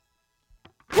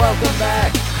Welcome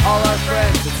back, all our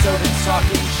friends. It's Tobin's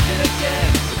talking shit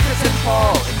again. With Chris and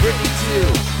Paul and Brittany too.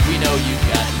 We know you've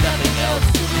got nothing else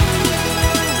to do.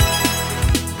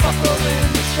 Buckle in,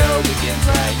 the show begins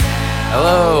right now.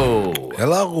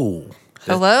 Hello.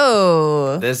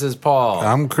 Hello. This is Paul.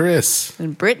 I'm Chris.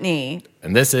 And Brittany.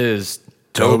 And this is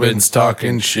Tobin's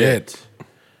talking shit.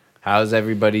 How's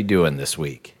everybody doing this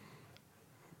week?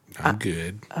 I'm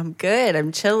good. I'm good.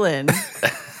 I'm chilling.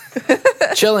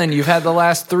 Chilling. You've had the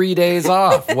last 3 days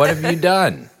off. What have you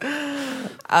done?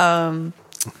 I've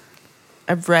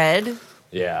read.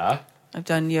 Yeah. I've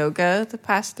done yoga the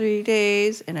past 3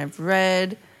 days, and I've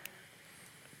read.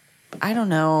 I don't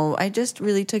know. I just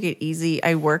really took it easy.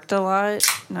 I worked a lot.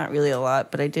 Not really a lot,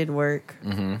 but I did work.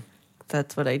 Mm-hmm.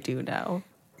 That's what I do now.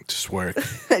 Just work.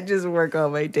 I just work all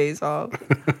my days off.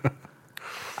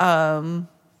 I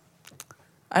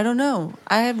don't know.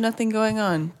 I have nothing going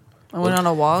on. I went on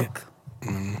a walk.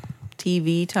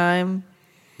 TV time.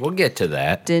 We'll get to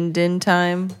that. Din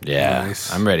time. Yeah.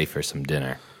 Nice. I'm ready for some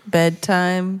dinner.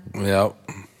 Bedtime. Yep.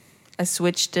 I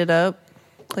switched it up.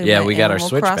 Played Yeah, my we got our Animal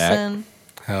Switch back. Crossing,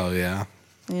 Hell yeah.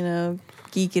 you know,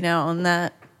 geeking out on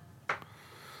that.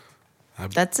 I-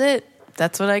 That's it.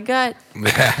 That's what I got.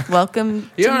 Yeah. Welcome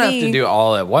You to don't me. have to do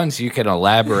all at once. You can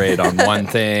elaborate on one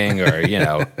thing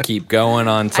or, keep going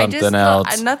on something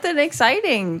else. Nothing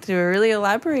exciting to really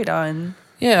elaborate on.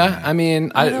 Yeah, I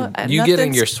mean, you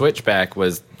getting your Switch back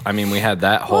was, we had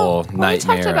that whole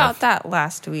nightmare. We talked about that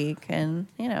last week, and,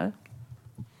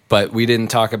 But we didn't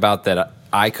talk about that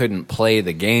I couldn't play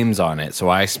the games on it. So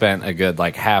I spent a good,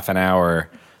 half an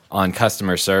hour on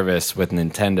customer service with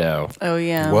Nintendo. oh,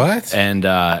 yeah. What? And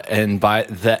by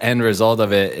the end result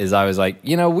of it is I was like,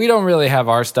 we don't really have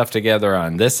our stuff together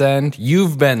on this end.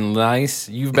 You've been nice.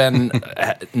 You've been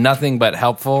nothing but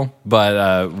helpful,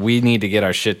 but we need to get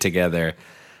our shit together.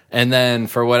 And then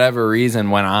for whatever reason,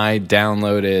 when I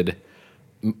downloaded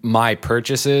my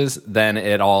purchases, then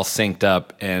it all synced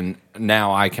up, and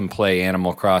now I can play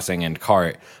Animal Crossing and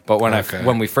Cart. But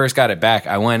when we first got it back,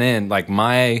 I went in,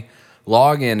 my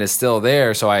login is still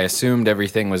there, so I assumed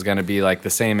everything was going to be the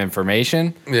same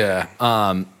information. Yeah.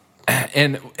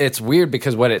 And it's weird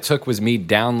because what it took was me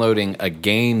downloading a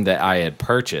game that I had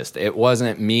purchased. It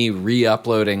wasn't me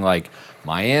re-uploading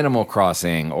my Animal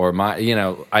Crossing or my,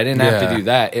 I didn't have to do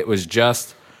that. It was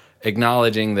just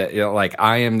acknowledging that,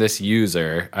 I am this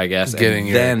user, I guess. Getting and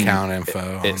your then account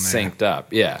info. It synced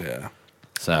up. Yeah. Yeah.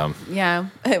 So. Yeah,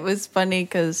 it was funny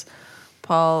because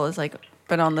Paul is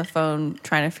been on the phone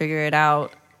trying to figure it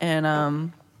out, and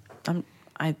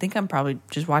I think I'm probably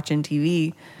just watching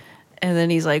TV, and then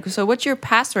he's like, "So what's your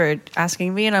password?"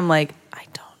 asking me, and I'm like, "I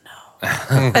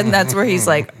don't know," and that's where he's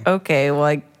like, "Okay,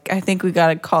 well, I think we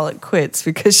gotta call it quits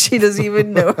because she doesn't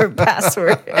even know her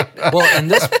password." Well,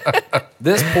 and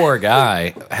this poor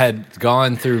guy had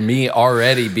gone through me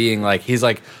already being he's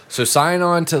like, so sign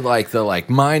on to my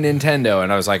Nintendo.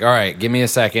 And I was like, all right, give me a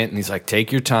second. And he's like,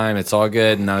 take your time. It's all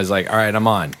good. And I was like, all right, I'm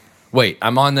on. Wait,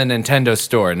 I'm on the Nintendo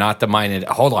store, not the mine.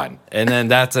 Hold on. And then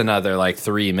that's another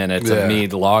 3 minutes of me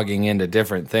logging into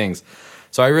different things.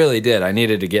 So I really did. I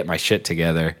needed to get my shit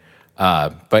together.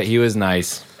 But he was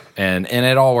nice. And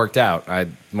it all worked out.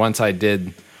 Once I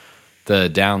did the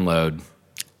download,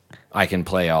 I can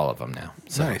play all of them now.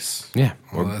 So, Nice. yeah,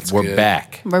 Well, that's we're good.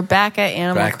 back. We're back at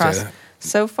Animal Back to- Crossing.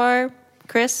 So far,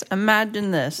 Chris,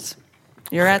 imagine this: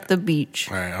 you're at the beach.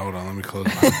 All right, hold on. Let me close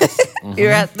my eyes.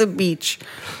 You're at the beach.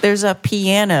 There's a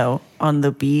piano on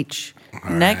the beach.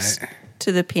 Next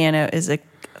to the piano is a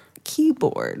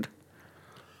keyboard.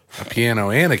 A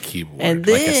piano and a keyboard. And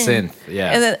Like a then, synth,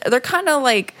 yeah. And then they're kind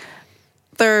of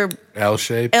they're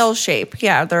L-shaped? L shape.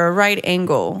 Yeah, they're a right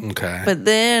angle. Okay. But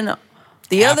then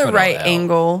the other Capital right L.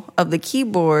 angle of the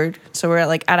keyboard, so we're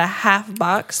at a half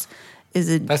box, is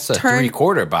a That's a turn.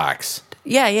 3/4 box.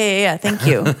 Yeah. Thank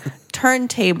you.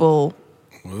 Turntable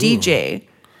DJ.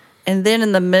 And then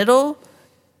in the middle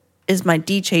is my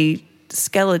DJ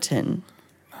skeleton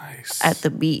Nice. at the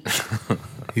beach.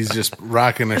 He's just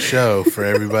rocking a show for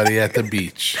everybody at the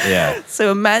beach. Yeah.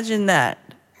 So imagine that.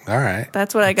 All right.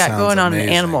 That's what I got Sounds going on in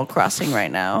amazing. Animal Crossing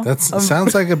right now.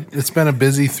 Sounds like it's been a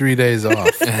busy 3 days off.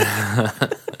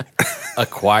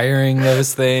 Acquiring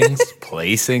those things,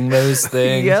 placing those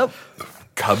things, Yep.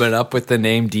 coming up with the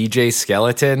name DJ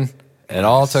Skeleton. It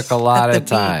all took a lot At of the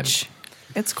time. beach.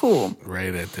 It's cool.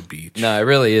 Right at the beach. No, it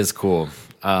really is cool.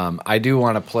 I do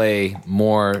want to play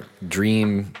more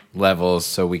dream levels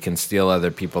so we can steal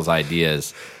other people's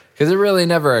ideas. Because it really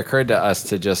never occurred to us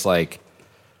to just make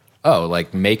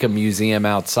a museum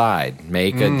outside,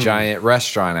 make a giant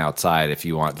restaurant outside if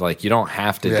you want. You don't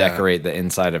have to decorate the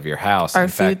inside of your house. Our In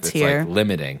fact, food's it's here.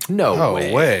 limiting. No Oh,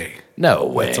 way. way. No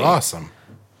way. It's awesome.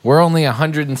 We're only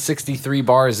 163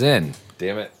 bars in.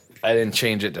 Damn it. I didn't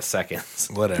change it to seconds.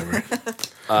 Whatever.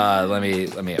 Let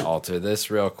me alter this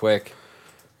real quick.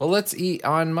 Well, let's eat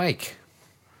on mic.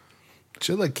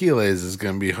 Chilaquiles is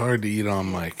going to be hard to eat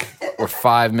on mic. We're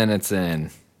 5 minutes in.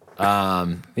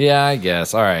 Yeah, I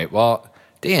guess. All right. Well,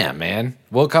 damn, man.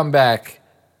 We'll come back,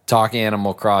 talk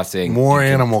Animal Crossing. More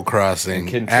Animal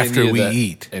Crossing after we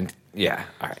eat. And yeah,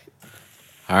 all right.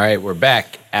 All right, we're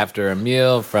back after a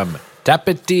meal from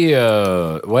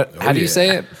Tapatio. What? How do you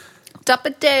say it?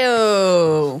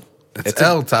 Tapateo. It's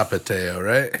El Tapateo,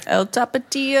 right? El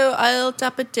Tapatio, El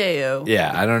Tapateo.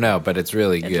 Yeah, I don't know, but it's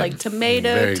really It's good. like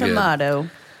tomato, Very good. tomato.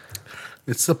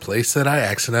 It's the place that I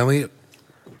accidentally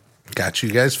got you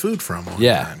guys food from one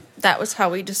Yeah. time. That was how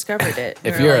we discovered it.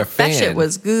 If We were you're a like, that shit fan-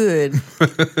 was good.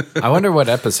 I wonder what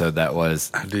episode that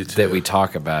was do too. that we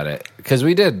talk about it. Because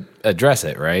we did address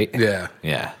it, right? Yeah.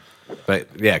 Yeah. But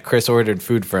yeah, Chris ordered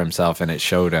food for himself and it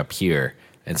showed up here.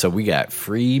 And so we got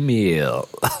free meal.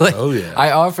 Like, Oh, yeah.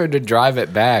 I offered to drive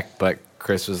it back, but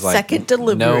Chris was like, Second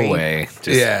delivery. No way.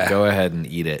 Just Yeah. go ahead and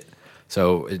eat it.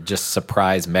 So it just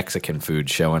surprise Mexican food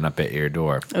showing up at your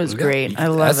door. It was great. I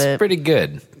love That's it. pretty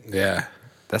good. Yeah.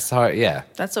 That's hard. Yeah.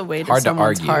 That's a way to hard to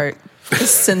someone's argue. heart. To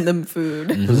send them food.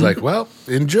 It was like, well,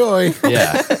 enjoy.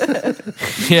 Yeah.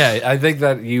 Yeah. I think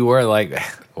that you were like,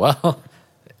 well,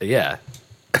 yeah.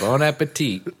 Bon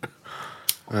appetit.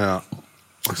 Yeah.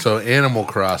 So Animal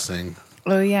Crossing.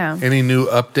 Oh, yeah. Any new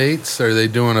updates? Are they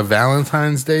doing a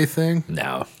Valentine's Day thing?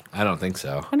 No, I don't think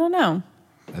so. I don't know.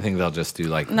 I think they'll just do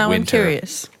like Now I'm winter.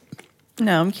 curious.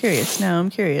 Now I'm curious. Let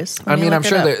I me mean, I'm look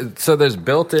sure it up. there's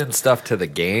built-in stuff to the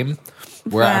game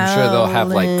where I'm sure they'll have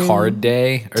like card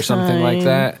day or something like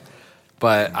that.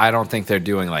 But I don't think they're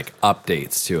doing like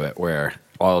updates to it where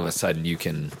all of a sudden you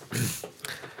can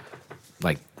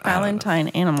like I don't know. Valentine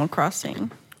Animal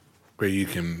Crossing. Where you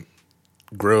can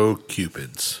grow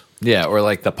cupids. Yeah, or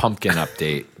like the pumpkin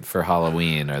update for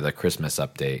Halloween or the Christmas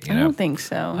update, you I know. don't think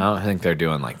so. I don't think they're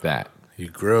doing like that. You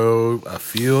grow a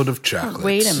field of chocolates.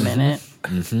 Wait a minute.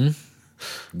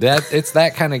 That it's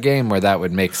that kind of game where that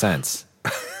would make sense.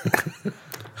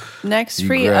 Next You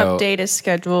free grow update is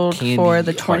scheduled candy for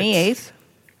the hearts. 28th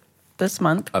this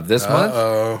month. Of this month?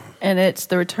 Oh, And it's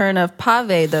the return of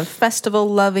Pave, the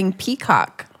festival-loving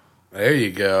peacock. there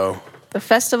you go. The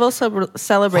festival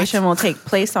celebration will take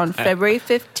place on February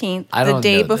 15th, I the don't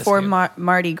day know this before game.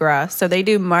 Mardi Gras. So they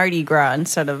do Mardi Gras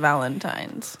instead of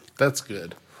Valentine's. That's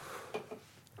good.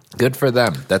 Good for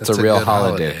them. That's That's a real good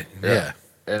holiday. Yeah.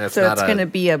 And it's So not it's going to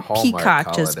be a Hallmark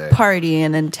peacock just holiday.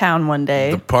 partying in town one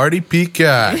day. The party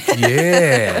peacock.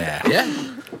 Yeah.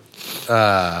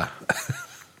 Yeah.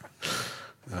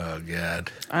 Oh,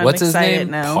 God. I'm What's his excited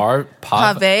name? now.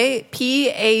 Pav? Pave,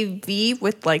 P-A-V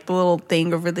with like the little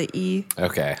thing over the E.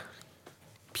 Okay.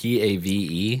 Pave.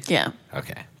 Yeah.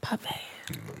 Okay. Pave.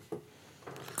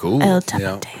 Cool. El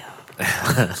Yeah.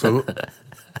 Tapateo. So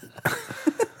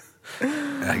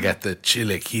I got the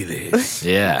chilaquiles.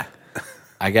 Yeah.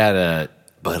 I got a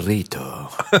burrito.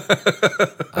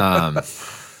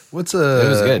 What's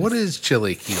was good. what is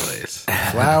chilaquiles?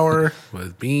 Flour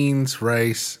with beans,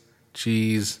 rice,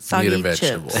 cheese, Soggy meat and chips.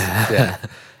 vegetables. Yeah.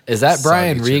 Is that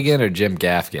Brian Soggy Regan or Jim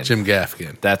Gaffigan? Jim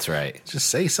Gaffigan. That's right. Just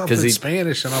say something he-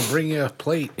 Spanish and I'll bring you a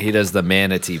plate. He does the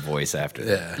manatee voice after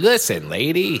that. Yeah. Listen,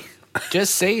 lady.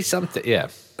 Just say something. Yeah.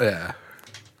 Yeah.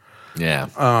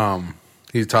 Yeah.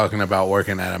 He's talking about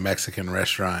working at a Mexican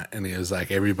restaurant, and he was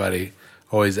like, everybody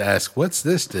always asks, "What's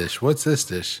this dish? What's this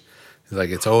dish?" He's like,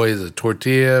 "It's always a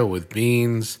tortilla with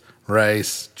beans,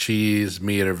 rice, cheese,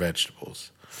 meat, or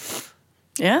vegetables."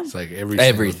 Yeah. It's like every single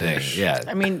Everything. dish. Yeah.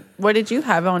 I mean, what did you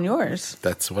have on yours?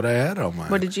 That's what I had on mine.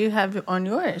 What did you have on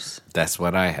yours? That's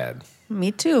what I had.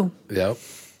 Me too. Yep.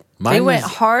 Mine They went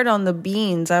was- hard on the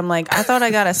beans. I'm like, I thought I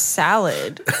got a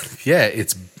salad. Yeah,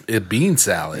 it's a bean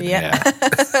salad. Yeah.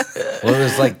 Well, it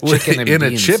was like chicken and in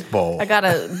beans. a chip bowl. I got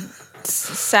a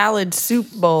salad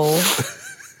soup bowl.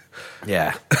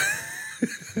 Yeah.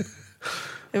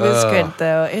 It was good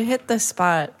though. It hit the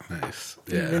spot, Nice.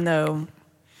 even Yeah. though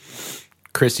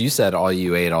Chris, you said all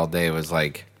you ate all day was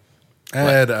like, I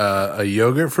had a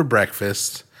yogurt for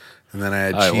breakfast, and then I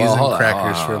had All right, cheese well, hold and on,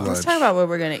 crackers hold for on. lunch. let's talk about what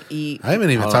we're gonna eat. I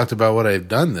haven't even talked about what I've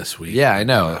done this week. yeah, I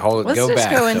know. Let's go just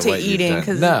back go to into what you've eating done.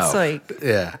 because no, it's like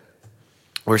Yeah.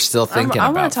 we're still thinking I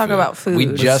about wanna talk food. about food. We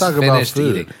Let's just talk about finished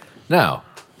food. eating. No.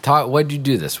 Talk. What'd you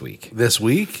do this week? This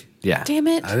week, Yeah. damn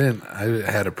it. I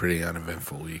had a pretty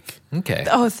uneventful week. Okay.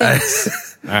 Oh,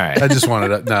 thanks. All right. I just wanted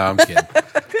to. No, I'm kidding.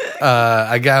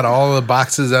 I got all the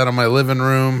boxes out of my living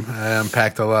room. I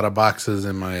unpacked a lot of boxes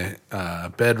in my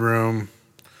bedroom.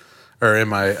 or in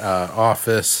my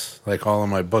office. Like all of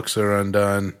my books are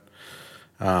undone.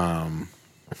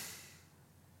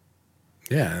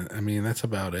 Yeah, I mean that's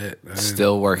about it.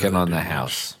 Still working on the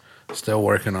house. Still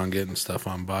working on getting stuff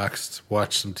unboxed.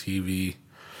 Watch some TV.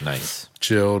 Nice.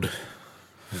 Chilled.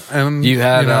 And You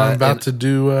had, I'm about and- to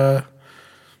do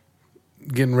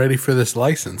getting ready for this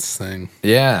license thing.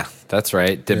 Yeah, that's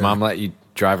right. Did Mom let you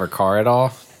drive her car at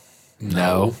all?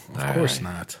 No, Of course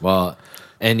not. Well,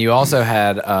 and you also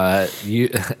had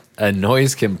a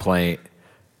noise complaint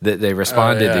that they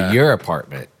responded yeah. to your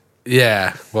apartment.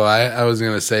 Yeah. Well, I was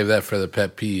gonna save that for the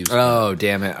pet peeves. Oh,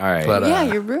 damn it! All right, But Yeah,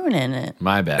 you're ruining it.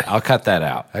 my bad. I'll cut that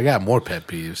out. I got more pet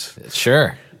peeves.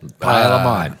 Sure, pile them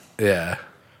on. Yeah.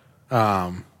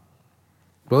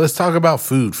 But let's talk about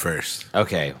food first.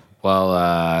 Okay.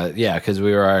 Well, yeah, because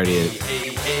we were already.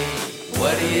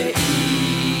 What do you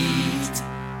eat?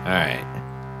 All right.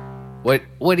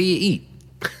 What do you eat?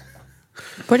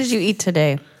 What did you eat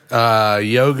today?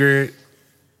 Yogurt,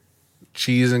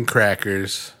 cheese, and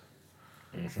crackers.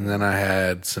 And then I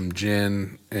had some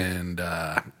gin and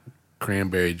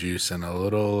cranberry juice and a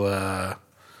little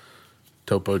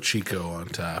Topo Chico on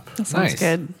top. That sounds Nice.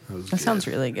 good. was That good. sounds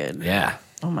really good. Yeah,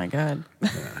 Oh my god.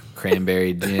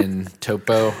 cranberry gin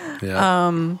topo.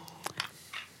 Yeah.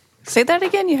 Say that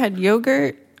again. You had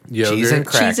yogurt, Yogurt, cheese and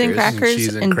cheese and crackers,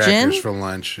 cheese and and crackers gin. for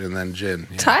lunch, and then gin.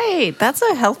 Yeah. Tight. That's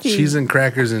a healthy. Cheese and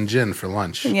crackers and gin for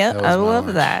lunch. Yep, That was I my love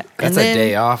lunch. that. That's and a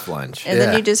day off lunch. And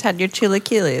then Yeah. you just had your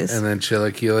chilaquiles. And then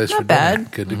chilaquiles Not for bad. dinner.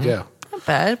 Good to go. Not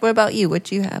bad. What about you?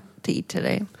 What you have to eat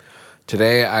today?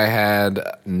 Today I had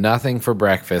nothing for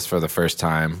breakfast for the first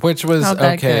time, which was How'd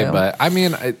that okay. go? But I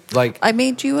mean, I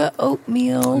made you a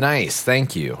oatmeal. nice.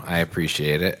 Thank you. I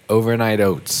appreciate it. Overnight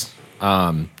oats.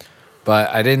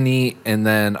 But I didn't eat, and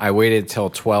then I waited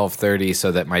till 12:30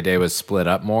 so that my day was split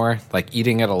up more. Like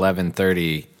eating at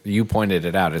 11:30, you pointed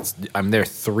it out. I'm there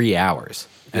 3 hours,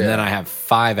 and then Yeah. I have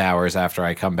 5 hours after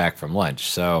I come back from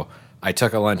lunch. So I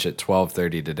took a lunch at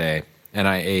 12:30 today, and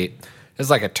I ate. It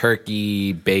was like a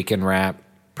turkey bacon wrap,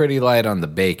 pretty light on the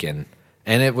bacon,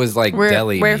 and it was like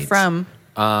deli. Where meats. from?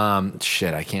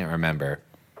 Shit, I can't remember,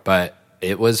 but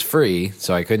it was free,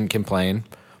 so I couldn't complain.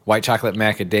 White chocolate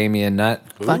macadamia nut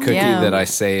Fuck cookie yeah. that I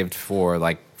saved for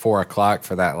like 4 o'clock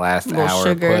for that last Little hour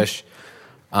sugar. push.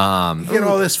 You get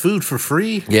all this food for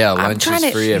free? Yeah, I'm lunch trying is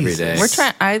to- free every day. We're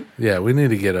trying. Yeah, we need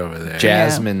to get over there.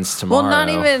 Jasmine's tomorrow. Well, not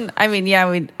even. I mean, yeah.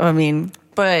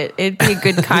 But it'd be a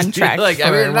good contract Like, for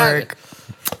I mean, not- work.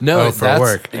 No, Oh, for that's-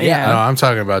 work. Yeah. No, I'm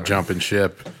talking about jumping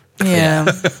ship. Yeah.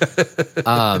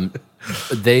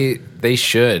 They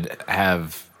should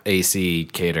have AC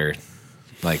cater.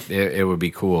 Like it would be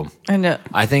cool. I know.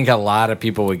 I think a lot of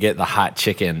people would get the hot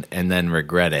chicken and then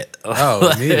regret it.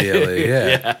 Oh, immediately.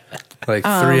 Yeah. Like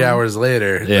 3 hours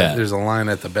later, Yeah. there's a line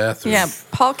at the bathroom. Yeah,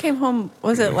 Paul came home.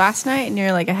 Was it last night? And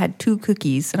you're like, I had 2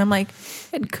 cookies, and I'm like,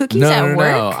 you had cookies No, at no,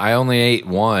 work. no. I only ate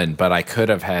one, but I could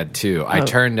have had 2. I Oh.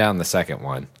 turned down the second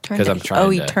one Turned because I'm to- trying Oh,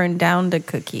 to. he turned down the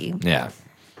cookie. Yeah,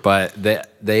 but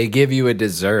they give you a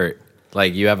dessert.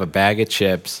 Like you have a bag of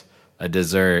chips, a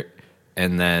dessert,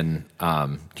 and then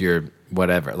your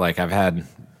whatever. Like I've had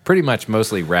pretty much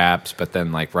mostly wraps, but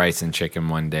then like rice and chicken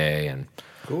one day, and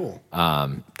Cool.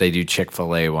 they do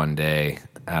Chick-fil-A one day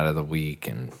out of the week,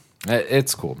 and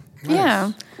it's cool.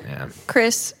 Yeah. Yeah.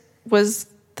 Chris, was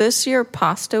this your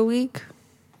pasta week?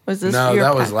 Was this No, your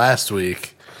that was last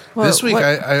week. Well, this week what-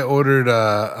 I ordered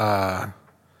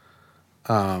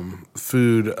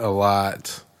food a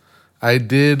lot.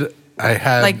 I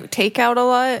had like takeout a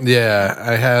lot? yeah,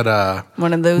 I had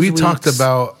One of those we weeks. talked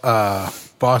about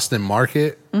Boston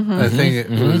Market. Mm-hmm. I think it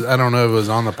was, I don't know if it was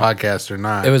on the podcast or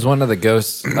not. It was one of the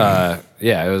ghosts. Yeah,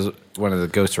 it was one of the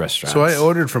ghost restaurants. so I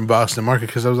ordered from Boston Market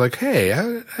because I was like, hey,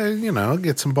 I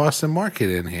get some Boston Market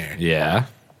in here. Yeah.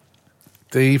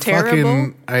 They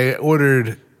Terrible? I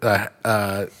ordered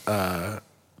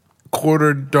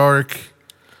quarter dark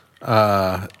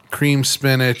cream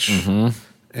spinach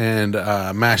and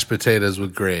mashed potatoes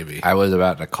with gravy. I was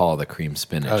about to call the cream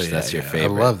spinach. That's your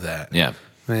favorite. I love that. Yeah.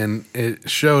 And it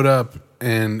showed up,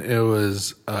 and it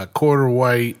was quarter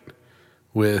white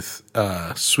with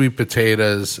sweet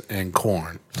potatoes and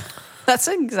corn. That's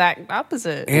the exact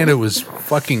opposite. And it was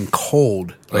fucking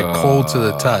cold, like cold to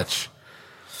the touch.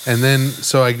 And then,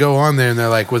 so I go on there, and they're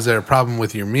like, was there a problem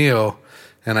with your meal?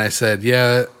 And I said,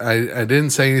 yeah, I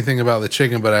didn't say anything about the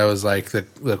chicken, but I was like,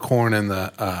 the corn and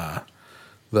the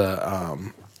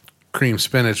cream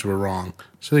spinach were wrong.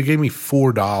 So they gave me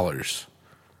 $4.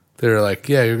 They were like,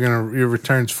 yeah, your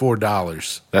return's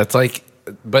 $4. That's like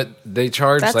but they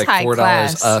charge That's like high $4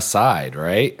 class. a side,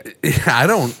 right? I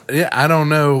don't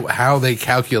know how they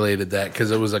calculated that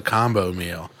because it was a combo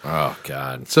meal. Oh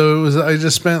God. So I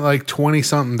just spent like 20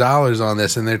 something on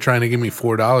this, and they're trying to give me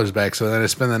 $4 back. So then I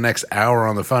spend the next hour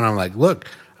on the phone. I'm like, look,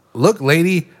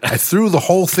 lady, I threw the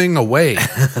whole thing away.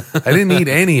 I didn't eat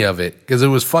any of it because it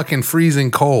was fucking freezing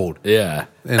cold. Yeah.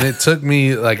 And it took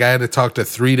me like I had to talk to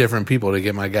 3 different people to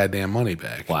get my goddamn money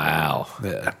back. Wow.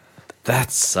 Yeah.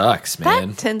 That sucks, man.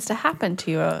 That tends to happen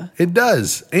to you. It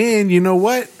does. And you know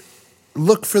what?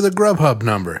 Look for the Grubhub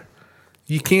number.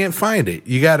 You can't find it.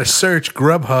 You got to search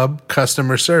Grubhub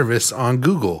customer service on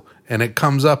Google, and it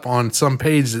comes up on some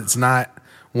page that's not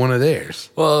one of theirs.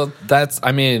 Well,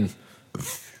 I mean,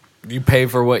 you pay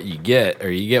for what you get, or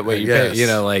you get what you pay. guess. You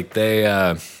know, like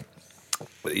there's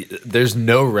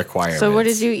no requirement. So what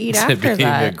did you eat to after being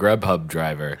that? a Grubhub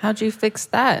driver? How'd you fix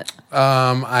that?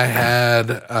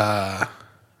 I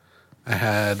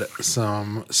had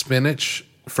some spinach,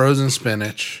 frozen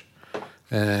spinach,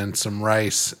 and some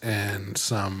rice, and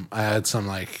I had some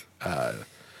like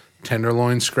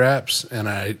tenderloin scraps, and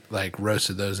I like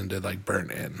roasted those and did like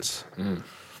burnt ends.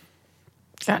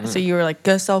 So you were like,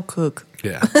 guess I'll cook.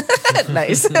 Yeah.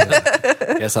 Nice.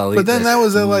 Guess I'll eat. But then this that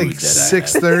was at like food that I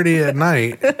had. 6:30 at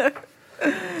night.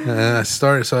 And I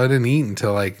started, so I didn't eat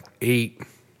until like 8.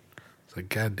 It's like,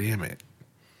 God damn it.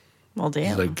 Well,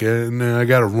 damn. It's like, no, I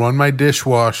got to run my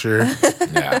dishwasher.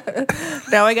 Yeah.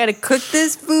 Now I got to cook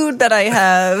this food that I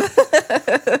have.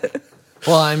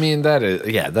 Well, I mean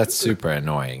that's super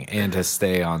annoying, and to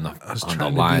stay on the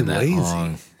line that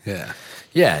long. Yeah.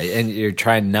 Yeah, and you're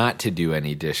trying not to do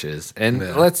any dishes. And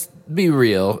Yeah. let's be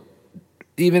real,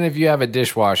 even if you have a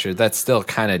dishwasher, that's still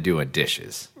kind of doing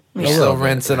dishes. You're A still little bit,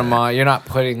 rinsing them off. You're not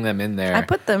putting them in there. I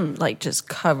put them like just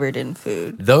covered in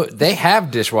food. Though they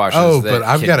have dishwashers. Oh, that but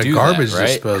I've can got a do garbage that, right?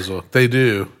 disposal. They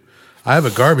do. I have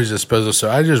a garbage disposal, so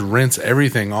I just rinse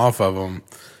everything off of them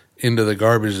into the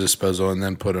garbage disposal and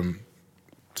then put them.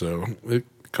 So it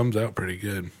comes out pretty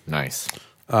good. Nice.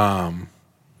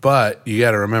 But you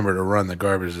got to remember to run the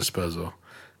garbage disposal,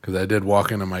 because I did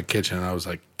walk into my kitchen and I was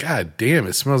like, God damn,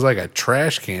 it smells like a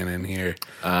trash can in here.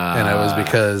 And it was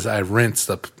because I rinsed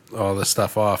all the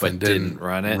stuff off But and didn't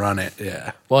run it? Run it,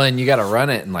 yeah. Well, and you got to run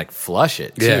it and like flush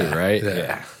it too, Yeah, right?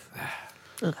 yeah.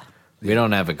 We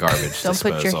don't have a garbage Don't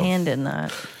disposal. put your hand in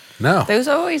that. No. Those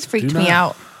always freaked Do me not.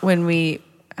 out when we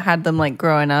had them like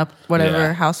growing up, whatever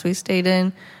Yeah. house we stayed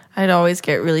in. I'd always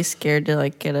get really scared to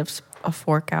like get a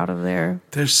fork out of there.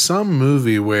 There's some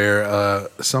movie where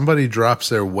somebody drops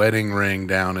their wedding ring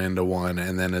down into one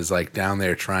and then is like down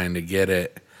there trying to get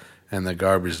it, and the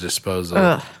garbage disposal.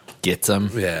 Ugh. Gets them.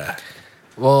 Yeah.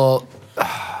 Well,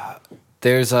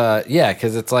 there's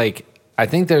because it's like I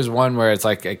think there's one where it's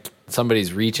like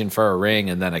somebody's reaching for a ring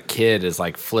and then a kid is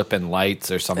like flipping lights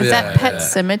or something. Is Yeah, that Pet yeah.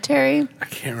 Cemetery? I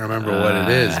can't remember what it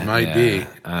is. Might yeah. be. I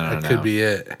don't That know. could be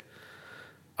it.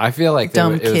 I feel like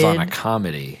Dumb it was on a kid.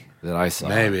 comedy that I saw.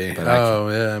 Maybe. But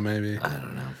Yeah, maybe. I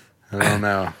don't know. I don't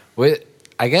know.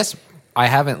 I guess I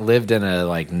haven't lived in a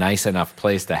like nice enough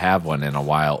place to have one in a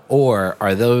while. Or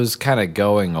are those kind of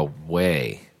going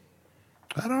away?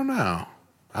 I don't know.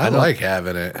 I like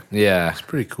having it. Yeah. It's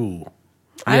pretty cool.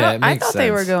 Yeah, it I makes thought they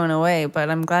were sense. going away,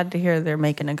 but I'm glad to hear they're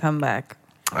making a comeback.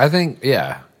 I think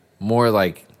more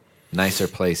like nicer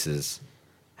places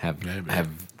have Maybe. have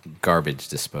garbage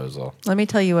disposal. Let me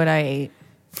tell you what I ate.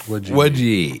 What'd you What'd you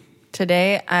eat?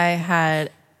 Today I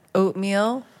had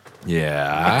oatmeal.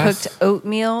 Yeah. I cooked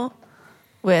oatmeal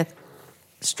with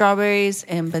strawberries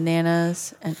and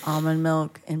bananas and almond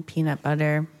milk and peanut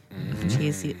butter.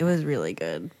 Cheesy. It was really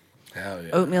good. Hell yeah.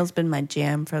 Oatmeal's been my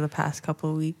jam for the past couple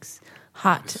of weeks.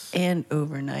 Hot and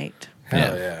overnight.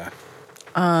 Hell Yeah.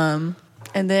 yeah.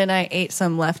 And then I ate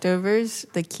some leftovers,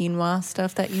 the quinoa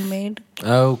stuff that you made.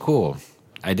 Oh, cool.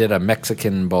 I did a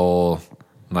Mexican bowl.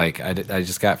 Like I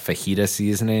just got fajita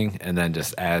seasoning and then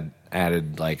just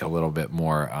added like a little bit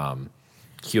more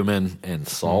cumin and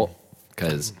salt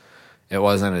because it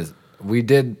wasn't as we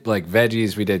did like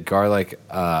veggies. We did garlic,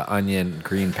 onion,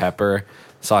 green pepper,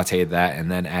 sauteed that,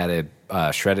 and then added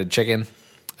shredded chicken,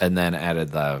 and then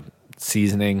added the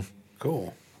seasoning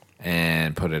Cool.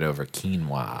 and put it over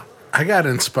quinoa. I got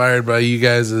inspired by you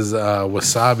guys'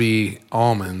 wasabi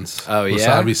almonds. Oh, yeah?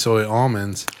 Wasabi soy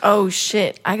almonds. Oh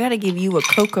shit! I gotta give you a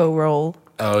cocoa roll.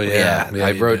 Oh, yeah.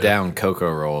 I you wrote did. down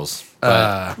cocoa rolls,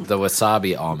 but the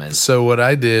wasabi almonds. So what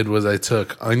I did was I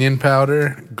took onion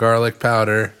powder, garlic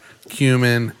powder,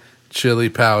 cumin, chili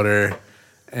powder,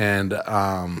 and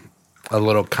a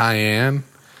little cayenne,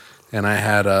 and I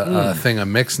had a thing of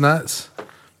mixed nuts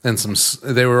and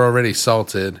they were already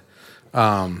salted,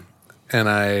 and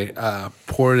I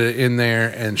poured it in there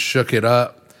and shook it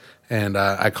up, and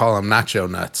I call them nacho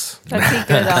nuts. That'd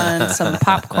be good on some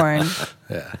popcorn.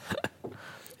 Yeah.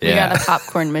 We got a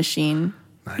popcorn machine.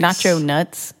 Nice. Nacho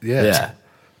nuts. Yeah. Yeah.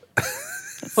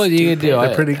 Well, you can do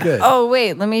They're it. pretty good. Oh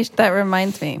wait, that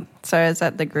reminds me. So I was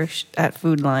at at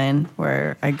Food Lion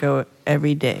where I go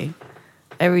every day.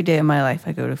 Every day of my life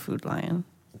I go to Food Lion.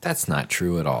 That's not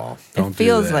true at all. Don't It do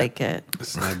feels that. like it.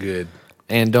 It's not good.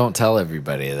 And don't tell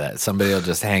everybody that. Somebody will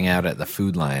just hang out at the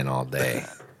Food Lion all day.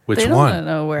 Which They one? don't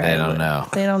know where They I don't live. know.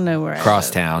 They don't know where I live.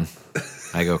 Crosstown.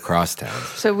 I go crosstown.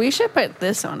 So we should put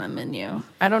this on a menu.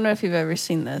 I don't know if you've ever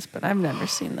seen this, but I've never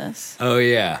seen this. Oh,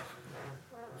 yeah.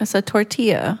 It's a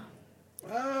tortilla.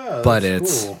 Oh, But that's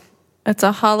it's- cool. It's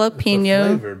a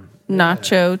jalapeno flavored.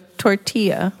 nacho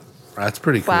tortilla, That's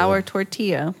pretty cool. flour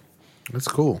tortilla, That's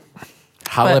cool.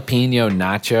 Jalapeno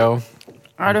nacho.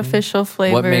 artificial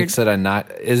flavored. What makes it a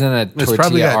not? Isn't a It's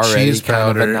probably tortilla got already cheese kind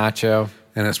of a powder. nacho?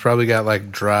 And it's probably got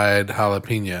like dried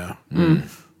jalapeno.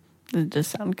 It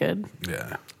just sounds good.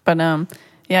 Yeah. But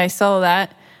yeah, I saw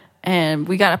that, and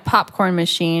we got a popcorn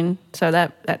machine, so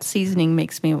that seasoning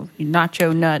makes me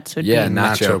nacho nuts. Would Yeah, be,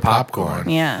 nacho popcorn.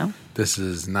 yeah, This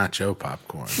is nacho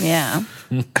popcorn. yeah.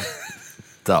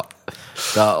 The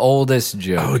oldest Oh,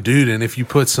 joke. dude. And if you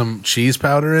put some cheese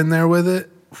powder in there with it,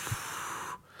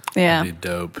 Yeah. it'd be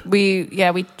dope.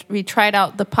 We tried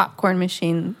out the popcorn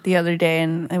machine the other day,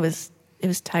 and it was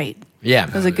tight. Yeah.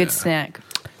 It was a good snack.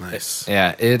 Nice.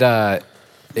 Yeah,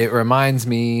 it reminds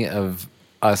me of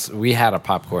us. We had a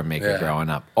popcorn maker Yeah. growing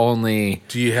up. Only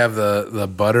Do you have the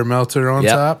butter melter on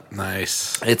Yep. top?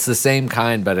 Nice. it's the same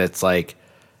kind, but it's like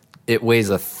it weighs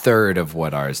a third of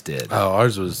what ours did. Oh,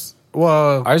 ours was,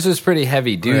 well, Ours was pretty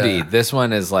heavy duty. Yeah. This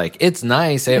one is like it's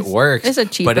nice, it works. it's a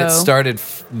but it cheapo. started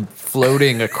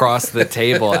floating across the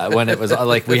table when it was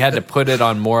like we had to put it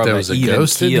on more There of was an a even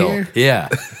ghost in keel. here? Yeah,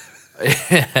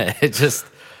 it just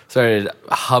started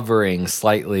hovering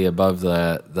slightly above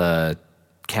the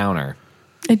counter.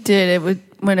 It did. It would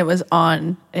when it was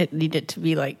on. It needed to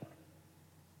be like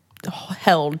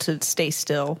held to stay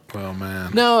still. oh, man.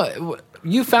 No,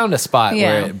 you found a spot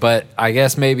Yeah. where, but I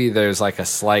guess maybe there's like a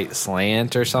slight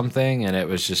slant or something, and it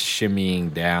was just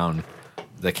shimmying down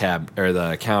the cab or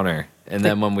the counter. And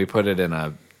then when we put it in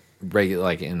a regular,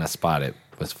 like in a spot, it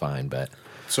was fine. But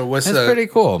So what's That's pretty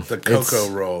cool. The It's- cocoa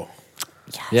roll.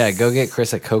 yeah, go get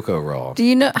Chris a cocoa roll. Do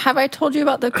you know? Have I told you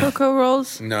about the cocoa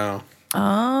rolls? No.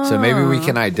 So maybe we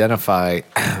can identify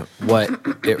what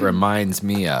it reminds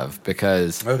me of,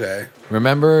 because Okay.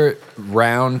 remember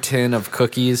round tin of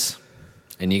cookies,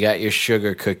 and you got your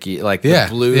sugar cookie, like Yeah,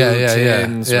 the blue yeah, yeah, yeah,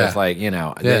 tins yeah. with like, you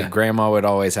know, Yeah. the grandma would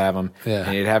always have them. Yeah.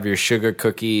 And you'd have your sugar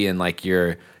cookie and like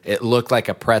it looked like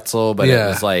a pretzel, but Yeah. it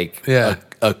was like Yeah.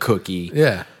 a cookie.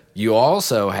 Yeah. You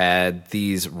also had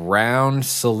these round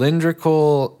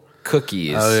cylindrical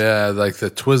cookies, Oh, yeah. Like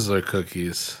the Twizzler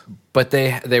cookies. but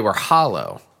they were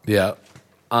hollow. Yeah.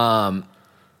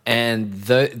 And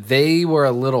they were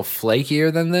a little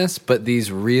flakier than this, but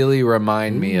these really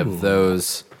remind me of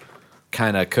those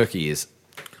kind of cookies.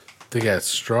 They got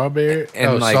strawberry,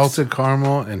 And like- salted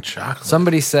caramel, and chocolate.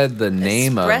 Somebody said the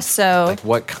name Espresso. of like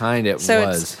what kind it So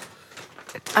was.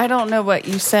 I don't know what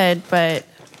you said, but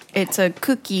it's a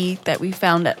cookie that we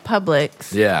found at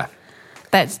Publix Yeah.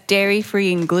 that's dairy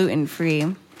free and gluten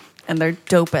free, and they're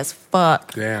dope as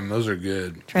fuck. Damn, those are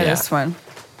good. Try Yeah. this one.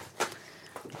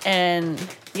 And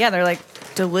yeah, they're like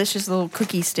delicious little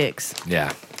cookie sticks,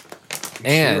 Yeah.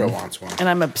 Shiro And wants one. and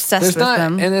I'm obsessed there's with not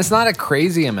them. and it's not a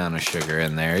crazy amount of sugar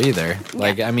in there either.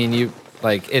 Like I mean you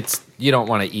don't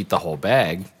want to eat the whole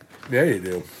bag. Yeah, you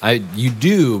do. You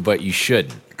do, but you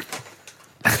shouldn't.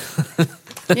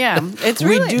 Yeah, it's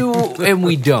really, We do and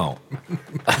we don't.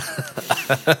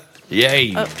 Yeah,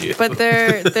 you do. but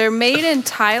they're made in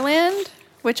Thailand,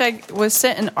 which I was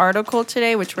sent an article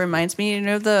today, which reminds me, you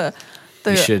know the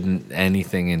You shouldn't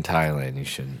anything in Thailand. You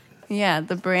shouldn't. yeah,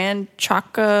 the brand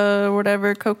Chaka or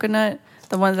whatever coconut,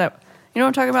 the ones that you know what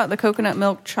I'm talking about, the coconut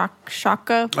milk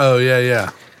Chaka. Oh, yeah,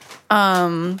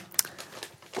 yeah.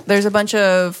 There's a bunch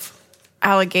of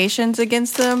allegations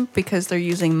against them because they're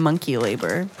using monkey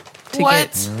labor. To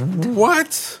What? Get,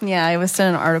 What? yeah, I was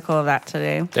sent an article of that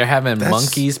today. They're having That's-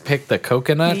 monkeys pick the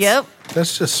coconuts. Yep.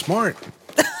 That's just smart.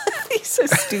 He's so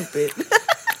stupid.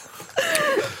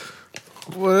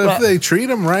 Well, if they treat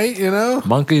them right, you know?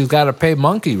 Monkeys got to pay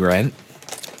monkey rent.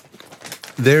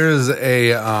 There's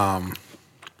a, God,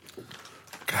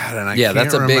 and I Yeah, can't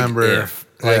that's a remember. big if.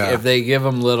 Like Yeah. if they give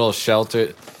them little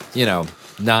shelter, you know,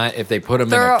 not if they put them in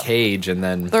They're- a cage and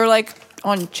then They're like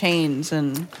on chains,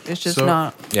 and it's just So-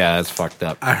 not. Yeah, that's fucked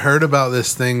up. I heard about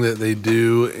this thing that they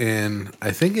do in,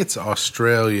 I think it's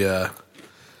Australia,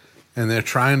 and they're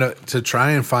trying to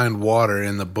try and find water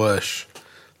in the bush.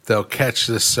 They'll catch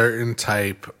this certain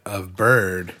type of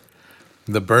bird.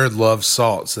 The bird loves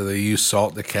salt, so they use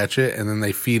salt to catch it, and then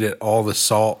they feed it all the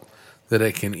salt that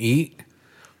it can eat,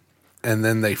 and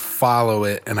then they follow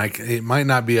it. And it might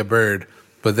not be a bird,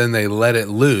 but then they let it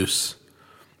loose,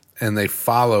 and they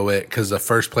follow it because the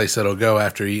first place it'll go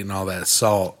after eating all that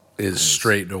salt is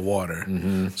straight to water.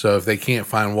 So if they can't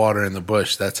find water in the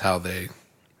bush, that's how they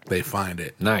find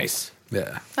it. Nice.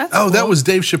 Yeah. That's that cool. was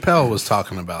Dave Chappelle was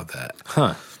talking about that.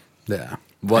 Huh. Yeah.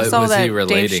 What I saw was that he Dave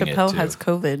relating it Chappelle to? has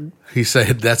COVID. He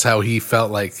said that's how he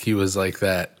felt like he was like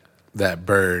that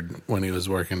bird when he was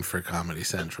working for Comedy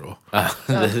Central.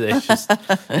 They just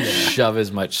shove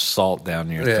as much salt down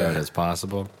your Yeah. throat as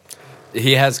possible.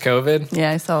 He has COVID.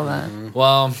 Yeah, I saw that.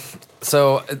 Well,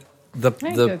 so the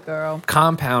Hey, the good girl.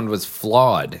 compound was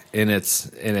flawed in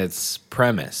its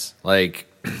premise. Like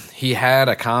he had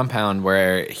a compound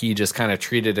where he just kind of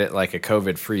treated it like a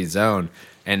COVID-free zone,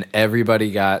 and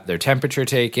everybody got their temperature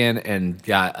taken and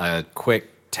got a quick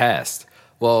test.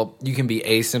 Well, you can be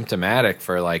asymptomatic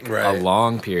for like a Right.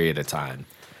 long period of time.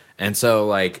 And so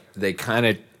like they kind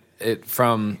of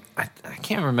I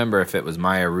can't remember if it was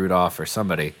Maya Rudolph or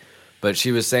somebody, but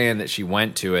she was saying that she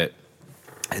went to it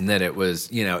and that it was,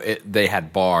 they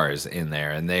had bars in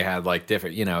there and they had like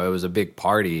different, it was a big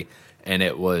party and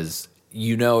it was,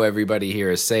 everybody here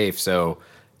is safe. So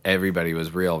everybody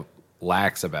was real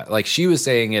lax about it. Like she was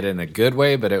saying it in a good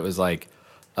way, but it was like,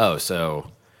 oh,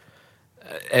 so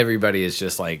everybody is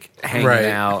just like hanging Right.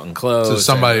 out and close. So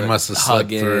somebody and must have slipped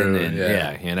hugging through, and yeah.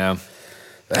 I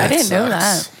didn't know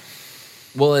sucks. that.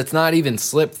 Well, it's not even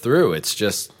slipped through. It's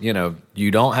just,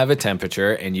 you don't have a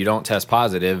temperature and you don't test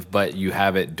positive, but you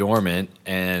have it dormant.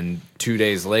 And 2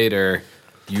 days later,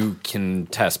 you can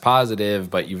test positive,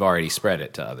 but you've already spread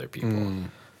it to other people.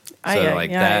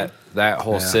 That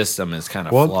whole system is kind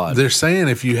of Well, flawed. they're saying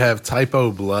if you have type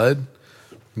O blood,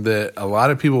 that a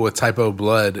lot of people with type O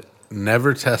blood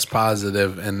never test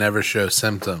positive and never show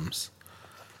symptoms.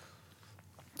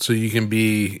 So you can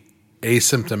be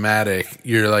asymptomatic.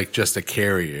 You're like just a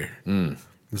carrier.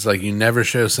 It's like you never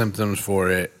show symptoms for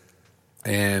it,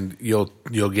 and you'll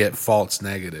get false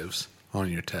negatives on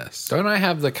your test. Don't I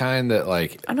have the kind that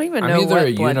like I don't even I'm know either what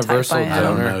a blood type universal I I have.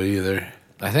 don't donor? know either.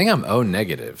 I think I'm O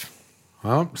negative.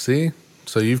 Well, see,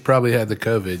 so you've probably had the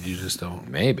COVID. You just don't.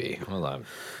 Maybe. Hold on.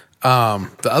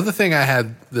 The other thing I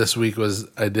had this week was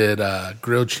I did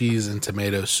grilled cheese and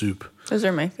tomato soup. Those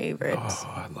are my favorites.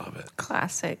 Oh, I love it.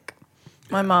 Classic.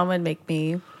 My mom would make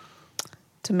me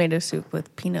tomato soup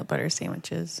with peanut butter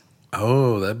sandwiches,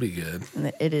 Oh, that'd be good.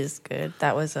 and it is good.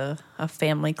 That was a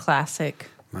family classic.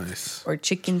 Nice. Or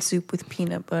chicken soup with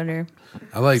peanut butter.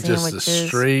 I like just the Sandwiches.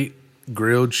 straight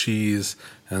grilled cheese,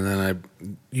 and then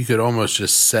you could almost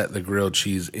just set the grilled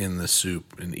cheese in the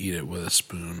soup and eat it with a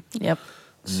spoon. Yep.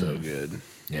 So good.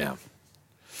 Yeah.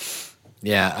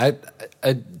 Yeah,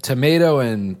 a tomato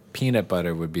and peanut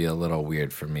butter would be a little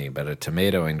weird for me, but a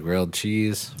tomato and grilled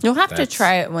cheese. You'll have to that's-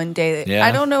 try it one day. Yeah.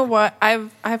 I don't know what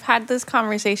I've had this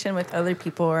conversation with other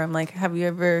people where I'm like, have you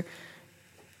ever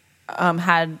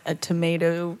had a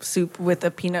tomato soup with a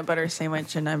peanut butter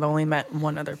sandwich? And I've only met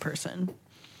one other person.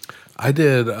 I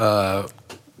did a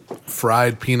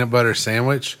fried peanut butter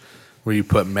sandwich where you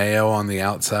put mayo on the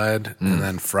outside and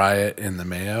then fry it in the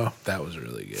mayo. That was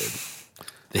really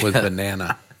good. With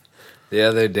banana. The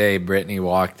other day, Brittany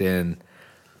walked in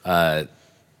to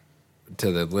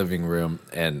the living room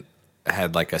and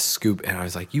had like a scoop, and I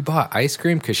was like, "You bought ice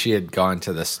cream?" Because she had gone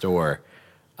to the store,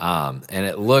 and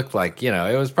it looked like it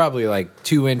was probably like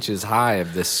 2 inches high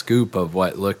of this scoop of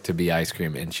what looked to be ice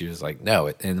cream, and she was like,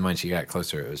 "No!" And when she got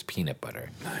closer, it was peanut butter.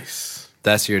 Nice.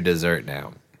 That's your dessert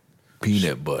now,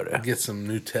 peanut butter. Get some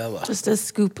Nutella. Just a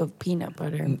scoop of peanut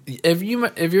butter. If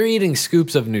you're eating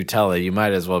scoops of Nutella, you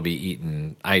might as well be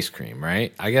eating ice cream,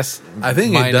 right? I guess. I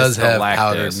think it minus does the have lactose.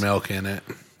 powdered milk in it.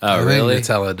 Oh, I really? think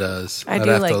Nutella does. I I'd do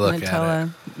have like to look at it.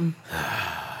 Nutella.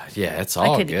 Yeah, it's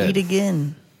all I could good. eat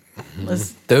again.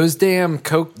 Let's Those damn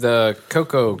the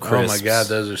cocoa Oh crisps. my God,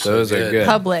 those are so those are good. good.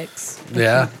 Publix.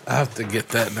 Yeah, I have to get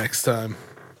that next time.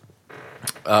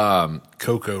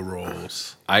 Cocoa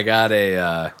rolls. I got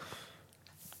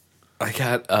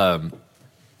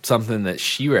something that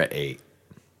Shira ate.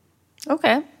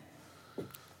 Okay.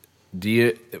 Do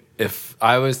you? If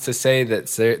I was to say that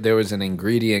there was an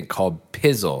ingredient called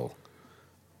pizzle,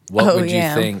 what Oh, would you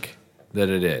yeah. think that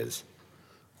it is?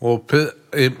 Well,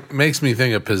 it makes me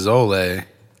think of pizzole,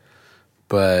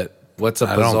 but What's a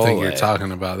I don't think you're pizzole?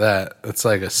 talking about that. It's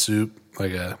like a soup.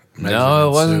 Like a No,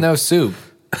 it wasn't no soup.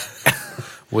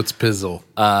 What's pizzle?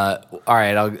 All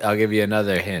right, I'll give you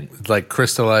another hint. It's like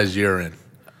crystallized urine.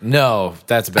 No,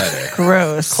 that's better.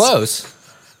 Gross. Close.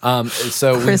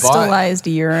 So we bought. Crystallized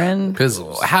urine.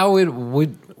 Pizzles. How would we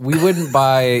wouldn't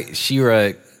buy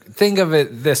Shira? Think of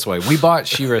it this way: we bought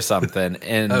Shira something,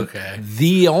 and Okay.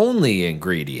 the only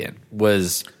ingredient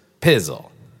was pizzle.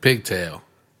 Pigtail.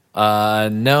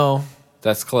 No,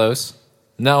 that's close.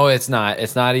 No, it's not.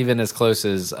 It's not even as close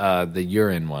as the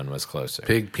urine one was closer.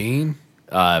 Pig peen.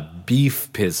 Beef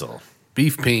pizzle.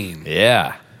 Beef peen.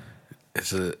 Yeah,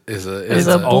 It's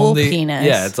a bull penis.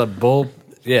 Yeah, it's a bull.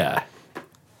 Yeah.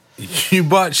 You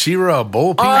bought Shira a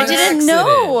bull penis? I didn't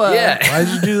know. Yeah. Why'd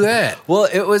you do that? Well,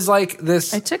 it was like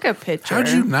this. I took a picture. How'd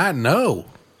you not know?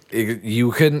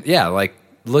 You couldn't. Yeah, like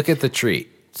look at the treat.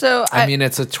 So I mean,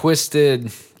 it's a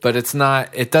twisted, but it's not.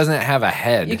 It doesn't have a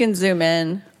head. you can zoom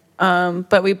in.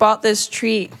 But we bought this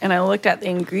treat, and I looked at the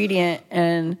ingredient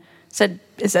and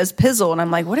it says pizzle, and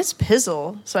I'm like, what is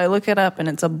pizzle? So I look it up, and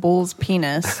it's a bull's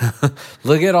penis.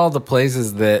 Look at all the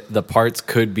places that the parts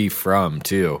could be from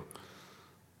too.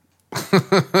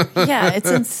 Yeah, it's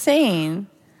insane.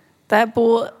 That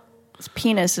bull's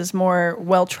penis is more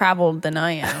well traveled than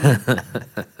I am.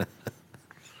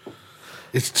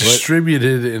 It's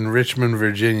distributed in Richmond,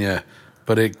 Virginia,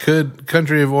 but it could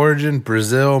country of origin: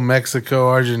 Brazil, Mexico,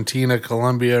 Argentina,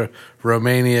 Colombia,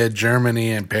 Romania,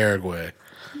 Germany, and Paraguay.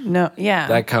 No, yeah.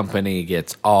 That company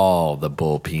gets all the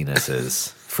bull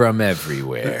penises from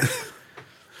everywhere.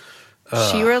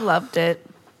 Shira loved it.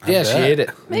 Yeah, she bet. ate it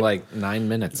in like 9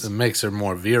 minutes. It makes her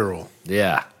more virile.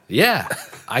 Yeah, yeah,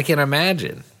 I can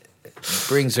imagine.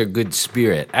 Brings her good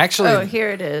spirit. Actually, Oh,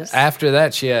 here it is. after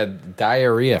that, she had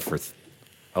diarrhea for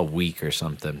a week or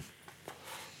something.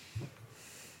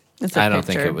 It's a I don't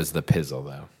think picture. it was the pizzle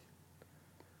though.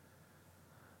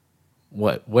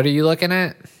 What are you looking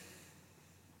at?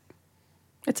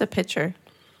 It's a picture.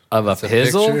 Of a a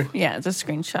pizzle? picture? Yeah, it's a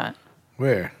screenshot.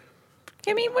 Where?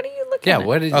 I mean, what are you looking Yeah, at?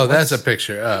 what did Oh, that's a what's-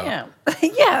 picture. Oh, Yeah.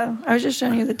 Yeah. I was just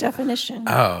showing you the definition.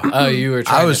 Oh, you were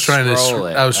trying I was to trying scroll to.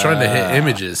 it. I was trying to hit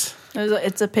images.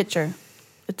 It's a picture.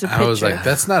 It's a picture. I was like,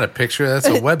 that's not a picture. That's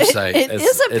a website. It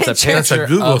is a picture. That's a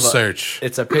Google of search.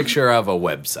 It's a picture of a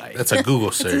website. That's a Google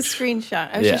It's a search.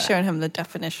 screenshot. I was just Yeah. showing him the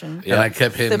definition. And I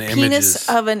kept The hitting penis images,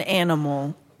 of an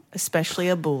animal, especially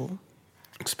a bull,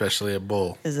 especially a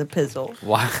bull. is a pizzle.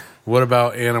 Why? What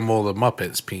about Animal the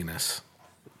Muppet's penis?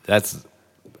 That's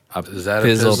a Is that a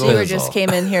pizzle. pizzle? Shira Pizzle. just came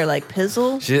in here like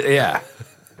pizzle. Yeah.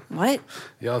 What?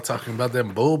 Y'all talking about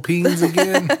them bull peens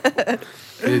again?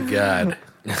 Good God.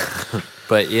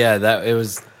 But yeah, that it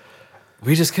was.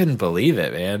 We just couldn't believe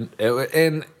it, man.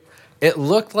 And it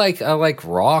looked like a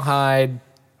rawhide,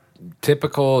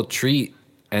 typical treat.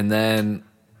 And then,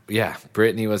 yeah,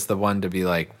 Brittany was the one to be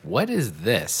like, "What is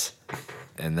this?"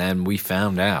 And then we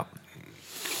found out.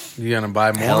 You gonna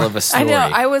buy more? Hell of a story. I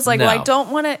know. I was like, well, I No. don't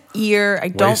want an ear. I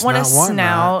don't Waste want a not, want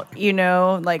snout. You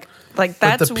know, like but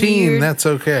that's the peen, weird. that's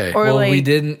okay. Or Well, like, we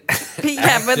didn't.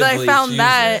 yeah, but then I actively found choose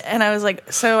that, it. and I was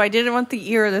like, so I didn't want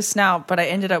the ear or the snout, but I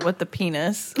ended up with the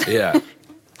penis. Yeah.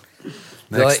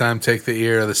 Next like- time, take the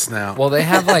ear or the snout. Well, they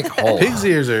have like holes. pig's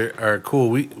ears are cool.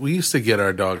 We used to get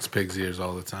our dogs pig's ears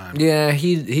all the time. Yeah,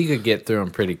 he could get through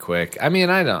them pretty quick. I mean,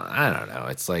 I don't know.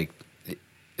 It's like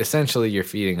essentially you're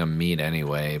feeding them meat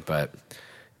anyway, but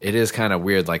it is kind of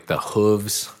weird, like the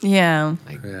hooves. Yeah.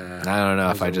 Like, Yeah, I don't know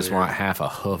if those I are just weird. want half a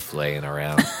hoof laying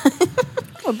around.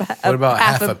 What about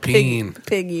half a peen?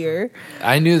 Pig ear.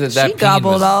 I knew that She peen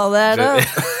gobbled was all that up.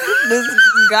 Just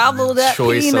gobbled that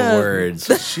choice peen of up. words.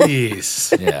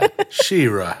 Jeez, Yeah.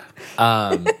 Shira.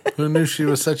 Who knew she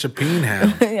was such a peen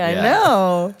hound? I Yeah.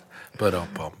 know. But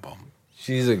bum.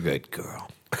 She's a good girl.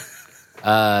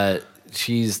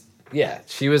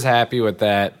 She was happy with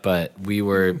that, but we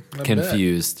were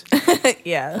confused.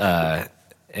 Yeah.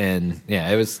 And yeah,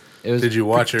 it was Did you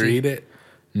watch her eat it?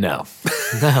 No.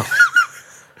 No.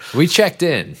 We checked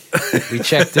in. We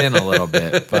checked in a little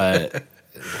bit, but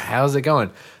how's it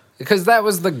going? Because that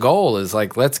was the goal, is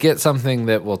like, let's get something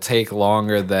that will take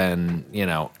longer than,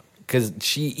 because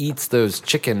she eats those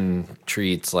chicken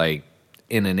treats like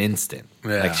in an instant.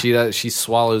 Yeah. Like she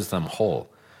swallows them whole.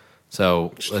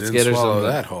 So let's didn't get her swallow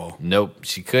something. that whole. Nope,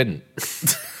 she couldn't.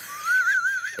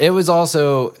 It was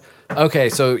also, okay,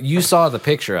 so you saw the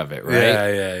picture of it, right?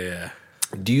 Yeah.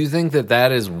 Do you think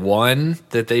that is one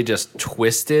that they just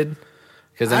twisted?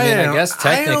 Because I guess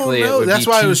technically I it don't know. would That's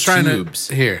be why two I was trying tubes.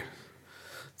 to here.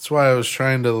 That's why I was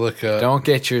trying to look up. Don't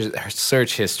get your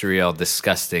search history all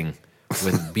disgusting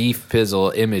with beef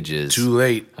pizzle images. Too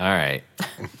late. All right.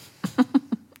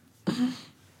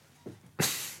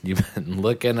 You've been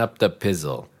looking up the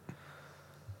pizzle.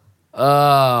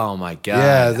 Oh my god!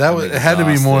 Yeah, that I'm was, it had to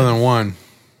be more exhausted. than one.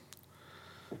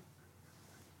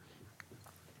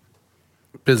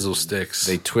 Bizzle sticks.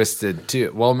 They twisted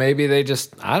too. Well, maybe they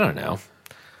just. I don't know.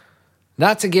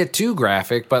 Not to get too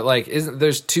graphic, but like, isn't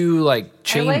there's two like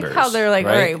chambers? I like how they're like,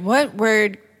 right? all right, what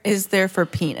word is there for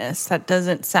penis? That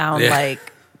doesn't sound Yeah. like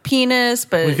penis,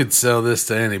 but We could sell this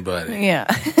to anybody. yeah.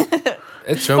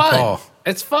 It's Show fun. Paul.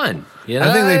 It's fun. You know?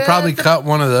 I think they probably cut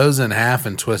one of those in half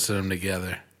and twisted them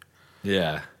together.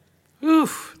 Yeah.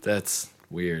 Oof, that's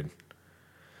weird.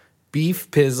 Beef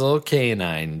pizzle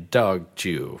canine dog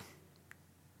chew.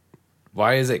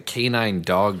 Why is it canine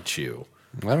dog chew?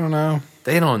 I don't know.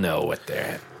 They don't know what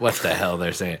the hell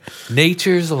they're saying.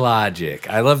 Nature's Logic.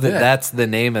 I love that. Yeah. That's the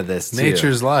name of this too.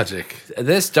 Nature's logic.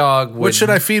 This dog would What should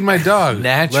I feed my dog? Let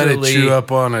naturally it chew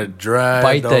up on a dry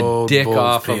bite the old dick bull's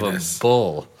off penis. of a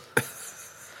bull.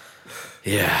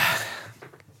 Yeah.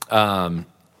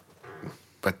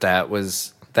 But that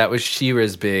was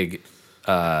Shira's big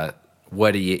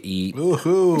what do you eat? Ooh,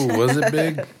 was it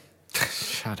big?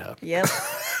 Shut up. Yep.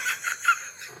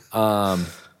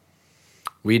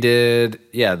 We did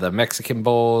the Mexican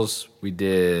bowls. We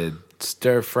did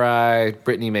stir fry.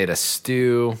 Brittany made a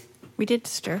stew. We did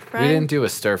stir fry. We didn't do a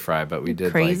stir fry, but we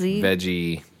did Crazy. like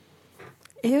veggie.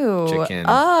 Ew. chicken.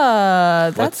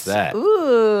 That's What's that?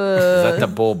 Ooh. Is that the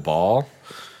bull ball?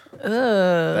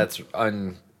 That's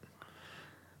Why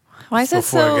is that Before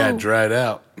so? it got dried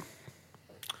out.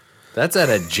 that's at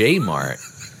a J Mart.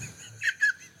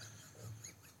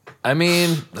 I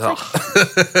mean,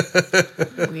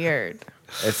 Weird.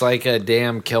 it's like a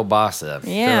damn kielbasa.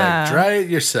 They're Yeah. like, try it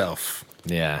yourself.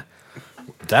 Yeah.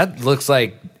 That looks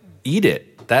like eat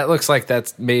it. That looks like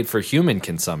that's made for human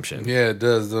consumption. Yeah, it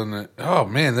does, doesn't it? Oh,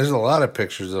 man, there's a lot of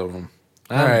pictures of them.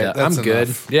 All I'm, right, I'm that's good.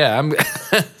 enough. Yeah, I'm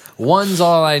one's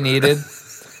all I needed.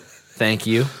 Thank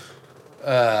you.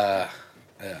 Yeah.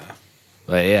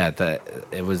 But yeah,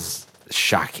 it was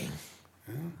shocking.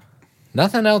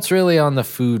 Nothing else really on the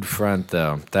food front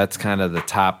though. That's kind of the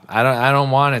top. I don't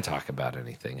want to talk about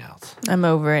anything else. I'm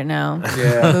over it now.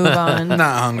 Yeah. Move on.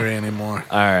 Not hungry anymore.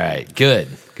 All right, good.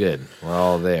 We're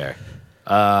all there.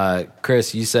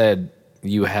 Chris, you said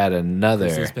you had another.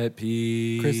 Chris's pet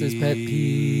peeve. Chris's pet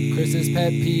peeve. Chris's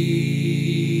pet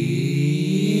peeve.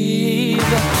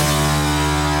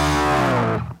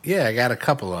 Yeah, I got a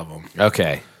couple of them.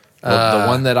 Okay. Well, the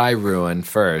one that I ruined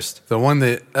first. The one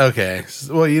that, okay,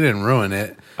 well, you didn't ruin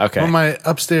it. Okay. Well, my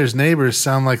upstairs neighbors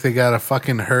sound like they got a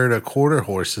fucking herd of quarter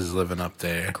horses living up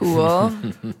there. Cool.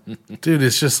 Dude,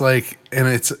 it's just like, and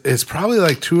it's probably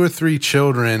like 2 or 3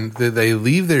 children that they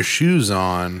leave their shoes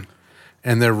on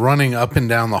and they're running up and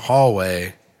down the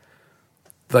hallway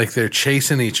like they're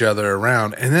chasing each other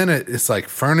around. And then it's like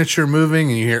furniture moving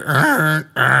and you hear,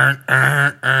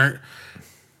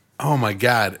 oh my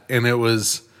God. And it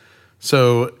was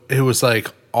like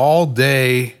all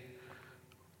day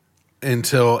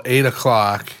until 8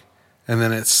 o'clock. And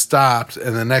then it stopped,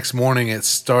 and the next morning it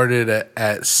started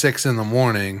at 6 in the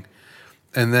morning.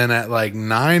 And then at like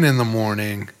 9 in the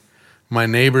morning, my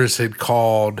neighbors had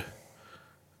called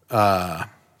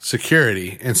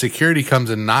security, and security comes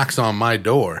and knocks on my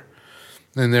door.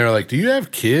 And they're like, "Do you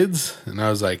have kids?" And I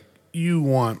was like, "You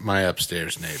want my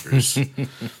upstairs neighbors?"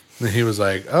 And he was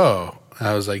like, "Oh."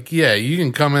 I was like, "Yeah, you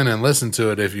can come in and listen to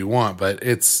it if you want, but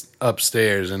it's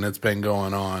upstairs, and it's been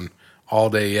going on all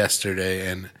day yesterday."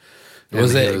 And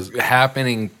Was he it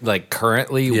happening like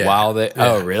currently Yeah. while they? Yeah.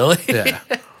 Oh, really? Yeah.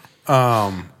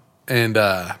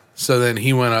 So then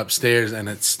he went upstairs and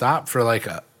it stopped for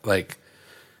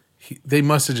they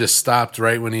must have just stopped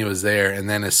right when he was there. And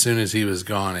then as soon as he was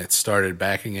gone, it started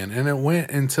back again. And it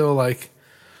went until like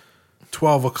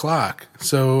 12 o'clock.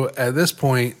 So at this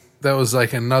point, that was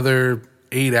like another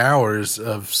 8 hours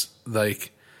of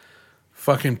like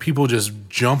fucking people just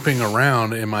jumping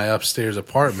around in my upstairs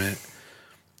apartment.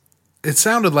 It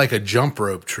sounded like a jump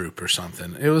rope troop or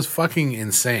something. It was fucking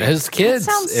insane. His kids.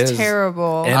 Sounds It was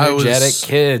terrible. Energetic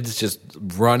kids just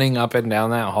running up and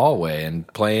down that hallway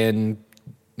and playing,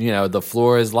 the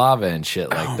floor is lava and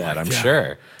shit like that. I'm God.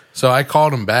 sure. So I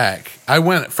called him back. I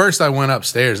went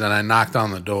upstairs and I knocked on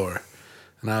the door.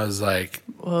 And I was like,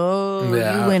 Whoa,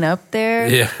 Yeah. you went up there?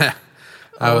 yeah.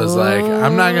 I was like,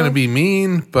 I'm not going to be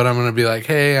mean, but I'm going to be like,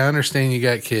 hey, I understand you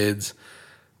got kids.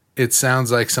 It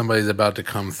sounds like somebody's about to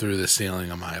come through the ceiling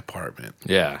of my apartment.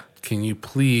 Yeah. Can you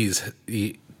please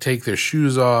take their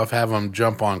shoes off, have them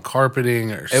jump on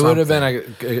carpeting or something? It would have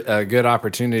been a good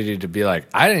opportunity to be like,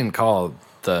 I didn't call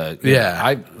the.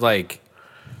 Yeah.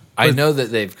 I know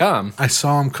that they've come. I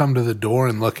saw them come to the door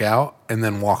and look out and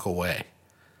then walk away.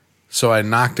 So I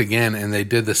knocked again and they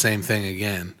did the same thing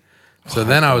again. So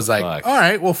then I was like, fuck? all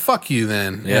right, well, fuck you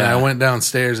then. And Yeah. I went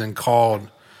downstairs and called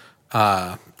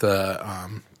the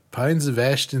Pines of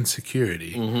Ashton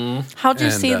security. How'd you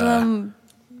And, see them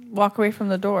walk away from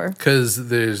the door? Because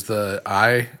there's the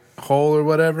eye hole or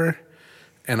whatever.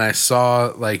 And I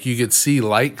saw, like, you could see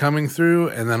light coming through.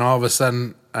 And then all of a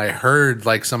sudden, I heard,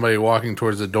 like, somebody walking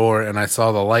towards the door. And I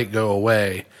saw the light go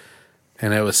away.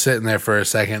 And it was sitting there for a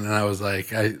second. And I was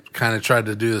like, I kind of tried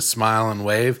to do the smile and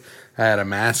wave. I had a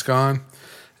mask on.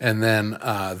 And then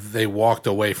they walked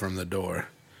away from the door.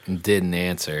 Didn't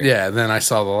answer. Yeah, then I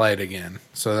saw the light again.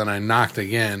 So then I knocked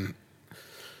again,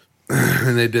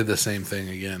 and they did the same thing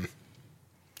again.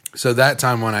 So that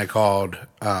time when I called,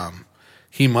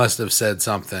 he must have said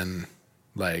something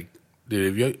like,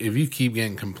 dude, if you keep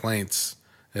getting complaints,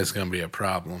 it's going to be a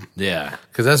problem. Yeah.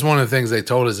 Because that's one of the things they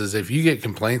told us is if you get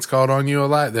complaints called on you a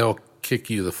lot, they'll kick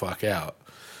you the fuck out.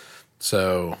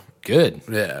 So, Good.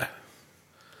 yeah.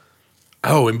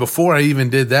 Oh, and before I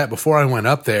even did that, before I went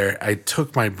up there, I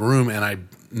took my broom and I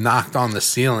knocked on the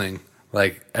ceiling.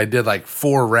 Like, I did like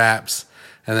 4 raps,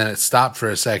 and then it stopped for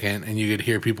a second, and you could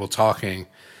hear people talking.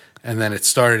 And then it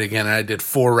started again, and I did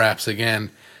 4 raps again,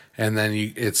 and then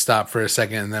it stopped for a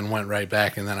second, and then went right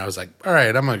back. And then I was like, all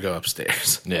right, I'm going to go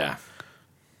upstairs. Yeah.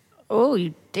 Oh,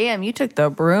 you took the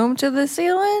broom to the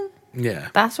ceiling? Yeah.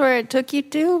 That's where it took you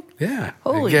to? Yeah.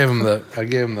 Holy I gave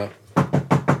him the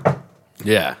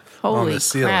Yeah. Holy the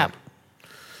ceiling. crap.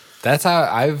 That's how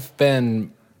I've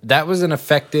been. That was an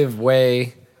effective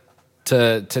way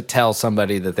to tell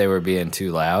somebody that they were being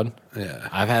too loud. Yeah.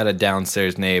 I've had a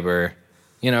downstairs neighbor,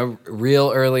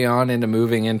 real early on into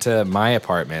moving into my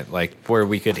apartment, like where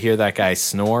we could hear that guy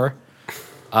snore.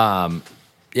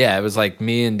 Yeah, it was like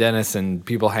me and Dennis and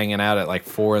people hanging out at like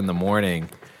 4 a.m.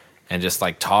 and just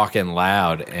like talking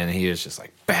loud, and he was just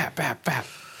like bap bap bap.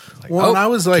 Like, Well, and I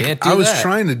was like, can't do I was that.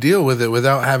 trying to deal with it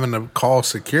without having to call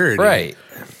security. Right.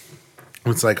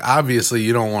 It's like, obviously,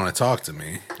 you don't want to talk to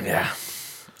me. Yeah.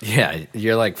 Yeah,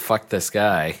 you're like, fuck this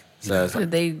guy. So I was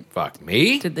like, fuck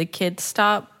me? Did the kids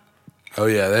stop? Oh,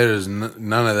 yeah, there's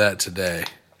none of that today.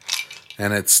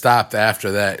 And it stopped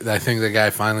after that. I think the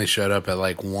guy finally showed up at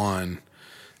like 1.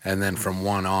 And then from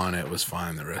 1 on, it was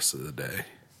fine the rest of the day.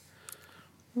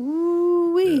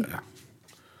 Ooh-wee. Yeah.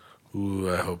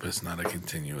 Ooh, I hope it's not a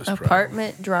continuous problem.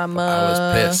 Apartment drama. I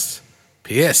was pissed.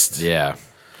 Pissed. Yeah.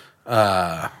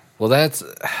 Well, that's,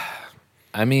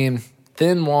 I mean,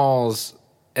 thin walls,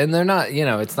 and they're not,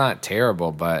 it's not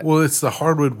terrible, but Well, it's the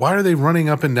hardwood. Why are they running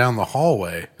up and down the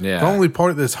hallway? Yeah. The only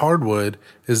part that's hardwood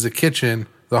is the kitchen,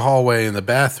 the hallway, and the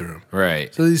bathroom.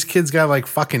 right. So these kids got like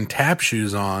fucking tap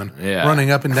shoes on, Yeah. running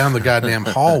up and down the goddamn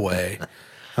hallway.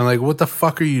 I'm like, what the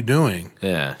fuck are you doing?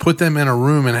 Yeah. Put them in a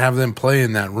room and have them play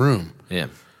in that room. Yeah.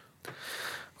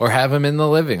 Or have them in the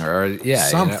living room, or yeah,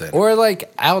 Something. or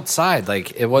like outside,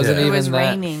 like it wasn't Yeah. It even was that.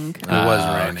 raining. It was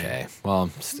Oh, raining. Okay,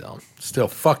 well, still, Still,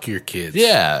 fuck your kids.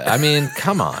 yeah. I mean,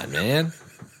 come on, man.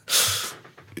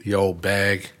 You old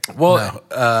bag. Well,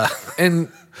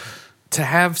 and to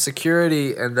have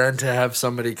security, and then to have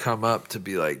somebody come up to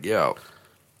be like, "Yo,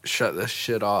 shut this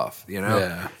shit off,"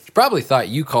 Yeah. She probably thought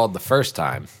you called the first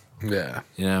time, Yeah.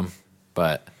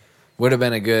 but would have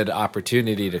been a good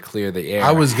opportunity to clear the air.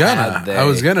 I was had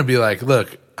gonna be like,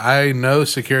 look, I know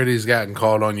security's gotten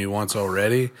called on you once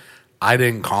already. I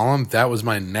didn't call him. That was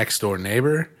my next door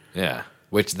neighbor. yeah,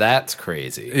 which that's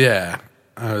crazy. Yeah.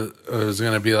 I was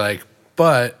gonna be like,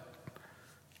 but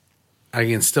I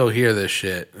can still hear this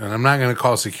shit. And I'm not gonna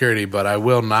call security, but I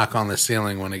will knock on the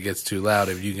ceiling when it gets too loud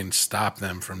if you can stop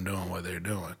them from doing what they're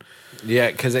doing. Yeah,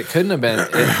 because it couldn't have been.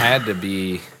 It had to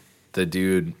be the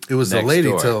dude. It was the next lady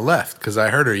door. to the left because I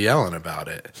heard her yelling about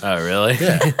it. Oh, really?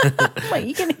 Yeah. Like,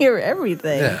 you can hear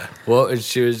everything. Yeah. Well,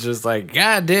 she was just like,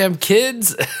 "Goddamn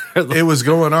kids!" It was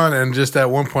going on, and just at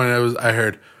one point, I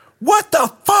heard, "What the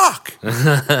fuck?"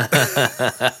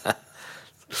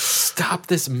 Stop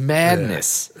this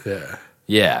madness. Yeah.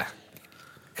 Yeah,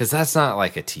 because that's not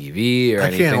like a TV or I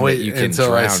anything can't wait that you can until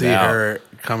drown I see out. her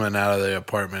coming out of the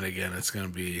apartment again. It's gonna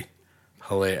be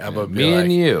hilarious. I'm gonna be Me like,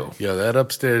 and you, yo, that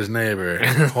upstairs neighbor,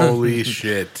 holy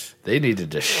shit. they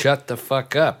needed to shut the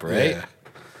fuck up, right?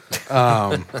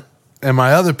 Yeah. And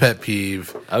my other pet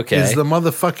peeve Okay. is the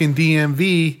motherfucking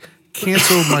DMV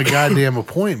canceled my goddamn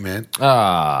appointment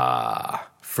Ah,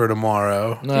 for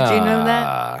tomorrow. Did you know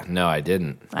that? No, I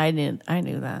didn't. I did. I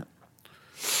knew that.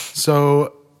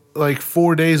 So, like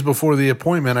 4 days before the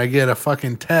appointment, I get a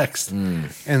fucking text. And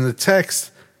the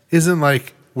text isn't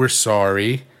like, we're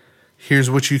sorry. Here's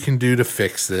what you can do to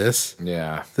fix this.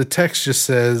 Yeah, The text just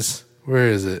says, where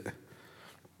is it?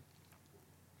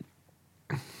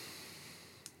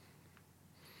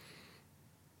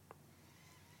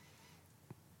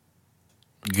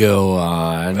 Go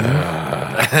on.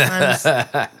 It's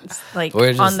like We're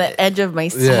just- on the edge of my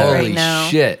seat Yeah. right Holy now.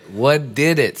 shit. What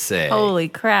did it say? Holy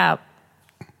crap.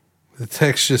 The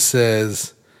text just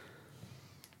says,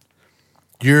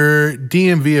 your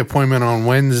DMV appointment on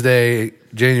Wednesday,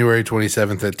 January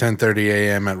 27th at 10:30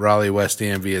 a.m. at Raleigh West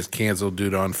DMV is canceled due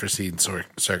to unforeseen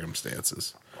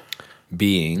circumstances.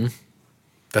 Being.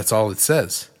 That's all it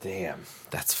says. Damn.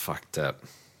 That's fucked up.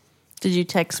 Did you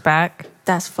text back?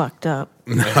 That's fucked up.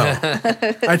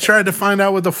 I tried to find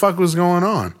out what the fuck was going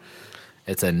on.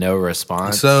 It's a no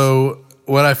response. So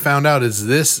what I found out is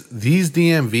these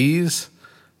DMVs,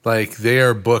 like they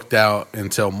are booked out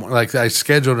until like I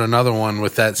scheduled another one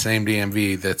with that same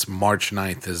DMV that's March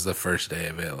 9th is the first day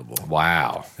available.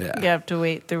 Wow. Yeah. You have to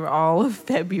wait through all of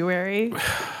February.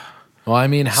 Well, I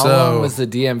mean, how So- long was the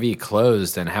DMV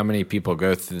closed and how many people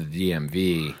go through the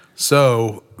DMV?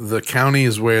 So the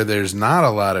counties where there's not a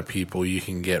lot of people, you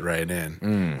can get right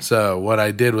in. So what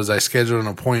I did was I scheduled an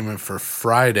appointment for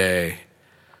Friday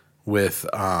with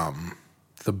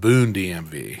the Boone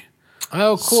DMV.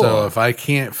 Oh, cool. So if I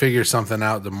can't figure something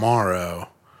out tomorrow,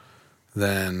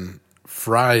 then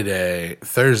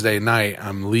Thursday night,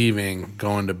 I'm leaving,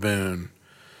 going to Boone,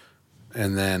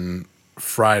 and then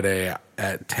Friday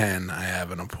at 10, I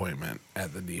have an appointment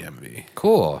at the DMV.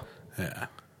 Cool. Yeah,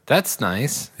 That's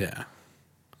nice. yeah,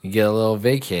 You get a little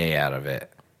vacay out of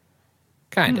it.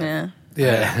 Kind of.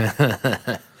 Yeah.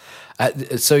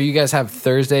 yeah. So you guys have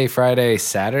Thursday, Friday,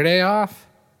 Saturday off?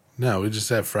 No, we just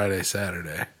have Friday,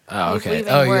 Saturday. Oh, He's okay.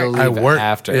 leaving Oh, work. you'll I leave work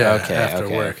after. Yeah, okay, after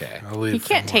okay, work. okay. I'll leave He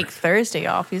can't from take work. Thursday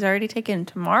off. He's already taken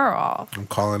tomorrow off. I'm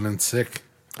calling in sick.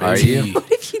 Are Baby. you?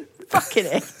 What if you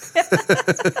fucking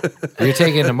You're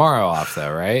taking tomorrow off,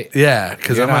 though, right? Yeah,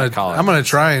 because You're I'm not calling gonna in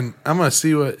try and I'm gonna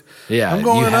see what. Yeah, I'm you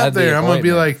going had up the there. I'm gonna be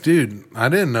appointment. like, dude, I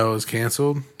didn't know it was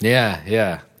canceled. Yeah,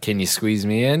 yeah. Can you squeeze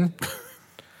me in?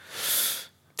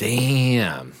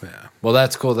 Damn. Yeah, Well,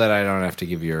 that's cool that I don't have to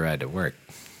give you a ride to work.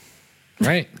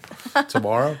 Right?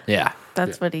 tomorrow. Yeah.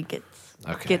 That's what he gets.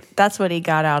 Okay. That's what he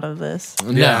got out of this.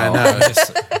 Yeah, I know.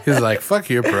 Just- He's like, fuck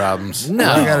your problems. No.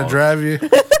 I gotta drive you.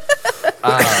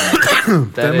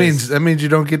 That means you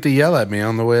don't get to yell at me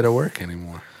on the way to work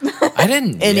anymore. I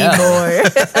didn't yell. Anymore.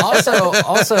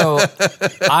 also,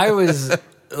 I was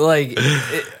like,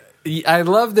 I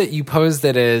love that you posed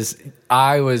it as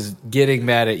I was getting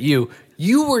mad at you.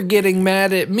 You were getting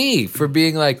mad at me for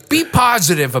being like, be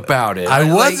positive about it. I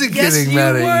Like, wasn't yes, getting you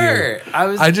mad at were. you. I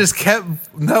was. I just kept.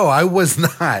 No, I was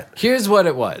not. Here's what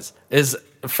it was: is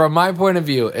from my point of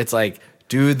view, it's like,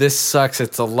 dude, this sucks.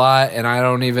 It's a lot, and I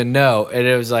don't even know. And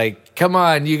it was like, come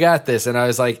on, you got this. And I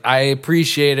was like, I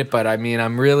appreciate it, but I mean,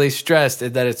 I'm really stressed.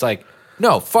 And then it's like,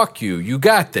 no, fuck you, you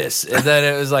got this. And then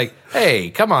it was like, hey,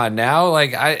 come on now,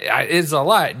 like I it's a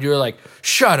lot. And you were like,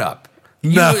 shut up.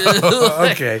 No.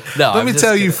 Okay. No, Let I'm me just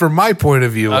tell you kidding. from my point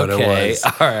of view what Okay, it was.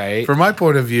 all right. From my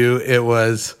point of view, it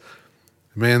was,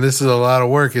 man, this is a lot of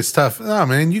work. It's tough. Oh,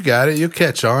 man, you got it. You'll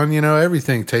catch on. You know,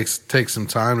 everything takes some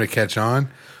time to catch on.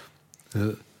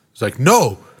 It's like,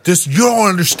 no, you don't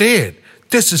understand.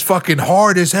 This is fucking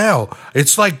hard as hell.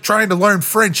 It's like trying to learn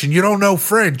French and you don't know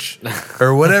French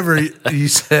or whatever you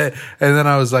said. And then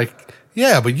I was like,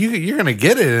 yeah, but you're going to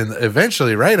get it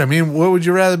eventually, right? I mean, what would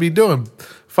you rather be doing?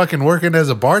 Fucking working as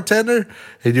a bartender?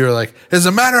 And you were like, as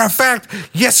a matter of fact,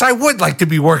 yes, I would like to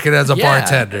be working as a Yeah.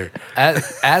 bartender.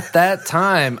 At that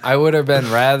time, I would have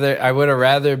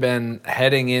rather been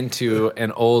heading into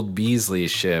an old Beasley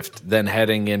shift than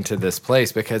heading into this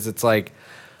place, because it's like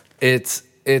it's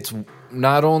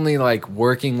not only like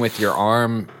working with your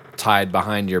arm tied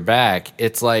behind your back,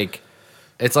 it's like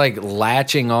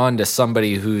latching on to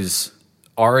somebody who's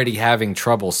already having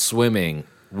trouble swimming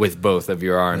with both of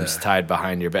your arms tied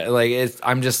behind your back. Like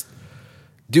I'm just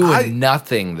doing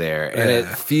nothing there, and it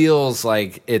feels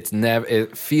like it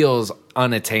feels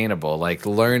unattainable, like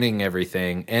learning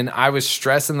everything. And I was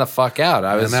stressing the fuck out.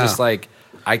 I was know. just like,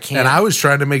 I can't. And I was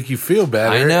trying to make you feel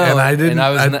better. I know, And I didn't. and I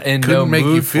was in couldn't no make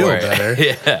mood you feel for it. better.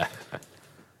 Yeah.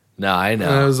 No, I And I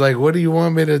know. was like, what do you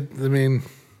want me to? I mean,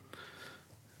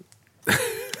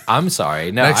 I'm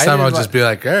sorry. No, next I time I'll didn't just be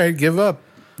like, all right, give up.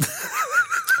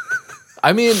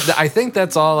 I mean, I think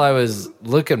that's all I was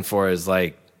looking for. Is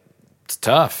like, it's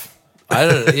tough. I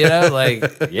don't,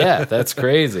 like, yeah, that's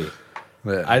crazy.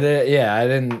 Yeah. I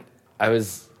didn't.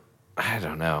 I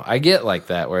don't know. I get like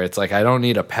that where it's like I don't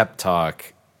need a pep talk.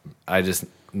 I just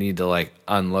need to like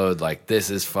unload. Like, this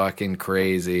is fucking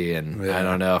crazy, and Yeah. I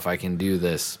don't know if I can do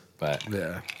this.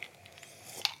 Yeah.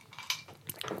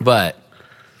 But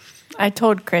I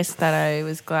told Chris that I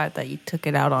was glad that you took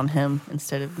it out on him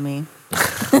instead of me.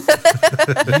 You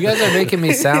guys are making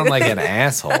me sound like an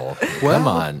asshole. Come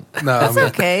on. No, It's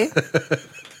okay.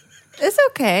 It's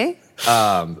okay.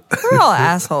 We're all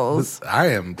assholes. I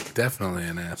am definitely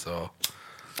an asshole.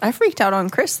 I freaked out on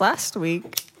Chris last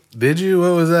week. Did you?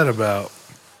 What was that about?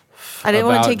 I didn't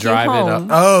want About to take you driving home.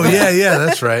 Oh, yeah,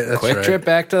 that's right. That's Quick right. trip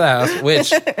back to the house,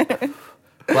 which,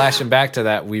 flashing back to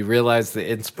that, we realized the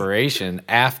inspiration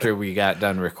after we got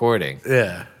done recording,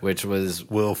 Yeah. which was,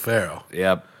 Will Ferrell.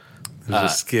 yep,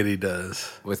 There's a skit he does.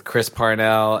 with Chris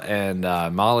Parnell and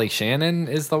Molly Shannon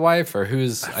is the wife, or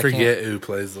who's, I forget who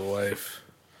plays the wife.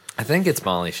 I think it's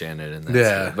Molly Shannon in that.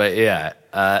 Yeah. scene. But yeah,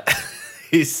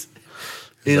 he's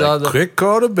He's on like, the quick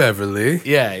call to Beverly.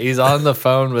 yeah, he's on the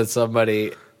phone with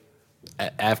somebody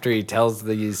after he tells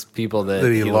these people that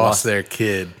That he lost their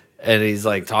kid. and he's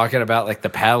like talking about like the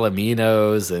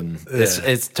Palominos, and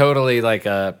it's totally like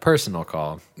a personal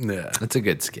call. Yeah. It's a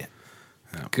good skit.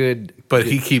 Good, But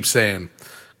he keeps saying,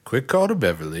 quick call to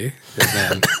Beverly. And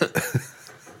then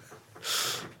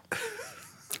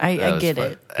I was get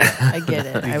fun. it. I get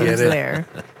it. I get was it? there.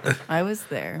 I was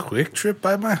there. quick trip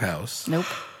by my house. Nope.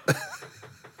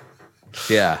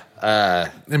 yeah.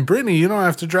 And Brittany, you don't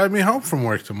have to drive me home from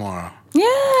work tomorrow.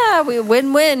 Yeah, we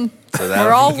win-win. that'll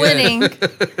We're all be good. winning.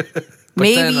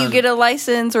 Maybe then you on- get a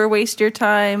license or waste your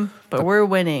time, but we're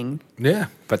winning. Yeah.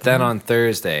 But then on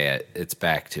Thursday, it's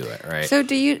back to it, right? So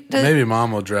do you? Maybe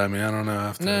mom will drive me. I don't know. I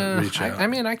have to No, reach out. I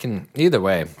mean, I can either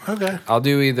way. Okay. I'll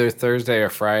do either Thursday or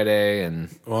Friday, and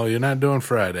Well, you're not doing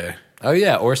Friday. oh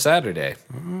yeah, or Saturday.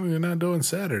 Oh, you're not doing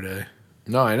Saturday.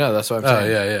 No, I know that's what I'm Oh,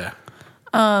 saying.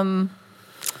 yeah.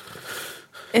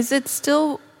 Is it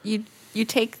still you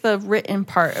take the written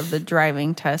part of the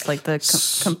driving test, like the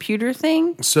computer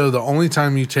thing? So the only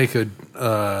time you take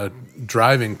a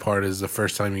driving part is the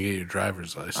first time you get your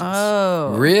driver's license.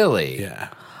 Oh, Really? Yeah.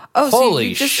 oh,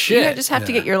 Holy so you shit. just have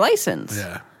to get your license.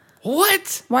 Yeah.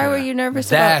 What? Why were you nervous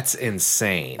That's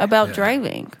insane. about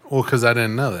driving? Well, because I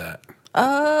didn't know that.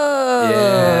 Oh,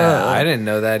 Yeah, I didn't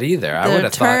know that either. I would the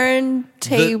have thought.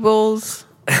 turntables.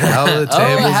 How the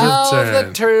tables How have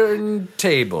the turned.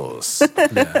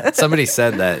 turntables. Somebody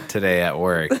said that today at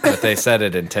work, but they said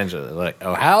it intentionally. Like,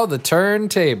 oh, how the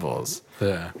turntables.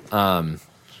 Yeah.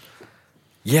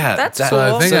 Yeah, That's So cool.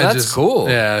 I think so I that's just cool.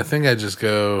 Yeah, I think I just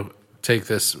go take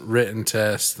this written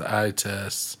test, the eye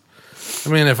test. I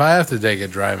mean, if I have to take a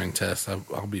driving test,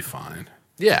 I'll be fine.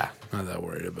 Yeah. Not that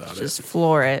worried about Just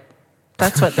floor it.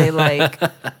 That's what they like.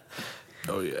 it.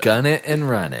 Oh yeah. Gun it and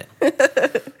run it.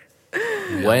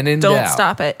 When in Don't doubt.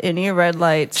 stop at any red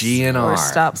lights GNR. or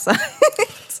stop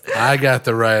signs. I got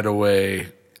the right of way.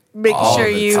 Make All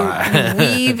sure the you time.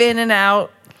 weave in and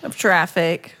out of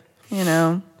traffic. You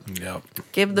know, Yep.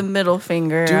 give the middle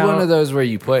finger. Do out. one of those where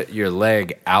you put your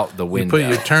leg out the You window. put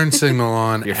your turn signal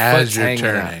on Your as foot's you're hanging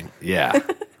out. turning. Yeah.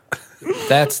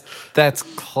 That's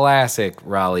classic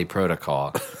Raleigh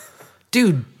protocol.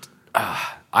 Dude,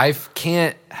 I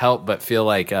can't help but feel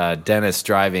like Dennis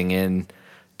driving in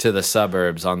to the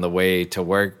suburbs on the way to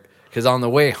work. Because on the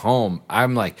way home,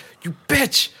 I'm like, you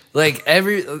bitch. Like,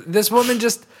 this woman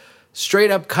just straight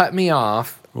up cut me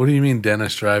off. What do you mean,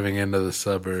 Dennis driving into the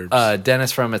suburbs?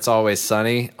 Dennis from It's Always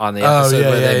Sunny on the episode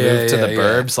where they moved to the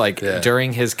burbs. Like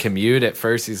during his commute, at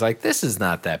first he's like, "This is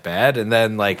not that bad," and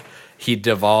then like he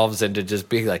devolves into just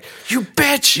being like, "You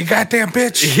bitch, you goddamn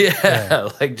bitch. yeah,"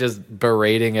 like just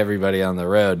berating everybody on the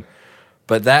road.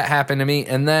 But that happened to me,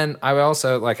 and then I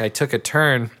also I took a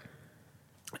turn,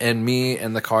 and me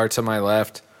and the car to my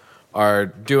left are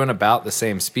doing about the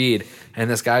same speed, and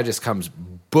this guy just comes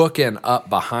booking up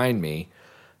behind me.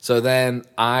 So then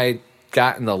I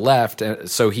got in the left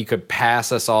so he could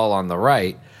pass us all on the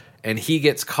right, and he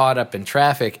gets caught up in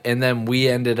traffic, and then we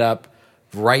ended up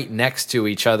right next to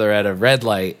each other at a red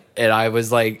light, and I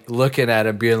was like looking at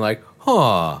him being like,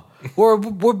 huh, we're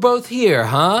both here,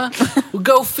 huh? Well,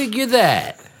 go figure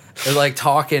that. And like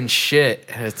talking shit,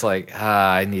 and it's like,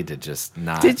 I need to just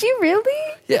not. Did you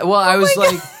really? Yeah, well, I was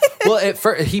like, well, at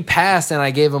first he passed, and I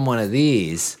gave him one of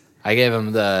these. I gave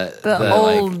him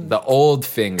the old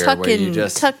finger where you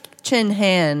just tuck chin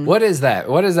hand. What is that?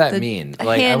 What does that The mean? Like,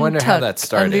 I hand wonder how tuck that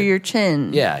started. under your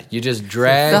chin. Yeah, you just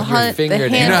drag The your the finger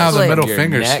hand down. You know how the flick. middle your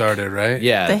finger neck. started, right?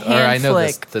 Yeah, The or I hand know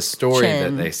flick the story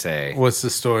chin. that they say. What's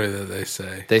the story that they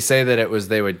say? They say that it was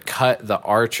they would cut the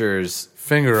archer's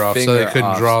Finger off so Finger they couldn't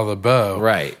off. draw the bow.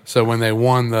 Right. So when they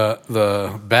won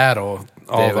the battle,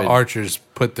 all They the would- archers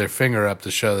put their finger up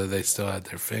to show that they still had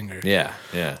their finger. Yeah,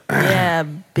 yeah. Yeah,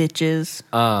 bitches.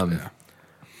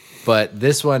 But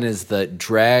this one is the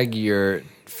drag your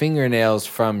fingernails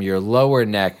from your lower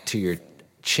neck to your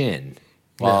chin.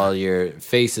 while your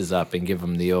face is up and give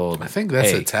him the old. I think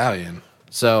that's hey. Italian.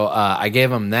 So I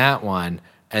gave him that one,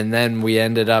 and then we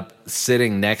ended up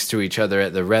sitting next to each other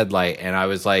at the red light, and I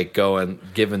was like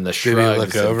giving the Did shrugs. he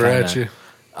look and over at you?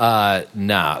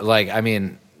 No, I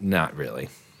mean, not really.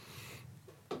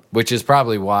 Which is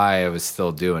probably why I was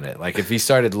still doing it. Like, if he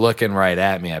started looking right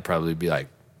at me, I'd probably be like,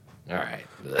 all right,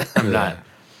 I'm not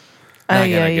Ay,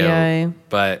 gonna ay, go. ay.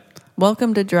 But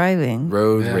Welcome to driving.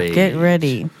 road Yeah. rage. Get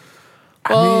ready.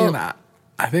 I mean,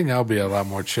 I think I'll be a lot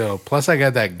more chill. Plus, I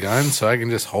got that gun, so I can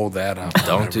just hold that up.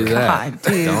 Don't do whenever. that. God,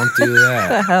 dude. Don't do What that.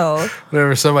 the hell?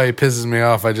 Whenever somebody pisses me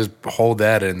off, I just hold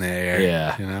that in the air.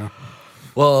 Yeah. You know?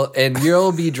 Well, and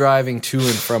you'll be driving to and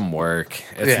from work.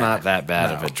 It's Yeah. not that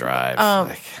bad of a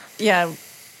drive. Yeah,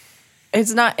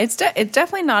 it's not. It's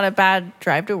definitely not a bad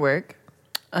drive to work.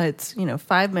 It's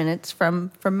 5 minutes from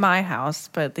my house,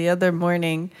 but the other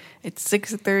morning it's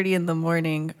 6:30 in the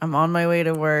morning. I'm on my way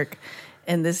to work,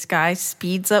 and this guy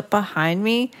speeds up behind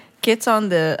me, gets on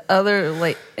the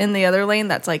other in the other lane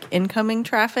that's like incoming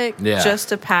traffic, Yeah. just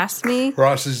to pass me.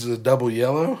 Ross is a double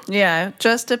yellow. Yeah,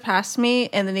 just to pass me,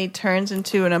 and then he turns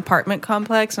into an apartment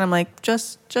complex, and I'm like,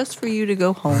 just for you to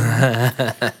go home.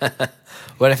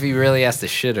 What if he really has to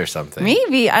shit or something?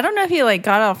 Maybe. I don't know if he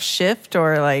got off shift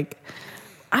or I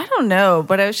don't know,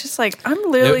 but I was just like, I'm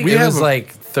literally It was like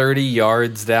 30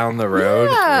 yards down the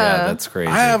road. Yeah. That's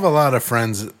crazy. I have a lot of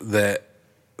friends that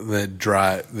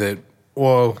drive that.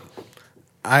 Well,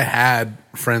 I had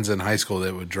friends in high school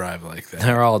that would drive like that.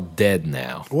 They're all dead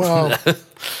now. Well,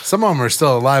 some of them are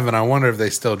still alive, and I wonder if they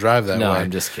still drive that No, way.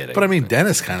 I'm just kidding. But I mean,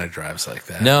 Dennis kind of drives like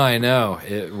that. No, I know.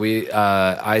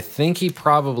 I think he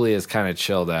probably is kind of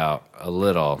chilled out a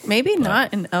little. maybe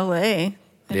not in LA.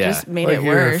 It Yeah. just made Like it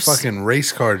you're worse. a fucking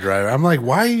race car driver. I'm like,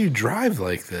 why do you drive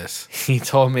like this? He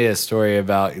told me a story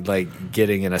about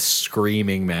getting in a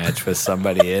screaming match with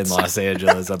somebody in Los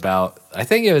Angeles about, I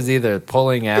think it was either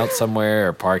pulling out somewhere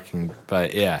or parking,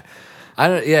 but yeah.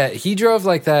 He drove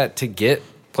like that to get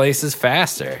places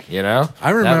faster, I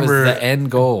remember- that was the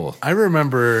end goal. I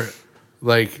remember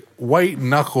like white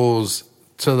knuckles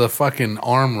to the fucking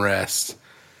armrest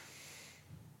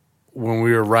when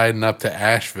we were riding up to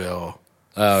Asheville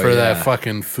Oh, for yeah. that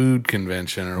fucking food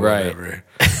convention or Right. whatever.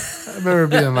 I remember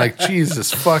being like, Jesus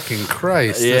fucking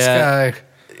Christ, this Yeah. guy,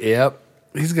 Yep.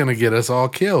 he's going to get us all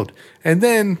killed. And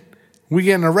then we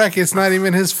get in a wreck. It's not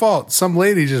even his fault. Some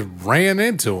lady just ran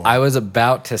into him. I was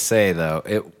about to say though,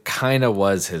 it kind of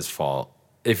was his fault.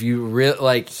 If you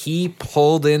he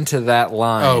pulled into that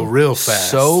line, Oh, real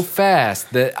fast. so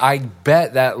fast that I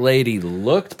bet that lady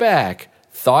looked back,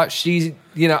 thought she,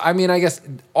 I guess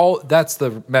that's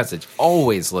the message.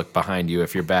 Always look behind you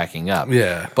if you're backing up.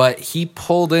 Yeah. But he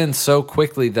pulled in so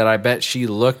quickly that I bet she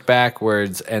looked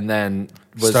backwards and then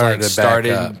was Started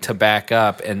starting to back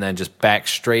up and then just back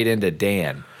straight into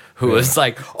Dan, who was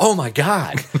like, "Oh my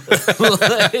god!"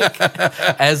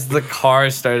 As the car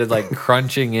started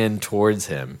crunching in towards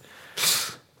him.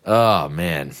 Oh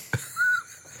man.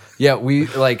 Yeah, we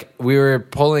were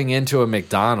pulling into a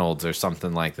McDonald's or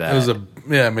something like that. It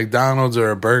was McDonald's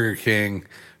or a Burger King,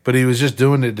 but he was just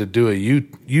doing it to do a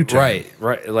U-turn.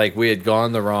 Right. Like we had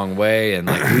gone the wrong way and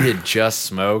we had just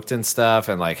smoked and stuff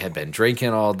and had been drinking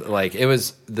it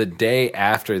was the day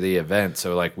after the event.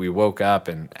 So we woke up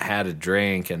and had a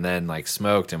drink and then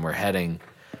smoked and we're heading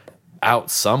out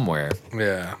somewhere.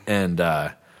 Yeah. And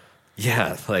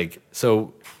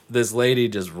so this lady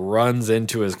just runs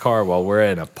into his car while we're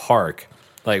in a park.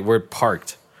 We're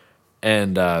parked.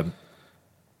 And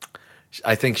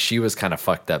I think she was kind of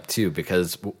fucked up too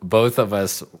because both of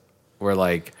us were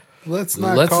like, Let's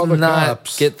not call the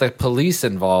cops. get the police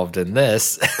involved in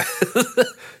this.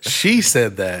 She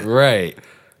said that. Right.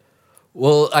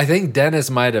 Well, I think Dennis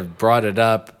might have brought it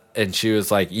up and she was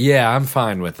like, yeah, I'm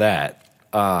fine with that.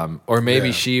 Or maybe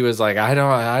Yeah. she was like, I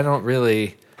don't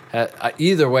really.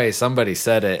 Either way, somebody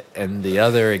said it and the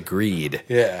other agreed.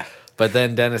 Yeah. But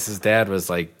then Dennis's dad was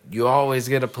like, you always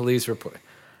get a police report.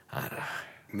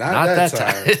 Not that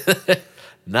time.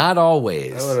 Not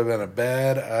always. That would have been a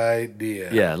bad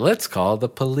idea. Yeah, let's call the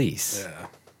police.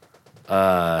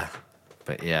 Yeah.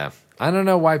 But yeah, I don't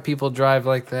know why people drive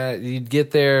like that. You'd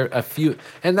get there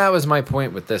and that was my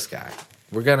point with this guy.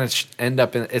 We're going to end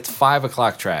up it's 5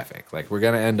 o'clock traffic. We're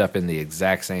going to end up in the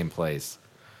exact same place.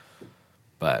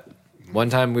 But one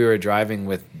time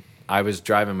I was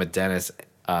driving with Dennis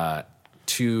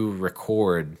to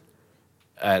record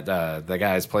at the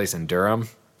guy's place in Durham.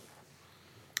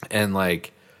 And I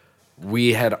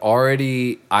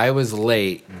was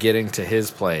late getting to his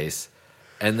place.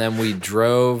 And then we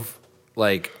drove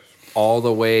all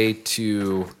the way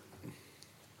to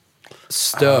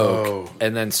Stoke Oh.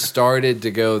 and then started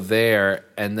to go there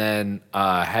and then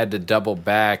had to double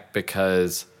back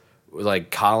because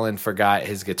like Colin forgot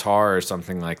his guitar or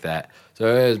something like that.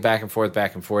 So it was back and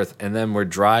forth, and then we're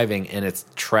driving and it's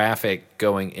traffic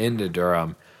going into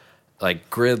Durham, like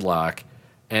gridlock,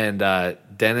 and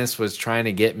Dennis was trying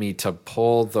to get me to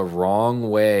pull the wrong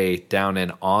way down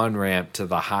an on-ramp to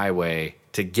the highway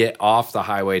to get off the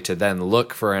highway to then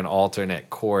look for an alternate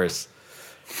course.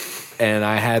 And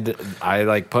I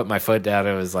like put my foot down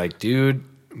and was like, dude,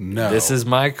 No. this is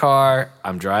my car.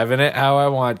 I'm driving it how I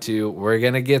want to. We're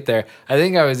going to get there. I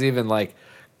think I was even like,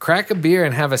 crack a beer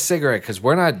and have a cigarette because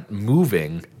we're not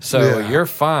moving. So Yeah. you're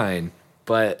fine.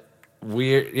 But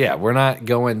we're not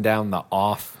going down the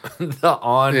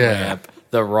on ramp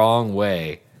the wrong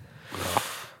way.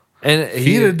 And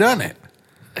He'd have done it.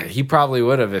 he probably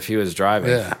would have if he was driving.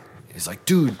 Yeah. He's like,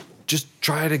 dude, just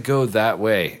try to go that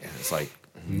way. And it's like,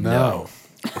 no.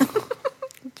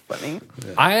 Funny.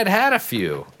 I had a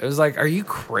few. It was like, are you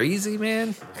crazy,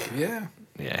 man? Yeah.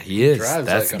 Yeah, he is. Drives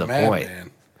That's like the a point.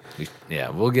 madman. Yeah,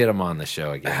 we'll get him on the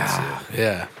show again soon.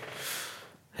 Yeah.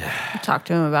 Talk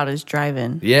to him about his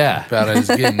driving. Yeah, About us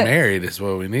getting married is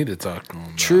what we need to talk to him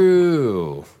about.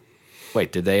 true.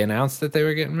 Wait, did they announce that they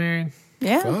were getting married?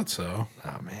 Yeah. Thought so.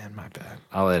 Oh man, my bad.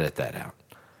 I'll edit that out.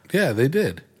 Yeah, they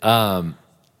did.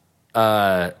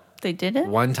 They did it?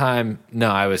 One time, no,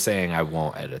 I was saying I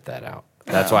won't edit that out.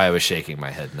 That's why I was shaking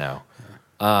my head no.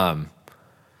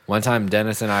 One time,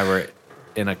 Dennis and I were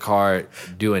in a car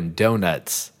doing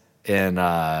donuts in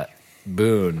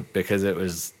Boone because it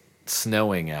was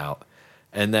snowing out.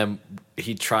 And then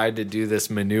he tried to do this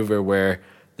maneuver where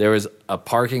there was a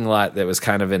parking lot that was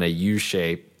kind of in a U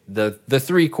shape. The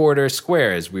 3/4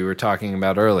 square, as we were talking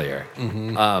about earlier.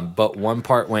 But one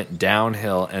part went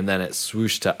downhill and then it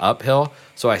swooshed to uphill.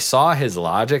 So I saw his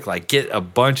logic, like get a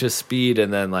bunch of speed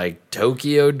and then like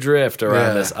Tokyo drift around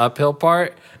Yeah. this uphill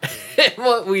part. And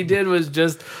what we did was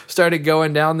just started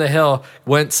going down the hill,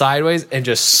 went sideways, and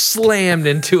just slammed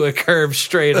into a curve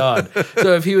straight on.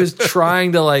 So if he was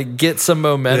trying to like get some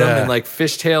momentum Yeah. and like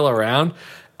fishtail around,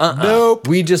 Nope.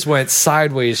 we just went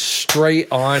sideways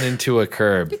straight on into a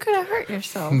curb. You could have hurt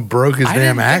yourself. Broke his I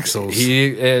damn didn't- axles.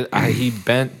 He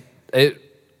bent it.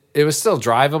 It was still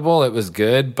drivable. It was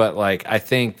good, but like I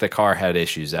think the car had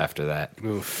issues after that.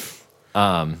 Oof.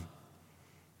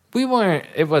 We weren't.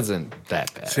 It wasn't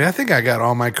that bad. See, I think I got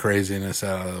all my craziness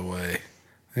out of the way.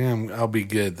 I think I'll be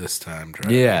good this time.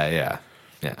 Driving. Yeah.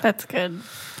 That's good.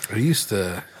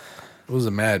 I was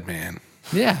a madman.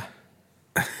 Yeah.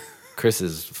 Chris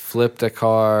has flipped a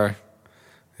car.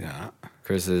 Yeah.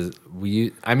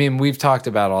 We've talked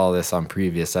about all this on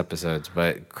previous episodes,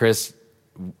 but Chris,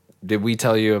 did we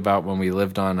tell you about when we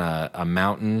lived on a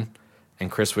mountain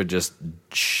and Chris would just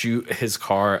shoot his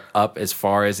car up as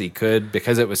far as he could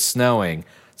because it was snowing?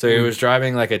 So he was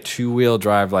driving like a 2-wheel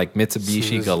drive, like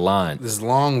Mitsubishi Galant. This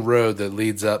long road that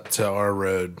leads up to our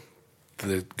road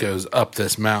that goes up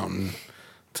this mountain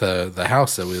to the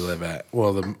house that we live at.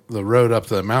 Well, the road up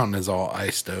to the mountain is all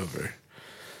iced over.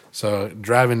 So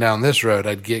driving down this road,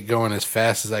 I'd get going as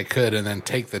fast as I could and then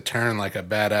take the turn like a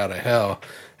bat out of hell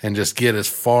and just get as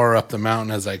far up the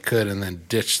mountain as I could and then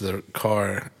ditch the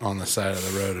car on the side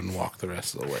of the road and walk the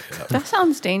rest of the way up. That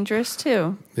sounds dangerous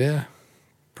too. Yeah,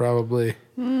 probably.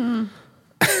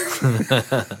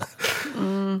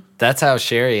 That's how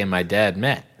Sherry and my dad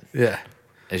met. Yeah,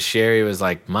 As Sherry was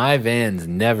like, my van's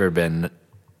never been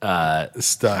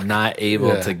stuck. not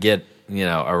able Yeah. to get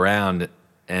around,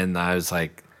 and I was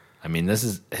like, I mean,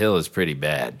 hill is pretty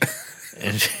bad.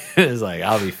 And she was like,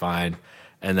 I'll be fine.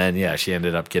 And then she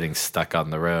ended up getting stuck on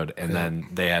the road, and then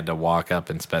they had to walk up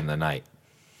and spend the night.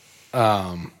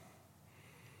 Yeah.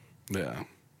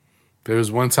 There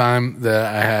was one time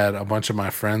that I had a bunch of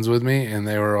my friends with me, and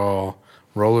they were all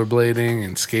rollerblading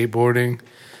and skateboarding,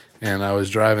 and I was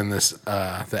driving this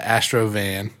the Astro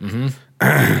van,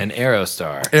 An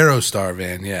Aerostar. Aerostar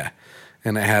van, yeah,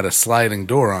 and it had a sliding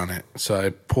door on it. So I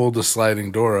pulled the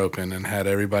sliding door open and had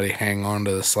everybody hang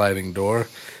onto the sliding door,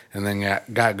 and then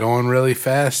got going really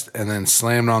fast, and then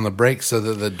slammed on the brakes so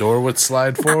that the door would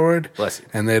slide forward. Bless you.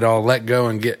 And they'd all let go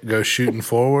and go shooting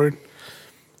forward.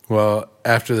 Well,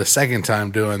 after the second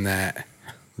time doing that,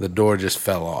 the door just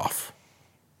fell off.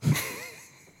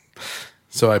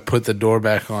 So I put the door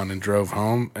back on and drove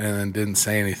home, and then didn't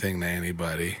say anything to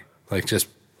anybody. Like just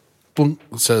boom,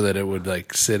 so that it would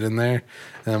like sit in there.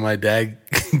 And then my dad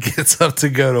gets up to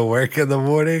go to work in the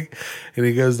morning, and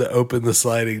he goes to open the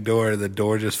sliding door, and the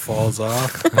door just falls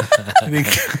off. And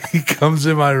he comes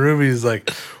in my room, he's like,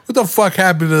 "What the fuck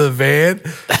happened to the van?"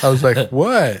 I was like,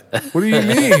 "What? What do you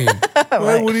mean?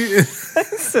 What do you?"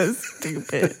 So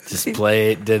stupid. Just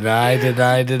play it, deny. Did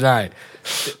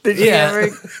you ever?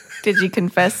 Did you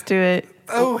confess to it?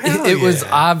 Oh, hell It was yeah.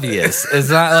 obvious. It's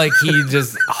not like he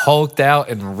just hulked out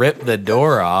and ripped the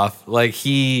door off. Like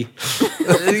he,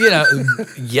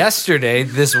 yesterday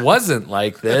this wasn't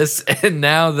like this, and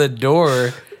now the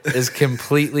door is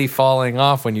completely falling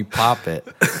off when you pop it.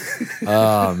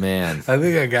 Oh man, I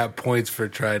think I got points for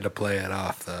trying to play it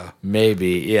off, though.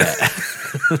 maybe yeah.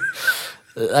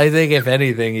 I think if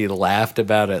anything, he laughed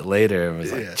about it later and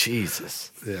was Yeah. like,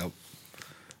 "Jesus." Yeah,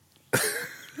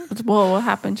 Well, what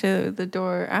happened to the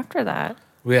door after that?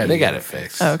 we had They to got get it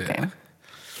fixed. Okay.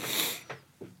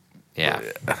 Yeah,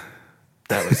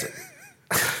 that was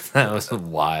that was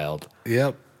wild.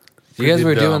 Yep. You guys Pretty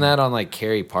were doing dumb. that on like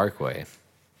Cary Parkway.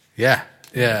 Yeah,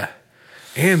 yeah.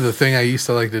 And the thing I used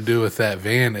to like to do with that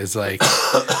van is like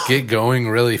get going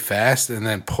really fast and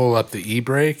then pull up the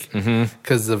e-brake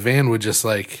because the van would just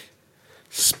like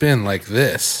spin like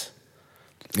this.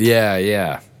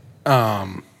 Yeah.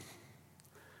 Not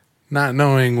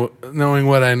knowing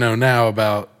what I know now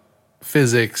about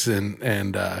physics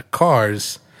and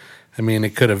cars, I mean,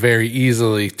 it could have very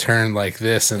easily turned like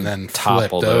this and then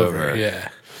Toppled flipped over. over. Yeah.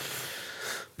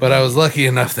 But I was lucky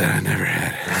enough that I never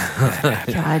had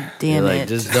it. God You're damn like, it.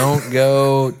 just don't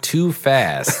go too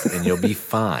fast and you'll be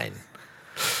fine.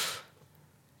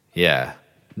 Yeah.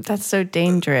 That's so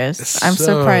dangerous. I'm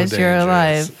So surprised you're dangerous.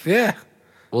 alive. Yeah.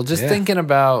 Well, just Yeah. thinking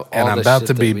about all And I'm the about shit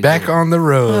to that be we back do. on the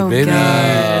road, Oh, baby.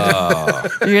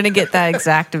 God. You're going to get that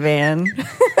exact van.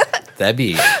 That'd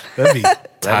be That'd be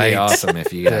that'd tight. be awesome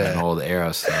if you got Yeah. an old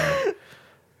Aerostar.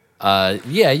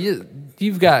 Yeah,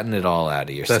 you've gotten it all out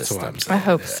of your That's system. what I'm I saying.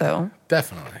 hope so.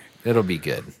 Definitely. It'll be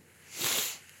good.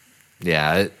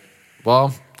 Yeah.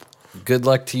 Well, good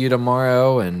luck to you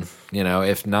tomorrow, and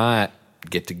if not,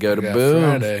 get to go to We got Boom.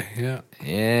 Friday. Yeah.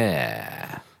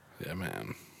 Yeah. Yeah,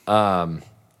 man.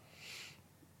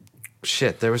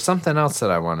 Shit, there was something else that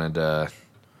I wanted to.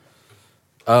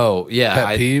 Oh yeah,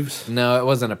 Pet peeves? No, it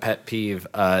wasn't a pet peeve.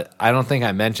 I don't think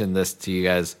I mentioned this to you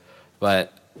guys,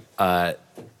 but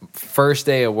first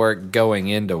day of work going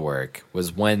into work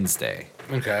was Wednesday.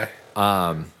 Okay.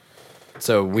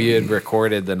 So we had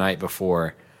recorded the night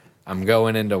before. I'm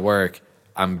going into work.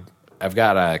 I've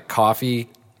got a coffee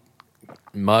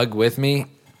mug with me,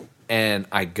 and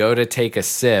I go to take a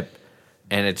sip,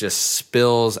 and it just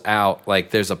spills out.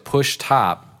 Like there's a push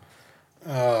top,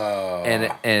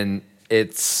 and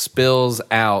it spills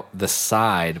out the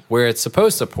side where it's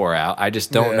supposed to pour out. I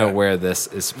just don't know Yeah. where this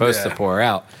is supposed to Yeah. pour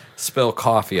out. Spill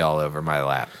coffee all over my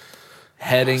lap.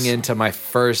 Heading into my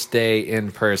first day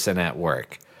in person at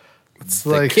work. It's The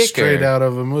like kicker- straight out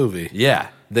of a movie. Yeah.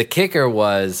 The kicker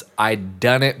was I'd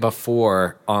done it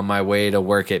before on my way to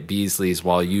work at Beasley's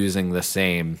while using the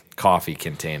same coffee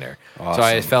container. So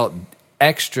I Awesome. felt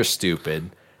extra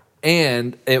stupid.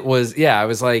 And it was, I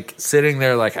was like sitting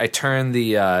there, like I turned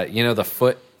the, the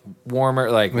foot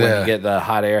warmer, like when Yeah. you get the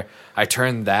hot air, I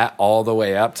turned that all the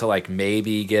way up to like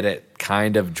maybe get it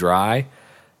kind of dry.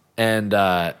 And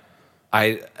I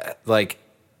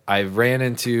ran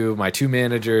into my two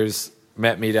managers,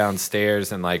 met me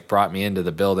downstairs and like brought me into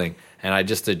the building, and I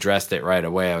just addressed it right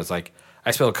away. I was like,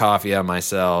 I spilled coffee on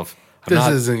myself. This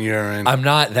isn't urine. I'm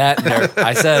not that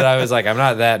I was like, I'm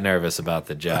not that nervous about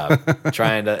the job.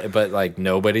 But like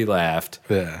nobody laughed.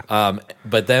 Yeah.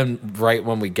 But then right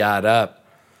when we got up,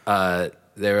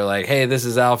 they were like, "Hey, this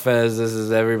is Alfez. This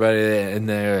is everybody." And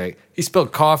they're like, "He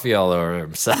spilled coffee all over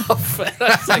himself." And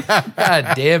I was like,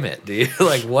 "God damn it, dude!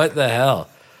 Like, what the hell?"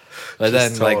 But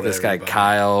Just then, like, told this guy everybody.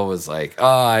 Kyle was like,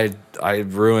 "Oh, I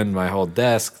ruined my whole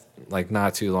desk like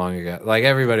not too long ago." Like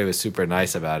everybody was super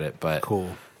nice about it, but Cool.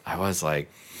 I was like,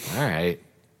 "All right."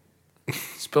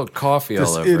 Spilled coffee This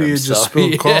all over idiot himself. just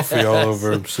spilled coffee all Yes.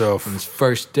 over himself. His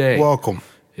first day. Welcome.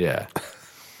 Yeah.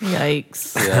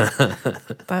 Yikes.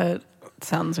 That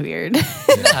sounds weird.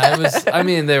 I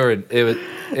mean,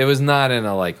 it was not in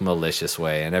a like malicious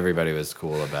way, and everybody was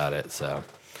cool about it. So,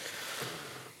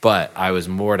 but I was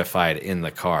mortified in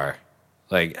the car,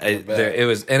 like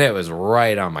it was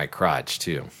right on my crotch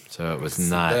too. So it was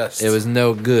not. best. It was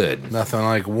no good. Nothing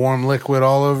like warm liquid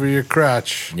all over your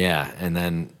crotch. Yeah, and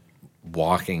then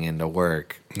walking into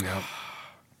work. Yep.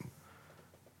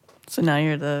 So now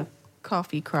you're the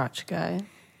coffee crotch guy.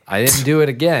 I didn't do it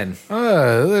again.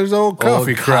 There's old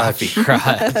coffee Old crotch. Coffee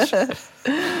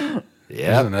crotch.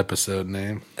 There's an Yep. episode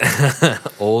name.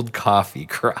 Old coffee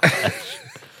crotch.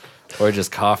 Or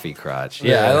just coffee crotch.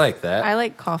 Yeah, I like that. I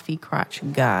like coffee crotch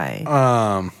guy.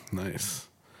 Nice.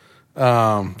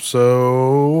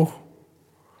 So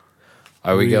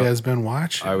Are what we have you go? guys been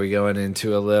watching? Are we going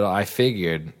into a little? I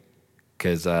figured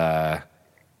because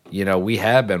we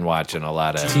have been watching a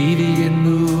lot of TV and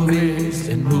movies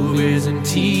and movies and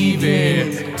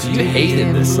TV. You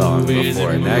hated this song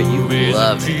before, now you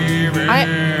love it.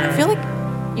 I feel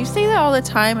like you say that all the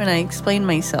time, and I explain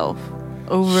myself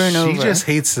over and over. She just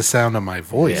hates the sound of my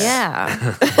voice.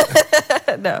 Yeah.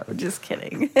 No, just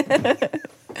kidding.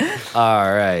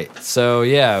 All right, so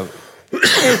yeah,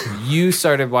 you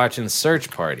started watching Search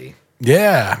Party.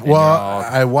 Yeah. Well, all-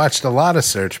 I watched a lot of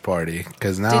Search Party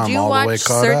because now Did I'm you all the way watch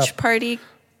caught Search up. Party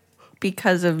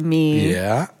because of me?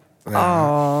 Yeah.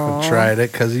 I tried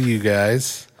it because of you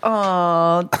guys.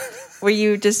 Oh, were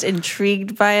you just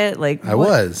intrigued by it? Like I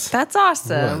was. That's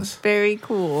awesome. was. Very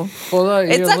cool. Well,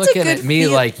 It's you're such a looking good at me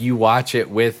feel- like you watch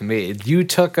it with me. You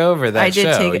took over that I did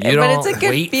show. take it, you but don't it's a good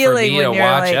wait for feeling me when to you're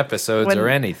watch like, episodes when or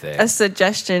anything. a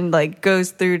suggestion like goes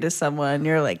through to someone.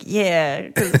 You're like, yeah.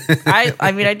 'Cause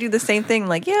I mean, I do the same thing.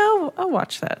 Like, yeah, I'll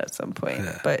watch that at some point.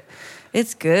 But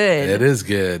it's good. It is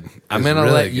good. I'm It's gonna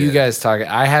really let you good. guys talk.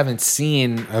 I haven't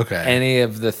seen Okay. any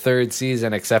of the third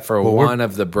season except for Well, we're- one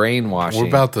of the brainwashing. We're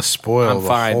about to spoil I'm the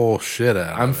fine. whole shit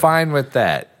out I'm of it. fine with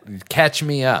that. Catch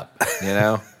me up,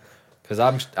 because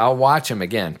I'll watch him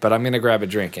again. But I'm gonna grab a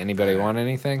drink. Anybody want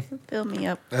anything? Fill me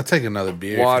up. I'll take another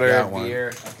beer. if you Water, got one.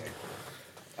 beer.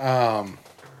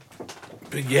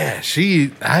 But yeah,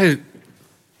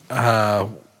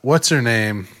 what's her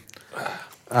name?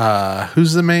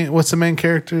 Who's the main? What's the main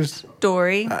character's?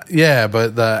 Dory. Yeah,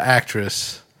 but the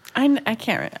actress. I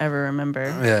can't ever remember.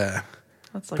 Yeah,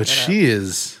 Let's look but it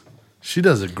up. she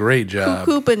does a great job.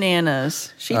 Cuckoo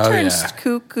bananas. She Oh, turns yeah.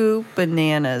 cuckoo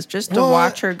bananas just to Well,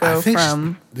 watch her I go think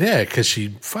from yeah, because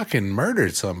she fucking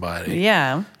murdered somebody.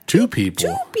 yeah. Two people.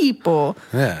 Two people.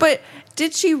 Yeah. But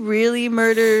did she really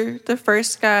murder the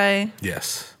first guy?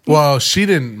 Yes. Well, she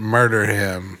didn't murder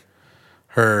him.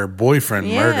 Her boyfriend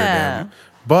murdered Yeah. him.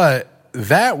 But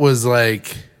that was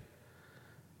like,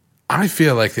 I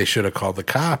feel like they should have called the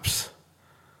cops.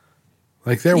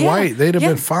 Like they're Yeah. white, they'd have Yeah.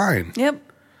 been fine. Yep.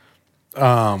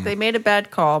 They made a bad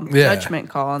call, yeah. judgment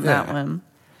call on that Yeah. one.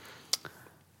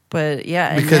 But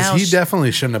yeah, and Because now he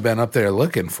definitely shouldn't have been up there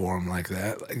looking for him like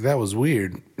that. Like that was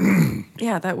weird.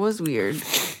 yeah, that was weird.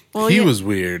 Well, He yeah, was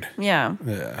weird. yeah,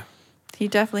 Yeah. he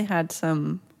definitely had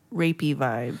some rapey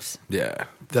vibes Yeah.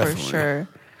 Definitely. for sure.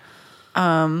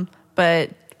 But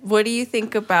what do you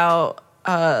think about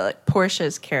like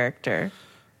Portia's character?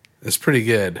 It's pretty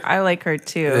good. I like her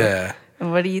too. Yeah.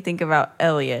 And what do you think about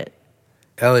Elliot?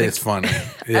 Elliot's funny.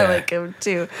 Yeah. I like him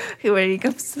too. When he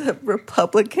comes to the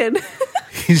Republican,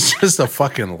 He's just a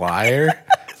fucking liar.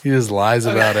 He just lies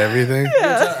about everything.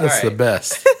 That's the Alright.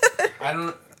 best. I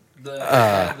don't.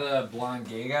 The blonde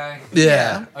gay guy.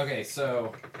 Yeah. Okay,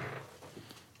 so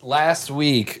last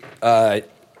week,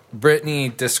 Brittany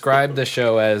described the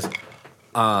show as,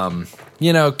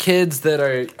 kids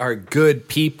that are good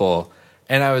people.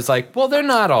 And I was like, well, they're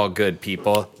not all good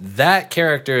people. That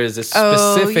character is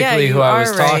specifically you who I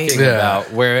was are right. talking Yeah.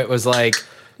 about, where it was like,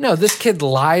 no, this kid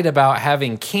lied about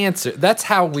having cancer. That's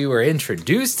how we were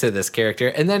introduced to this character.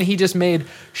 And then he just made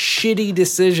shitty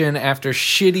decision after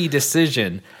shitty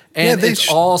decision. And Yeah, it's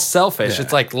all selfish. Yeah.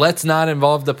 It's like, let's not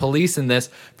involve the police in this.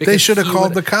 Because They should have he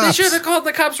called would- the cops. They should have called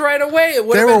the cops right away. It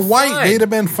would They have were been white. fine. They'd have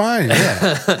been fine.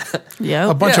 Yeah. yeah,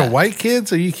 A bunch Yeah. of white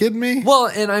kids? Are you kidding me? Well,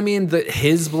 and I mean,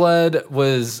 his blood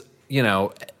was,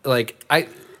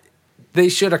 they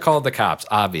should have called the cops,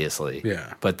 obviously.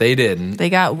 Yeah. But they didn't. they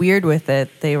got weird with it.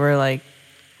 They were like,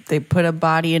 they put a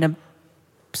body in a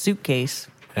suitcase.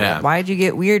 Yeah. Why'd you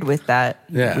get weird with that,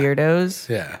 you Yeah. weirdos?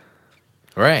 Yeah.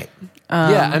 Right.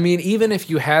 Yeah, I mean, even if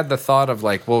you had the thought of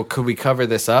like, well, could we cover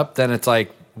this up? Then it's like,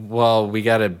 well, we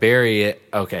got to bury it.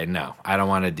 Okay, no, I don't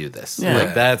want to do this. Yeah.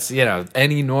 Like that's,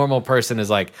 any normal person is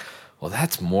like, well,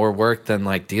 that's more work than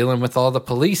like dealing with all the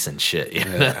police and shit. You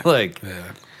know? Like,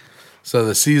 So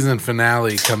the season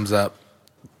finale comes up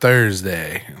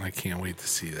Thursday, and I can't wait to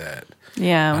see that.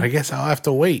 Yeah. I guess I'll have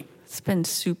to wait. It's been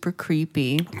super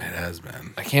creepy. It has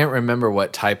been. I can't remember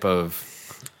what type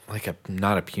of,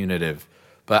 not a punitive,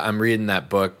 but I'm reading that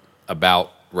book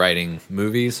about writing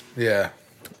movies. Yeah.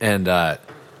 And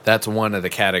that's one of the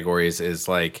categories is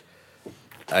like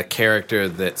a character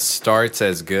that starts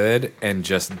as good and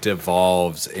just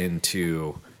devolves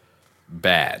into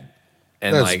bad.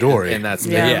 And That's Dory. And that's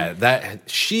Yeah. that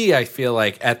she, I feel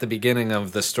like at the beginning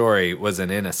of the story was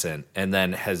an innocent and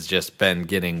then has just been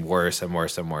getting worse and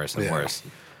worse and worse and Yeah. worse.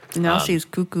 Now she's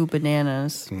cuckoo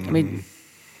bananas. I mean,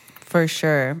 for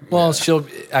sure. Well,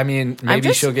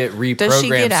 maybe she'll get does she reprogrammed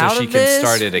get out so she of can this?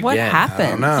 start it again. What happened? I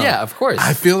don't know. Yeah, of course.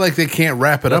 I feel like they can't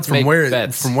wrap it Let's up from make where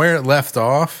bets. it left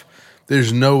off.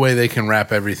 There's no way they can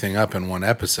wrap everything up in one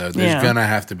episode. There's Yeah. gonna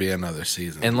have to be another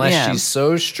season. Unless Yeah. she's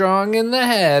so strong in the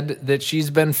head that she's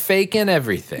been faking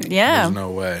everything. Yeah, There's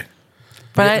no way.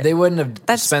 but They wouldn't have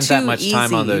that's spent that too much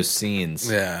time on easy. those scenes.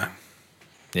 Yeah.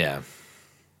 Yeah.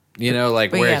 You know,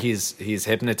 like But where yeah. he's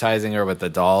hypnotizing her with the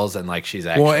dolls, and like she's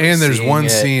actually. Well, and there's seeing one it.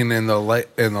 scene in the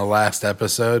last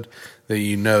episode that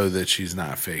you know that she's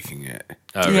not faking it.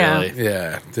 Oh, Yeah. really?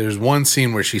 Yeah, there's one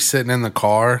scene where she's sitting in the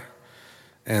car,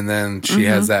 and then she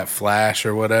has that flash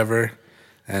or whatever,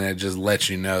 and it just lets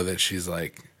you know that she's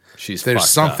like, She's there's fucked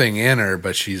something in her,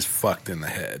 but she's fucked in the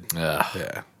head. Ugh.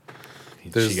 Yeah,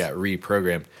 She got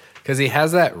reprogrammed because he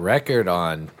has that record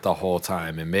on the whole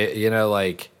time, and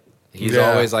like he's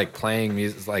Yeah. always like playing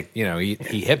music, like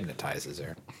he hypnotizes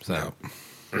her. So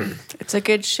it's a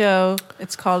good show.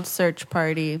 It's called Search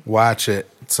Party. watch it.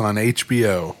 It's on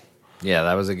HBO. yeah,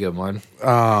 that was a good one.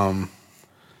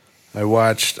 I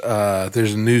watched.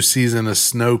 There's a new season of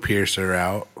Snowpiercer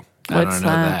out. I don't What's know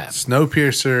that? that.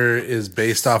 Snowpiercer is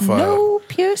based off No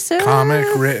Piercer. a comic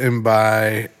written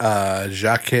by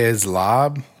Jacques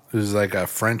Lab, who's like a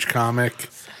French comic.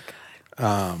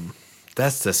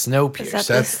 That's the Snowpiercer. that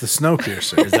That's the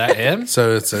Snowpiercer. Is that him?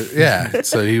 So it's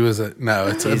so he was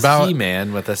it's He's about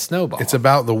He-Man with a snowball. it's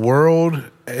about the world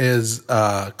is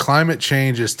climate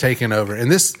change is taking over,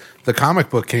 and the comic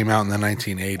book came out in the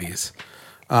 1980s.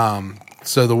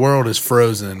 So the world is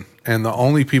frozen, and the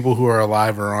only people who are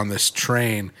alive are on this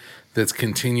train that's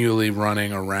continually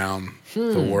running around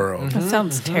the world. That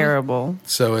sounds terrible.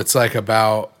 So it's like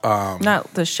about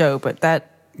Not the show, but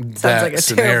that sounds that like a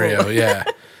scenario, terrible. yeah.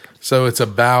 So it's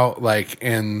about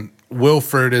and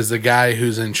Wilford is the guy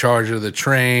who's in charge of the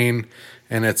train,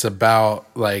 and it's about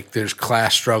like there's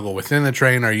class struggle within the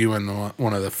train. Are you in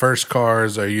one of the first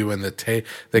cars? Are you in the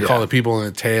They call Yeah. the people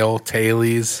in the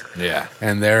tailies. Yeah.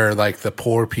 and they're like the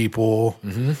poor people.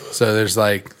 Mm-hmm. So there's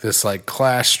like this like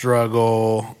class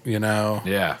struggle,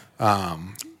 yeah.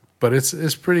 But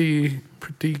it's pretty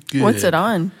good. What's it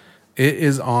on? It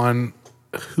is on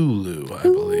Hulu, I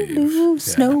believe. Ooh, Yeah.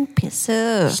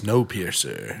 Snowpiercer.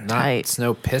 Snowpiercer. Not Tight.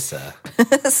 snow pissa.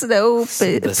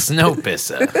 Snowpiercer. The snow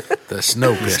pissa. The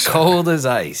Snowpiercer. Cold as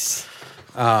ice.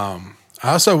 I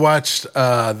also watched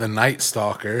The Night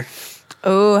Stalker.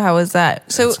 Oh, how was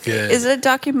that? So, That's good. is it a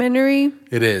documentary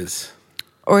It is.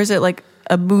 or is it like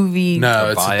a movie?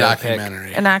 No, it's a biopic.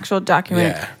 documentary. An actual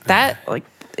documentary. Yeah. That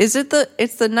is it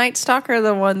it's the Night Stalker,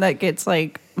 the one that gets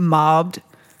like mobbed?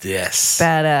 Yes.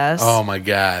 Badass. Oh my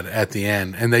God. At the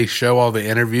end. And they show all the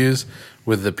interviews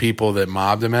with the people that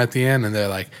mobbed him at the end, and they're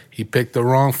like, he picked the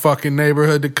wrong fucking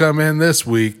neighborhood to come in this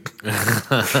week.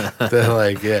 They're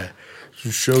like, yeah.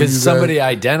 Show you Because guys- somebody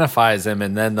identifies him,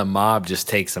 and then the mob just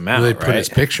takes him out. they put right? his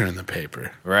picture in the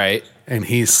paper. Right. And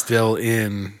he's still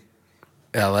in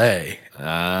LA.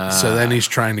 So then he's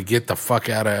trying to get the fuck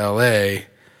out of LA,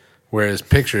 where his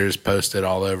picture is posted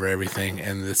all over everything,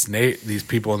 and these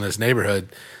people in this neighborhood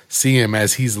see him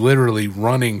as he's literally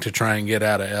running to try and get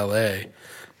out of LA,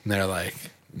 and they're like,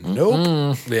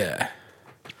 nope. Yeah.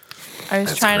 I was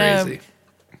That's trying crazy. to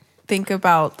think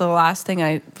about the last thing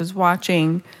I was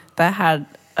watching that had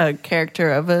a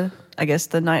character of the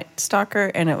Night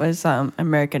Stalker, and it was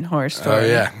American Horror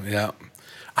Story. Oh yeah.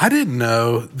 I didn't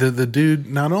know that the dude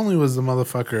not only was the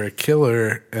motherfucker a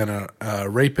killer and a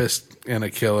rapist and a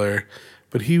killer,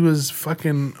 but he was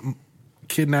fucking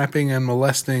kidnapping and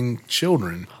molesting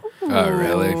children. Oh,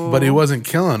 really? But he wasn't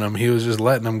killing them; he was just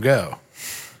letting them go.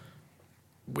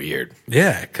 Weird.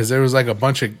 Yeah, because there was like a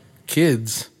bunch of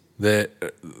kids that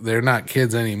they're not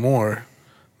kids anymore.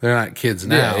 They're not kids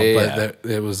now, but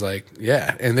it was like,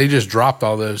 yeah. And they just dropped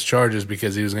all those charges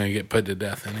because he was going to get put to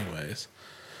death anyways.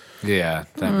 Yeah,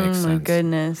 that makes Oh my sense.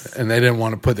 goodness. And they didn't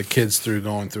want to put the kids through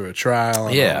going through a trial. And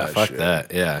all Yeah, that fuck shit.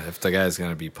 that. Yeah, if the guy's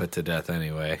gonna be put to death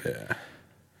anyway.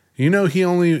 You know, he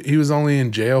was only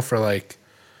in jail for like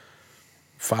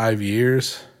 5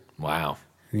 years, Wow.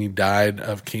 and he died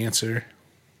of cancer.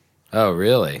 Oh,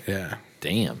 really? Yeah.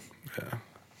 Damn.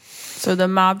 So the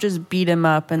mob just beat him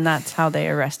up, and that's how they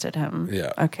arrested him.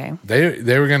 Yeah. Okay.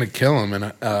 They were going to kill him, and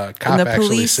a cop the actually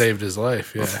police- saved his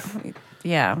life. Yeah.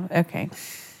 Yeah. Okay.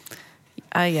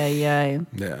 Ay, ay, ay.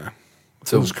 Yeah.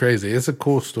 So- It was crazy. It's a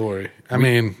cool story. I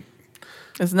mean,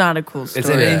 It's not a cool story. It's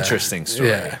an Yeah. interesting story.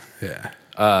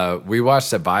 yeah. We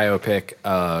watched a biopic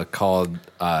called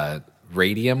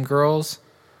Radium Girls.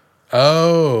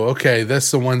 Oh, okay. That's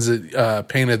the ones that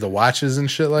painted the watches and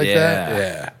shit like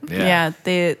that. Yeah.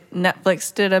 Yeah,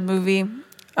 Netflix did a movie,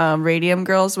 Radium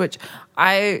Girls, which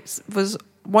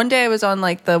one day I was on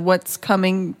like the what's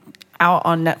coming out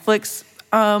on Netflix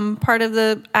part of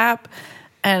the app,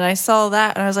 and I saw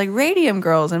that and I was like, Radium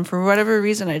Girls, and for whatever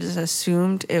reason I just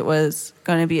assumed it was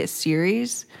going to be a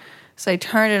series. So I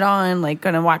turned it on, like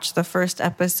going to watch the first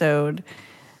episode.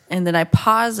 And then I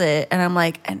pause it, and I'm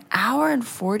like, an hour and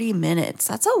 40 minutes.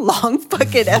 That's a long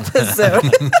fucking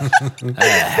episode. A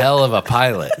hell of a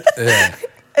pilot. Yeah.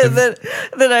 And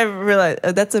then I realized,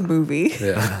 oh, that's a movie.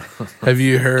 Yeah. Have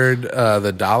you heard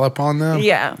the dollop on them?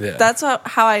 Yeah. That's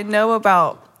how I know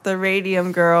about the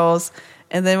Radium Girls.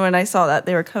 And then when I saw that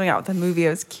they were coming out with a movie,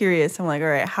 I was curious. I'm like, all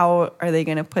right, how are they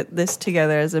going to put this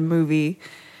together as a movie?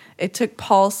 It took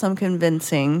Paul some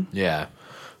convincing. Yeah.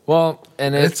 Well,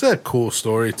 and It's a cool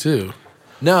story, too.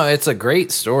 no, it's a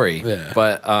great story. Yeah.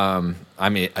 But I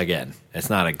mean, again, it's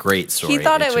not a great story. He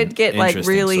thought It's it would an get like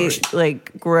interesting really story.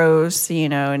 like gross,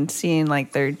 and seeing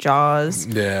like their jaws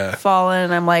Yeah. falling.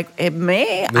 And I'm like, it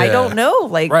may. I Yeah. don't know.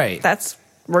 Like, Right.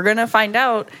 we're gonna find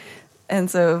out. And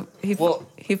so he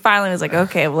finally was like,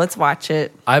 okay, well, let's watch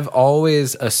it. I've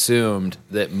always assumed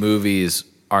that movies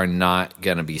are not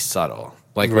going to be subtle.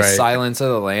 Like with Right. Silence of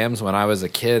the Lambs, when I was a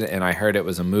kid and I heard it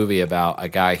was a movie about a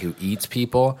guy who eats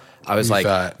people, I was You like,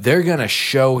 thought- they're going to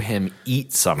show him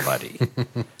eat somebody.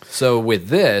 So with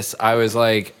this, I was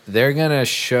like, they're going to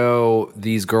show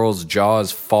these girls'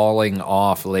 jaws falling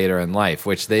off later in life,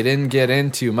 which they didn't get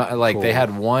into. Like they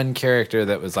had one character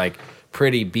that was like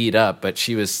pretty beat up, but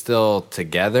she was still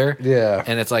together. Yeah.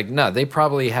 And it's like, no, they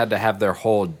probably had to have their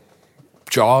whole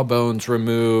jawbones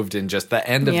removed, and just the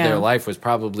end of Yeah. their life was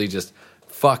probably just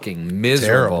fucking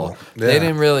miserable. Terrible. They Yeah.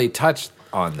 didn't really touch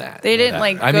on that. They didn't, That-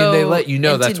 like, I mean, they go let you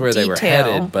know into that's where they were detail.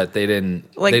 headed, but they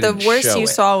didn't. Like they the didn't worst show you it.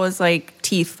 saw was like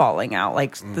teeth falling out.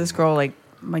 Like this girl, like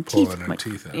my Pulling teeth, her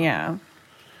teeth out. yeah.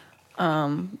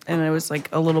 And it was like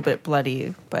a little bit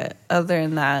bloody, but other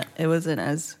than that, it wasn't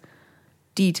as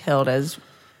detailed as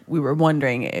we were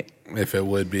wondering it. If it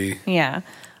would be. Yeah,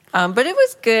 but it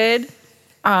was good.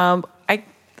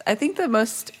 I think the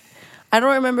most. I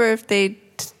don't remember if they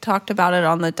talked about it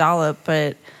on the dollop,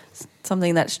 but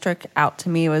something that struck out to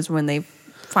me was when they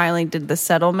finally did the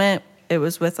settlement. It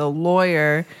was with a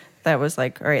lawyer that was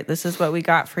like, "All right, this is what we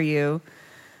got for you."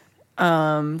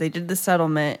 They did the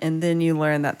settlement, and then you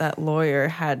learn that lawyer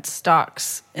had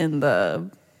stocks in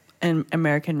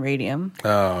American Radium.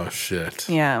 Oh, shit.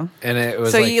 Yeah. And it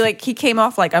was So like, he came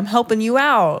off like, I'm helping you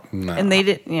out. No. And they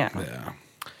didn't, yeah.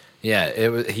 yeah,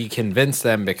 it was. He convinced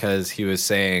them because he was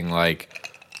saying like,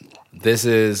 this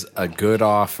is a good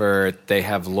offer. They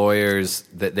have lawyers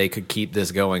that they could keep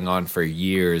this going on for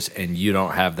years, and you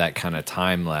don't have that kind of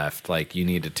time left. Like, you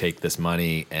need to take this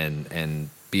money and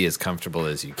be as comfortable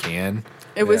as you can.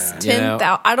 It was Yeah.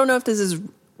 10,000. I don't know if this is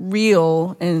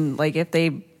real and like if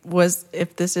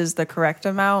this is the correct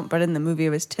amount, but in the movie it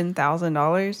was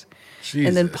 $10,000.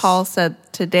 And then Jesus. Paul said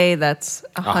today that's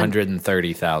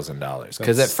 $130,000.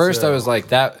 Because at That's first I so- was like,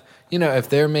 that, if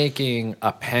they're making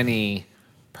a penny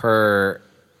per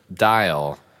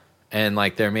dial and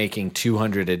like they're making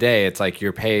 200 a day, it's like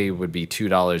your pay would be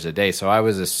 $2 a day. So I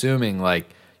was assuming like,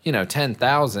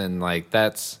 10,000, like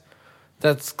that's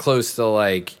close to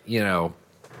like,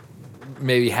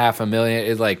 maybe $500,000.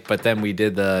 It's like, but then we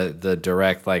did the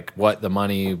direct, like what the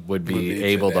money would be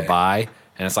able to today. buy.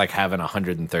 And it's like having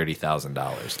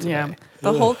 $130,000 today. yeah.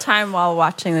 The whole time while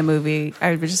watching the movie,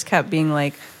 I just kept being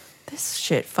like, this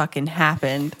shit fucking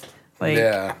happened. Like,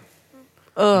 Yeah.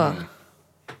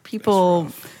 people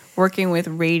working with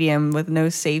radium with no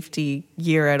safety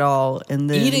gear at all, and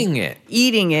then Eating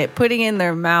it. putting it in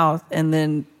their mouth, and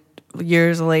then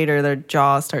years later their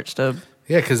jaw starts to.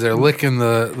 Yeah, because they're licking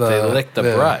the They lick the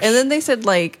brush. And then they said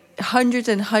like hundreds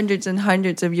and hundreds and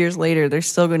hundreds of years later, there's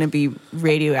still going to be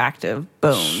radioactive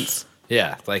bones.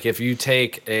 Yeah, like if you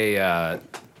take a, I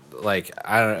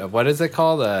don't know, what is it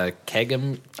called? A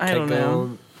Kegel? I don't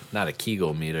know. Not a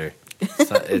Kegel meter. It's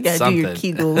Yeah, something. do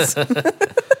your Kegels.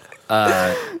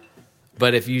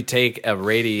 But if you take a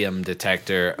radium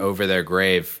detector over their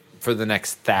grave for the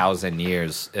next 1,000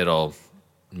 years, it'll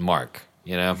mark,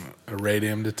 a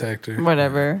radium detector.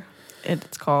 Whatever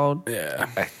it's called.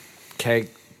 Yeah.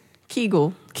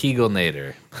 Kegel.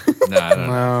 Kegelnator. No, I don't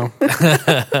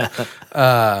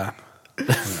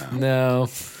know.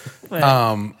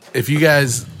 No. If you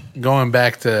guys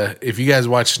if you guys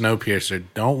watch Snowpiercer,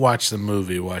 don't watch the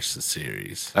movie, watch the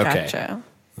series. Okay. Gotcha.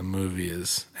 The movie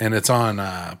is, and it's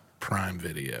on Prime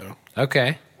Video.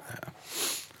 Okay.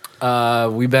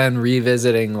 We've been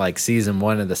revisiting like season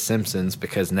 1 of The Simpsons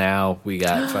because now we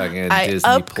got fucking I Disney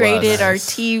upgraded Plus. our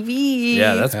TV.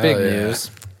 Yeah, that's big Hell yeah. news.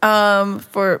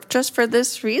 For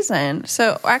this reason.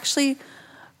 So actually,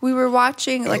 we were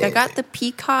watching. Like, I got the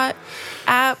Peacock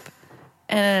app,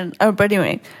 and but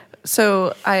anyway,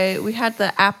 so we had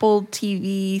the Apple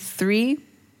TV 3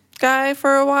 guy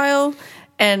for a while,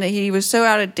 and he was so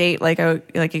out of date.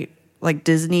 Like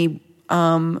Disney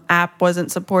app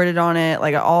wasn't supported on it.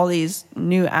 Like all these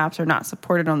new apps are not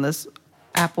supported on this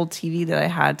Apple TV that I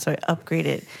had, so I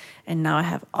upgraded, and now I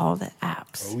have all the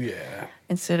apps. Oh yeah,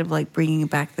 Instead of like bringing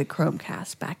back the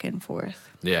Chromecast back and forth.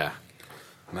 Yeah.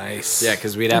 nice. Yeah,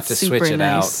 because we'd have to It's switch super it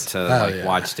nice. out to like yeah.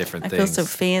 watch different I things. feel so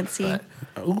fancy. But-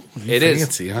 Ooh, It is.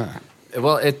 fancy, huh?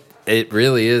 Well, it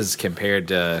really is compared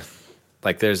to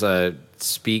like there's a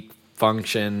speak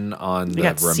function on We the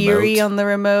got remote. Siri on the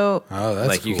remote. Oh, that's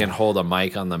like you cool. can hold a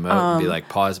mic on the remote and be like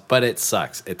pause, but it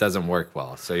sucks. It doesn't work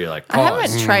well. So you're like I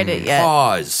pause, haven't tried it yet.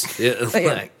 pause.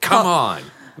 Like, come on.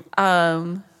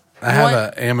 I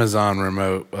have an Amazon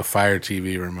remote, a Fire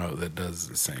TV remote that does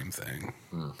the same thing.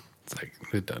 It's like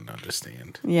it doesn't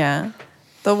understand. Yeah.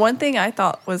 The one thing I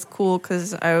thought was cool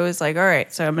because I was like, all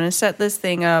right, so I'm going to set this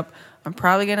thing up. I'm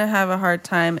probably going to have a hard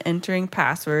time entering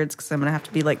passwords because I'm going to have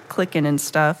to be like clicking and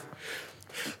stuff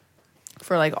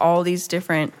for like all these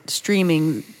different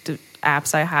streaming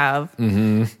apps I have.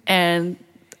 Mm-hmm. And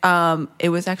it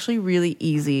was actually really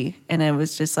easy. And it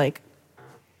was just like,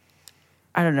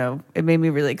 I don't know. It made me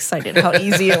really excited how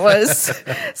easy it was.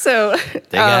 So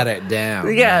They got it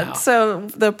down. yeah. now. So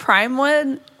the Prime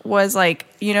one was like,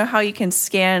 you know how you can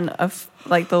scan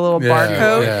like the little Yeah,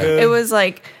 barcode. yeah. It was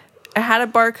like I had a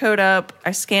barcode up.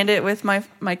 I scanned it with my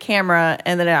camera,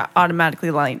 and then it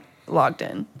automatically logged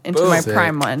in into Boom. my Sick.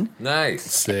 Prime one. Nice.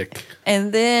 Sick.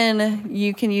 And then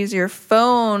you can use your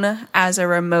phone as a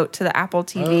remote to the Apple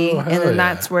TV, Oh, and hell then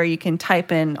yeah. that's where you can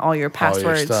type in all your All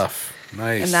passwords. your stuff.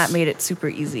 Nice. And that made it super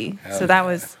easy. Hell So that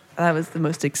was the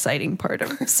most exciting part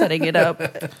of setting it up.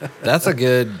 That's a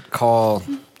good call.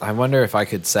 I wonder if I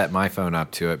could set my phone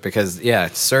up to it because yeah,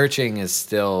 searching is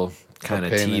still kind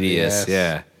of pain in the tedious. ass.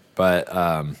 Yeah, but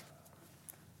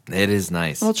it is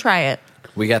nice. We'll try it.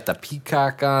 We got the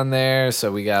Peacock on there,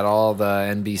 so we got all the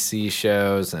NBC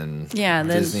shows and Yeah, and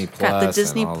then Disney Plus. got the and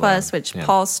Disney all Plus, the- which yeah.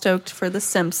 Paul's stoked for The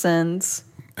Simpsons.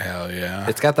 Hell yeah.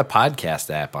 It's got the podcast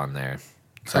app on there,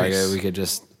 so Nice. we could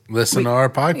just Listen to our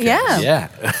podcast. Yeah.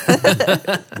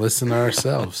 yeah, Listen to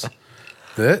ourselves.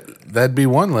 That'd be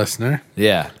one listener.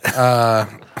 yeah.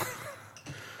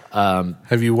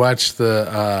 Have you watched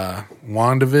the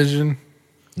WandaVision?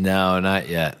 No, not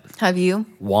yet. Have you?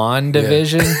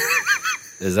 WandaVision.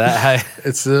 Is that how?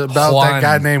 It's about that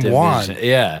guy named Juan. WandaVision.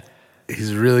 Yeah.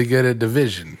 He's really good at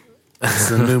division. It's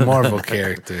the new Marvel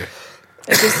character.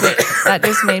 That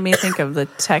just made me think of the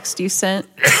text you sent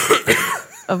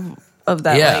of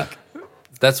that. Yeah. Like,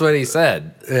 That's what he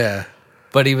said. Yeah.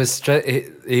 But he was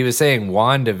he was saying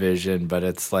WandaVision, but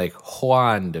it's like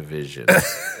Juan Division.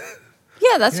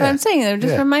 yeah, that's what Yeah. I'm saying. It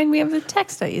just Yeah. remind me of the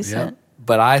text that you sent.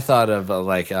 But I thought of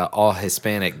like all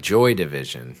Hispanic Joy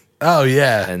Division, Oh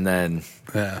yeah. and then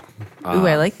Yeah. Ooh,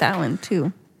 I like that one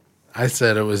too. I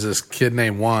said it was this kid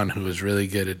named Juan who was really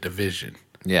good at division.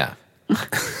 yeah,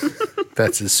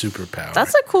 That's his superpower.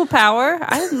 That's a cool power.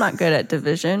 I'm not good at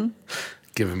division.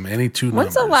 Give him any two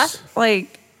When's numbers.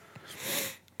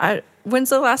 When's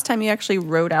the last time you actually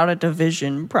wrote out a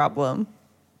division problem?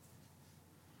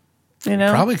 You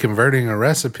know, Probably converting a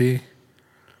recipe.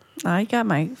 I got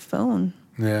my phone.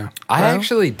 Yeah. I Well,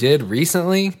 actually did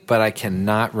recently, but I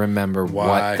cannot remember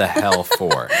Why? what the hell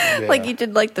for. Like you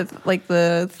did, like the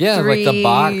Yeah, like three the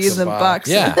box. in the The box.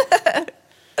 Yeah,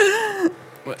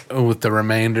 with the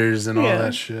remainders and all Yeah.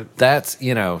 that shit. that's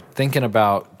thinking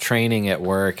about training at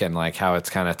work and like how it's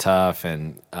kind of tough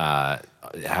and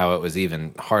how it was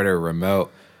even harder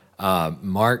remote.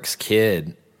 Mark's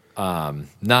kid,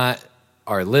 not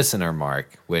our listener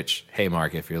Mark, which hey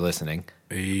Mark, if you're listening,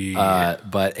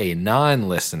 but a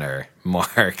non-listener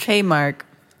Mark, Hey, Mark.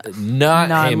 not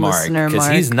hey Mark, Non-listener because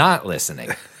Mark. he's not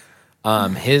listening.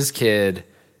 His kid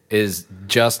is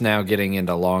just now getting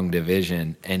into long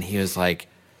division, and he was like,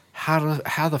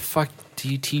 how the fuck do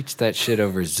you teach that shit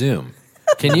over Zoom?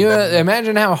 Can you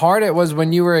imagine how hard it was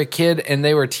when you were a kid and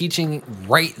they were teaching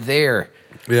right there?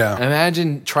 Yeah.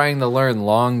 Imagine trying to learn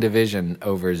long division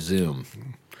over Zoom.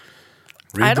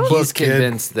 Read I the don't- book, He's kid.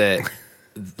 convinced that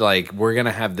like we're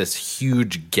gonna have this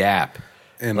huge gap.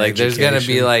 In Like there's gonna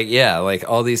be education. like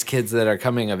all these kids that are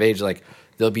coming of age, like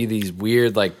there'll be these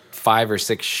weird like 5 or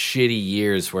 6 shitty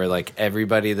years where like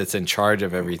everybody that's in charge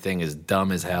of everything is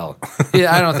dumb as hell.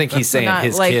 Yeah, I don't think he's saying Not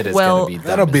his like, kid is well- going to be dumb.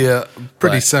 That'll be a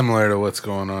pretty But- similar to what's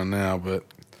going on now, but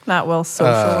Not well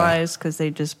socialized because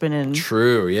they've just been in.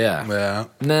 True, yeah. yeah.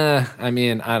 Nah, I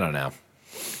mean, I don't know.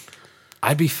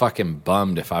 I'd be fucking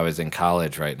bummed if I was in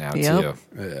college right now, Yep. too.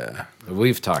 Yeah.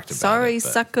 We've talked about Sorry, it.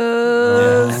 but-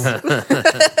 suckers.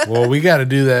 Well, we got to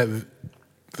do that.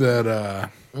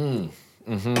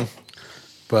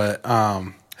 But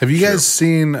have you guys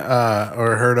seen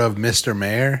or heard of Mr.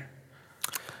 Mayor?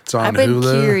 It's on I've been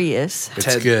Hulu. curious. It's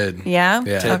Ted- good. Yeah?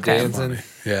 Yeah. Ted Okay. Danson?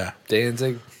 Yeah.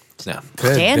 Danzig? No.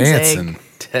 Ted Danzig. Danson.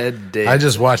 Ted Danzig. I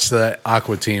just watched the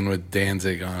Aqua Teen with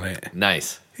Danzig on it.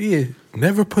 Nice. He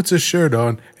never puts a shirt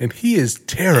on, and he is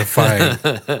terrifying.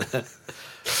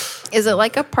 Is it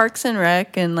like a Parks and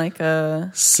Rec and like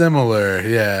a. Similar,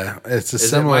 yeah. It's a Is it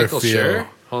similar Michael feel. Schur?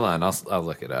 Hold on, I'll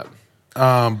look it up.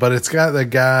 But it's got the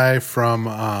guy from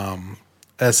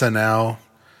SNL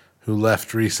who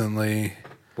left recently,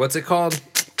 What's it called?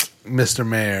 Mr.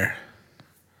 Mayor.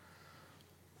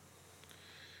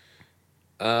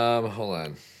 Hold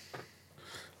on.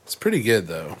 It's pretty good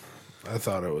though. I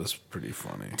thought it was pretty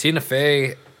funny. Tina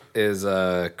Fey is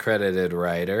a credited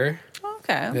writer.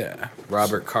 Okay. Yeah,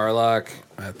 Robert Carlock.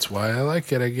 that's why I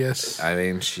like it, I guess. I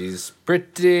mean, she's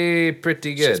pretty good.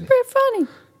 Pretty funny.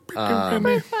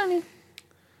 Pretty funny.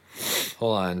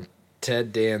 Hold on.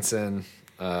 Ted Danson.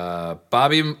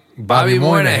 Bobby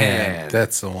Moynihan.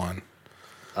 That's the one.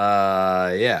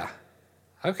 Yeah.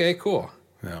 Okay, cool.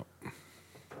 Yeah.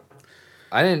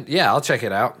 I didn't. Yeah, I'll check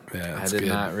it out. Yeah, I it's did good.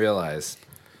 not realize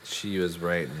she was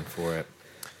writing for it.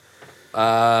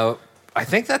 I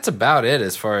think that's about it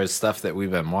as far as stuff that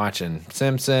we've been watching.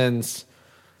 Simpsons,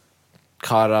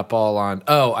 caught up all on.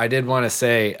 Oh, I did want to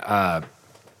say, I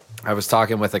was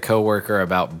talking with a coworker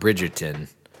about Bridgerton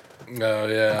Oh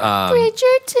yeah.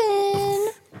 Bridgerton.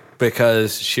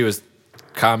 because she was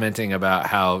commenting about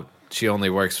how she only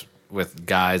works with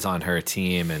guys on her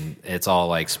team and it's all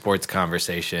like sports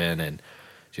conversation. And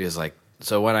she was like,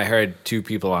 so when I heard 2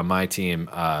 people on my team,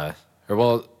 I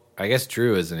guess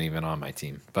Drew isn't even on my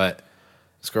team, but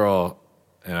this girl,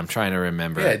 and I'm trying to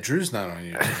remember. yeah, Drew's not on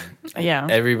your team. Yeah.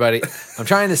 Everybody, I'm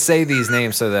trying to say these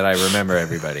names so that I remember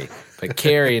everybody. But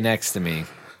Carrie next to me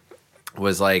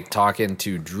was like talking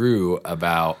to Drew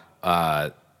about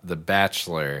The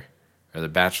Bachelor or The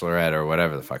Bachelorette or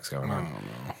whatever the fuck's going on.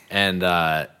 And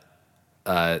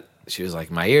she was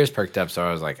like, my ears perked up. So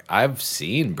I was like, I've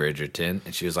seen Bridgerton.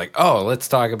 And she was like, oh, let's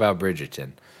talk about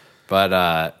Bridgerton.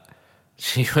 But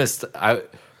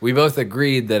we both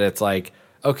agreed that it's like,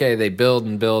 okay, they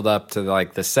build up to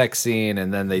like the sex scene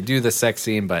and then they do the sex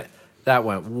scene, but that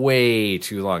went way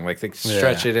too long. Like they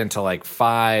stretch it into like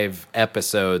 5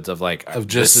 episodes of like Of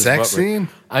just this is sex what we're- scene?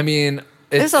 I mean,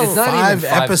 There's it's a not even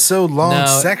 5 episode long No.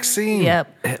 sex scene.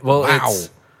 Yep. Well, Wow.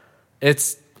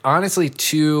 it's honestly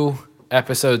 2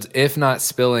 episodes, if not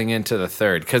spilling into the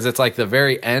 3rd, because it's like the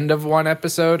very end of 1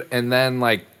 episode, and then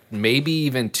like maybe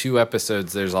even 2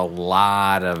 episodes. There's a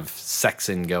lot of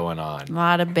sexing going on, A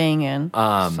lot of banging.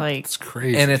 It's like, It's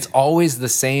crazy. and it's always the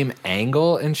same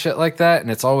angle and shit like that,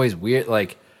 and it's always weird.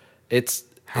 Like it's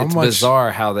much-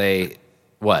 bizarre how they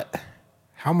what.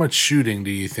 How much shooting do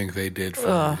you think they did for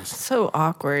ugh, these? so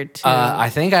awkward, too.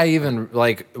 I think I even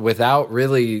like without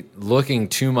really looking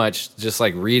too much, just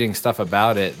like reading stuff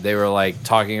about it. They were like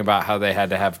talking about how they had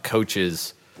to have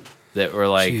coaches that were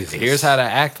like, Jesus. "Here's how to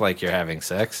act like you're having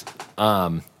sex."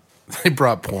 They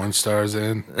brought porn stars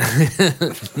in.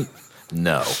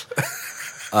 No,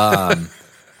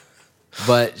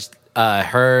 but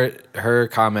her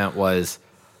comment was,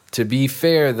 to be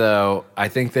fair though, I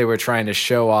think they were trying to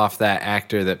show off that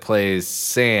actor that plays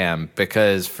Sam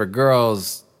because for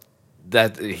girls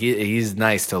that he's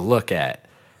nice to look at.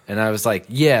 And I was like,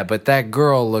 yeah, but that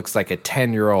girl looks like a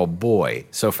 10-year-old boy.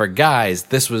 So for guys,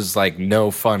 this was like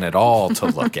no fun at all to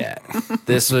look at.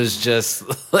 This was just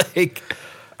like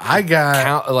I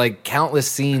got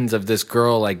countless scenes of this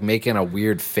girl like making a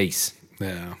weird face.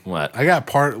 yeah. What? I got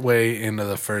part way into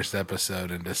the first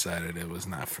episode and decided it was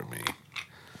not for me.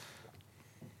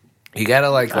 You gotta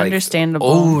like Understandable.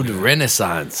 old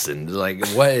Renaissance and like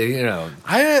what you know.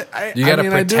 I You gotta I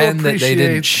mean, I do pretend that they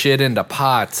didn't appreciate- shit into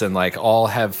pots and like all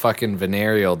have fucking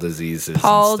venereal diseases.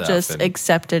 Paul and stuff. just And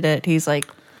accepted it. He's like,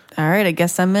 all right, I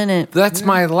guess I'm in it. that's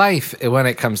my life when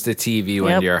it comes to TV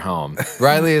when Yep. you're home.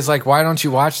 Riley is like, why don't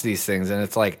you watch these things? And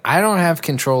it's like, I don't have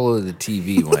control of the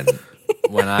TV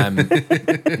when I'm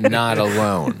not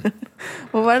alone.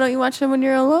 Well, why don't you watch them when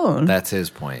you're alone? That's his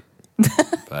point.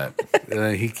 But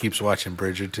he keeps watching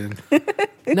Bridgerton.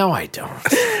 No, I don't.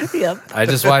 Yep. I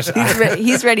just watched.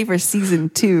 He's ready for season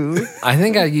 2. I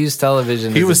think I used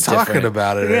television. He as a was talking different-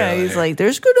 about it. Yeah, earlier. he's like,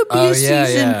 there's gonna be a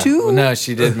season 2. Well, no,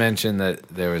 she did mention that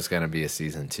there was going to be a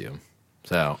season 2.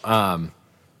 So,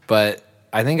 but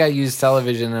I think I use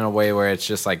television in a way where it's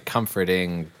just like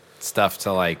comforting stuff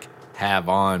to like have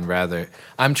on rather.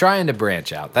 I'm trying to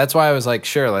branch out. That's why I was like,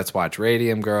 sure, let's watch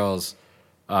Radium Girls.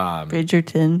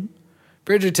 Bridgerton.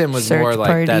 Bridgerton was Search more like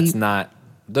Party. that's not.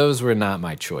 Those were not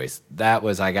my choice. That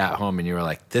was I got home and you were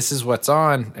like, this is what's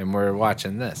on, and we're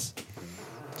watching this.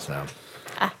 So.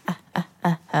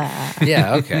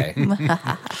 Yeah. Okay.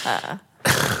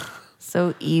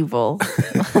 So evil.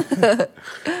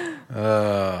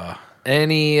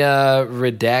 Any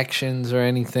redactions or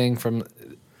anything from?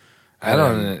 I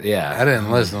don't. Yeah. I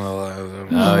didn't listen to a lot of them.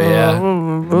 Oh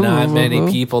yeah. Not many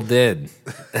people did.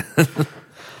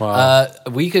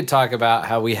 We could talk about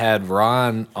how we had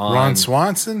Ron on. Ron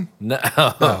Swanson?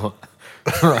 No.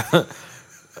 Wrong.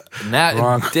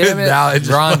 Damn it. Now I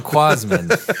just- Ron Quasman.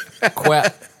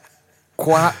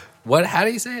 What? How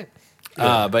do you say it?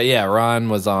 But yeah, Ron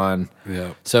was on.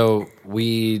 Yeah. So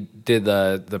we did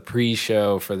the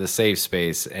pre-show for the Safe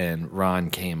Space, and Ron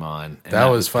came on. And That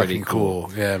was pretty fucking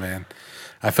cool. Yeah, man.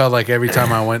 I felt like every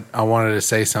time I went, I wanted to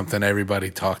say something, everybody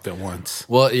talked at once.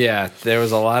 Well, yeah, there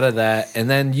was a lot of that. And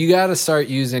then you got to start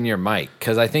using your mic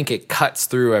because I think it cuts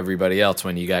through everybody else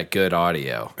when you got good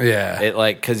audio. Yeah. It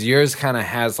like, because yours kind of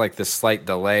has like this slight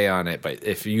delay on it. But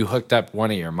if you hooked up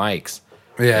one of your mics,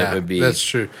 Yeah, it would be. that's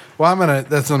true. Well,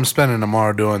 I'm spending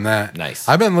tomorrow doing that. Nice.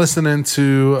 I've been listening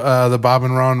to the Bob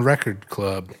and Ron Record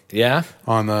Club Yeah,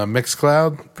 on the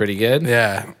Mixcloud. pretty good.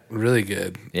 Yeah, really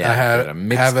good. Yeah, I have it on.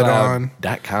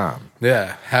 Mixcloud.com.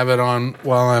 Yeah, have it on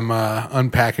while I'm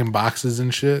unpacking boxes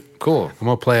and shit. Cool. I'm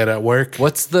gonna play it at work.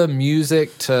 What's the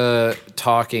music to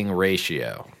talking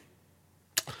ratio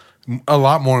A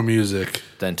lot more music.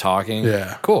 than talking?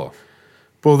 Yeah. Cool.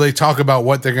 Well, they talk about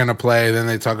what they're gonna play, then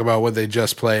they talk about what they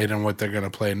just played and what they're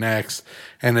gonna play next,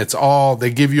 and it's all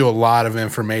they give you a lot of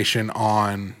information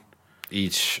on.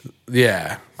 Each.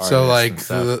 Yeah. So Artists like and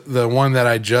stuff. the one that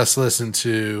I just listened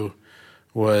to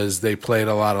was they played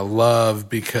a lot of Love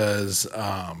because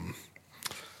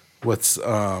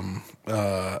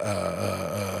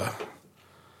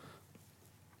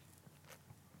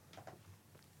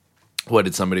What,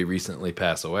 did somebody recently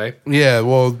pass away? yeah,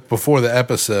 well before that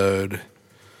episode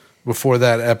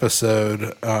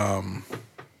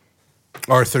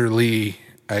Arthur Lee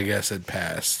I guess had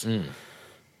passed.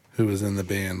 Who was in the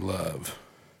band Love.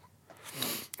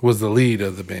 Was the lead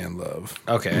of the band Love.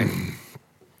 Okay.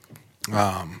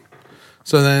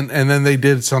 So then they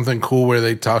did something cool where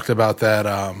they talked about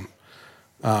that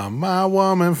my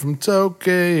woman from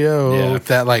Tokyo Yeah. with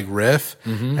that like riff,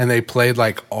 and they played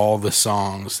like all the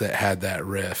songs that had that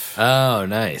riff. Oh,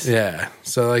 nice. Yeah,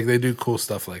 so like they do cool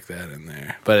stuff like that in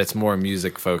there. But it's more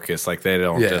music focused. Like they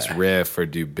don't Yeah. just riff or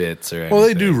do bits or anything. Well,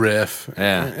 they do riff,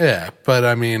 Yeah. yeah, but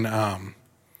I mean,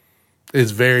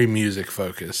 it's very music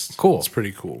focused. Cool. It's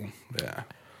pretty cool. Yeah.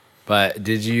 But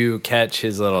did you catch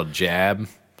his little jab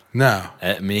No,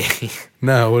 at me?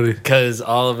 no. What? Because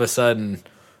all of a sudden,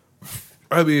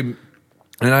 I mean,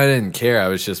 and I didn't care. I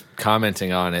was just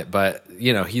commenting on it. But,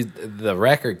 you know, he's the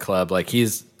record club, like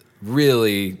he's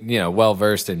really, you know, well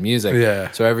versed in music.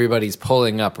 Yeah. So everybody's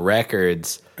pulling up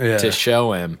records Yeah. to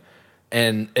show him.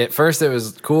 And at first it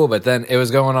was cool, but then it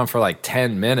was going on for like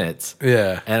 10 minutes.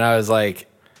 Yeah. And I was like,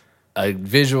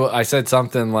 I said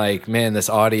something like, man, this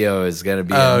audio is going to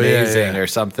be Oh, yeah, amazing yeah. or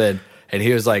something. And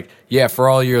he was like, yeah, for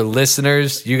all your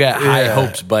listeners, you got high Yeah.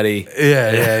 hopes, buddy.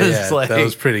 Yeah, yeah, It's yeah. like, That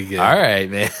was pretty good. All right,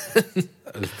 man.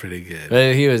 That was pretty good.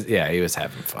 But he was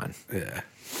having fun. Yeah.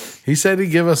 He said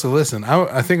he'd give us a listen.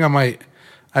 I think I might.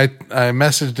 I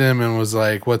messaged him and was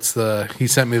like, he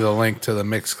sent me the link to the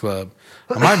Mix Club.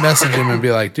 I might message him and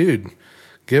be like, dude,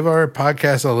 give our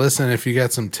podcast a listen if you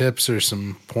got some tips or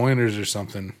some pointers or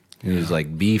something. He was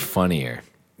like, be funnier.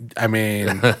 I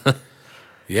mean,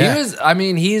 yeah. He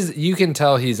was, you can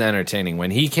tell he's entertaining. When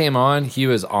he came on, he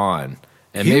was on.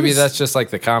 And He maybe was that's just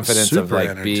like the confidence of super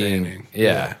like being,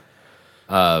 entertaining.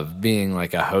 of being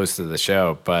like a host of the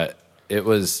show. But it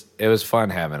was fun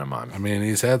having him on. I mean,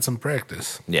 he's had some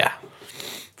practice. Yeah,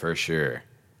 for sure.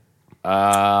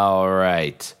 All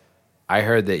right. I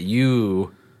heard that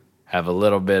you have a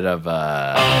little bit of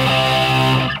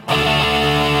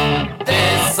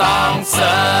this song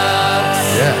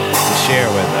sucks Yeah. to share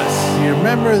with us. You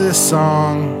remember this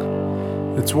song?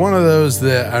 It's one of those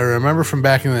that I remember from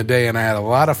back in the day, and I had a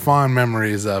lot of fond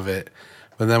memories of it.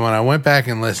 But then when I went back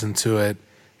and listened to it,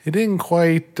 it didn't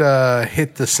quite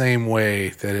hit the same way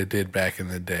that it did back in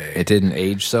the day. It didn't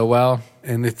age so well.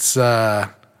 And it's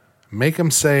Make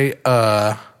 'Em Say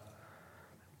by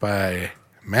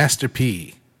Master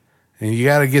P. And you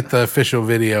got to get the official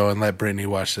video and let Brittany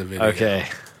watch the video. Okay.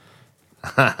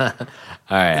 All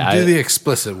right. Do the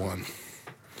explicit one.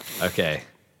 Okay.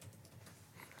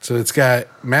 So it's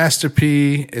got Master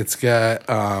P. It's got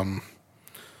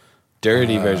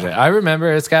Dirty version. I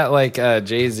remember it's got like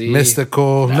Jay-Z.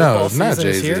 Mystical. No, Football not season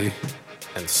is Jay-Z. here,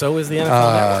 and so is the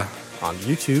NFL Network on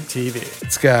YouTube TV.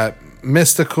 It's got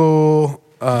Mystical,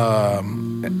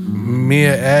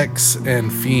 Mia X,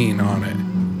 and Fiend on it.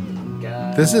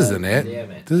 This isn't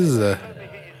it. This is a.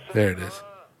 There it is.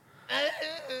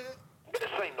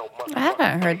 I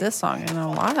haven't heard this song in a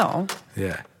while.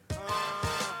 Yeah.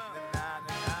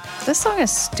 This song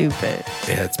is stupid.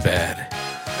 Yeah, it's bad.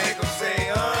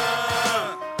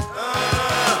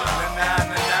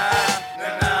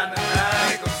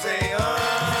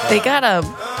 They got a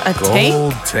tank?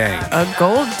 Gold tank. A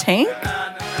gold tank?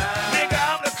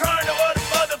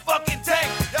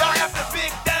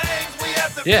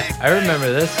 Yeah, I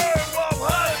remember this.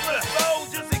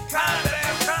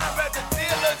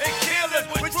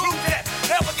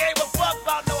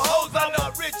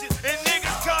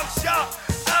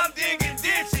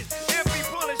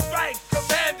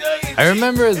 I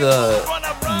remember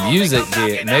the music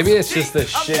being. Maybe it's just the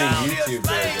shitty YouTube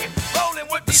version.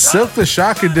 Silk the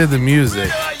Shocker did the music.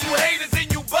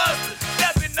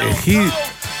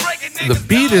 And the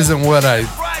beat isn't what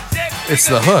it's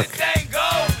the hook.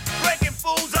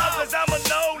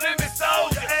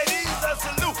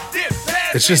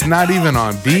 It's just not even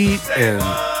on beat and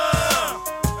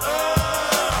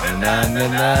Na, na,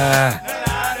 na.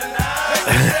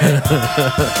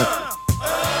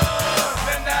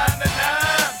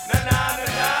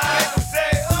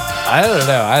 I don't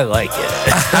know. I like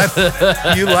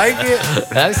it. you like it?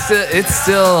 It's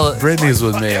still. Brittany's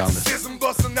with me on this.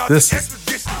 This is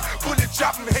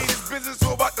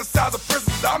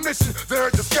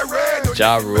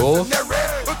Ja Rule?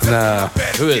 no.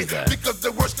 Who is that?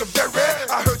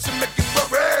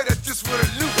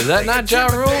 Is that not Ja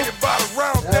Rule?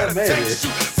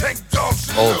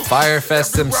 Old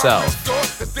Firefest himself.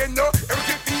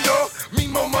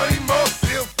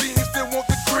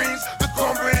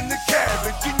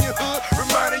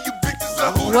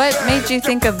 What made you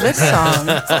think of this song?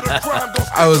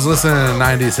 I was listening to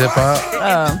 90s hip hop.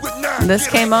 Oh, this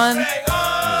came on?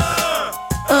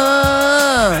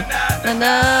 Na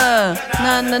na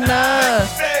na na na.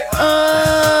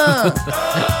 All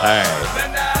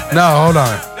right. No, hold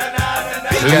on.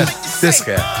 We got this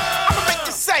guy. I'ma make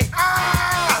you say,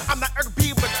 I'm not urban,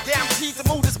 but damn tease to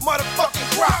move this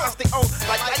motherfucking crowd. I stay on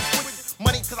like lights with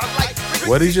money 'cause I like.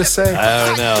 What did he just say? I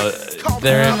don't know.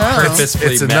 They're I don't know.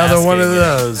 purposefully It's another one of masking it.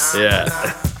 those. Yeah.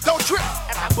 Don't trip.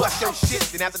 And I bust your shit.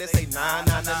 Then after they say, nah,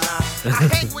 nah, nah, nah. I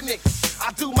hang with niggas. I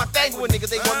do my thing with niggas.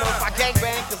 They wanna know if I gang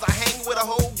bang, 'cause I hang with a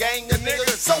whole gang of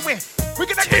niggas. So when we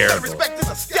get that Terrible. respect is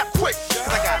a step quick. 'Cause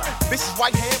I got a vicious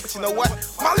right hand, but you know what?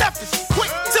 My left is quick.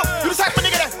 So you the type of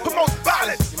nigga that promotes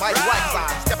violence. You might be right, 'cause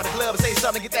I step in the club and say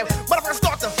something, get that motherfucker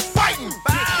start to fighting.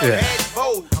 Yeah. Head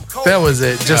bold. I'm cold. That was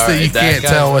it. Just All that right, you that can't guy-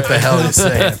 tell what the hell he's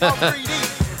saying.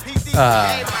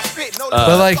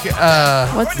 But like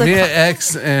What's the Mia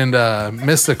X and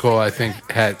Mystical, I think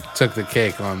took the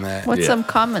cake on that. What's Yeah. some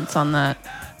comments on that?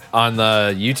 On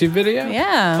the YouTube video?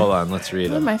 Yeah. Hold on, let's read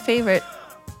One of them. my favorite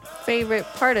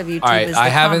part of YouTube All right, is the I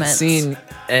haven't comments. seen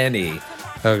any,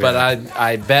 Okay. but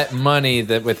I bet money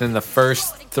that within the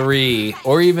first 3,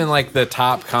 or even like the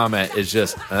top comment is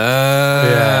just,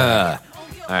 Yeah.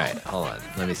 All right, hold on,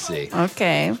 let me see.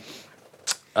 Okay.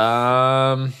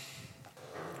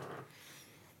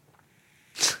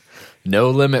 No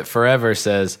Limit Forever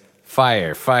says,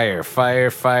 fire, fire, fire,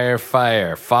 fire,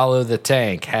 fire. Follow the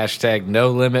tank. Hashtag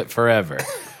No Limit Forever.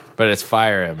 But it's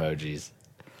fire emojis.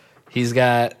 He's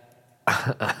got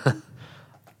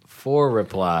 4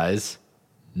 replies.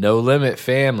 No Limit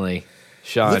Family.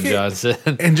 Sean Look at- Johnson.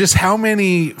 And just how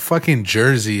many fucking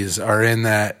jerseys are in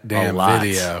that A damn lot.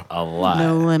 video? A lot.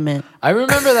 No limit. I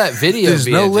remember that video. There's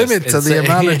being no just limit to the insane.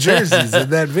 amount of jerseys in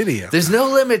that video. There's no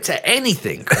limit to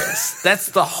anything, Chris. That's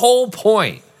the whole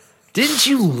point. Didn't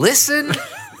you listen?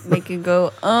 Make you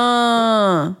go,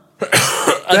 A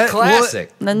That-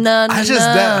 classic. na na na. I just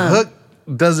that hook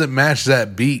doesn't match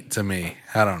that beat to me.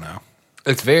 I don't know.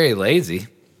 It's very lazy.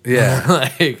 Yeah.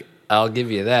 Like, I'll give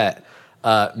you that.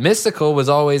 Mystical was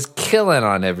always killing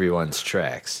on everyone's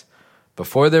tracks.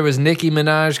 Before there was Nicki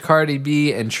Minaj, Cardi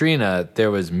B, and Trina,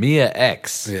 there was Mia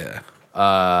X.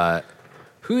 Yeah.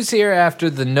 Who's here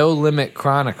after the No Limit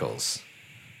Chronicles?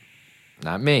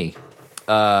 Not me.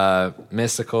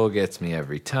 Mystical gets me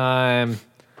every time.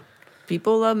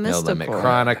 People love No Mystical. Limit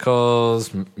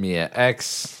Chronicles, Mia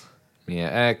X.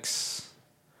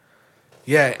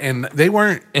 Yeah, and they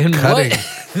weren't And cutting.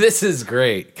 This is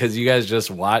great because you guys just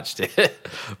watched it.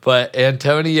 But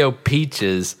Antonio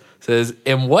Peaches says,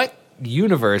 "In what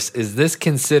universe is this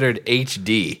considered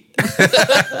HD?"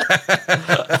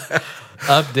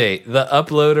 Update: the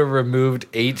uploader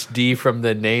removed HD from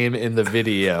the name in the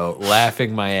video.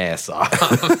 Laughing my ass off.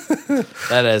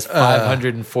 That has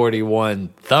 541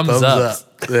 thumbs Thumbs ups.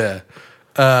 up.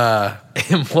 Yeah.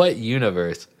 In what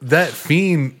universe? That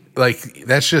Fiend, like,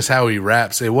 that's just how he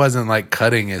raps. It wasn't like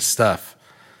cutting his stuff.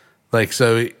 Like,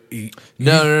 so.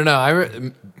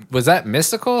 No. Was that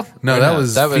Mystical? No, Or that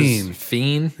was Fiend. Was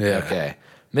Fiend? Yeah. Okay.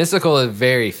 Mystical is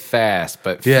very fast,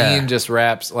 but Yeah. Fiend just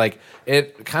raps like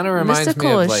it kind of reminds Mystical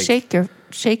me of is like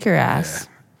shake your ass.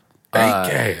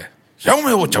 Okay. Show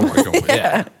me what you're working with.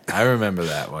 yeah, I remember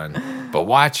that one. But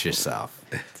watch yourself.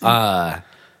 I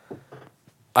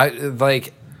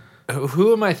like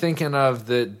who am I thinking of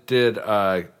that did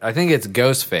I think it's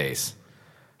Ghostface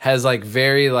has like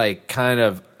very like kind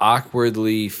of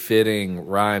awkwardly fitting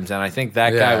rhymes, and I think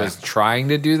that guy Yeah. was trying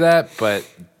to do that, but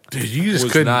Dude, you just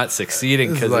was couldn't. not succeeding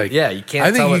This is because like, you can't.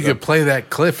 I think tell you what could play that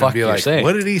clip fuck and be you're like, saying.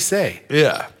 what did he say?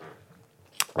 Yeah.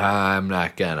 I'm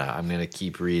not gonna. I'm gonna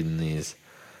keep reading these.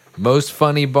 Most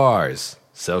funny bars.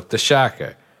 Silk the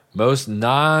Shocker. Most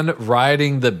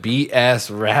non-riding the beat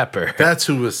ass rapper. That's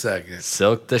who was second.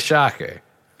 Silk the Shocker.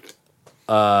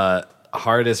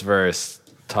 Hardest verse.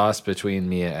 Toss between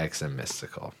Mia X and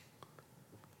Mystical.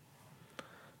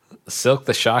 Silk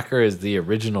the Shocker is the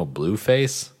original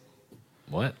Blueface.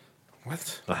 What?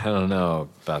 What? I don't know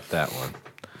about that one.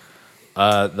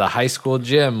 The high school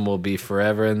gym will be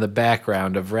forever in the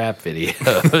background of rap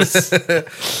videos.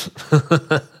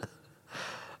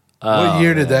 What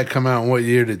year did that come out? And what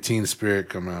year did Teen Spirit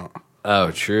come out?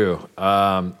 Oh, true.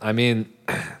 I mean,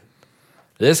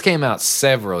 this came out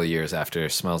several years after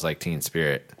Smells Like Teen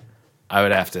Spirit. I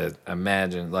would have to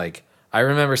imagine, like, I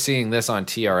remember seeing this on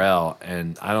TRL,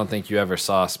 and I don't think you ever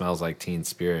saw Smells Like Teen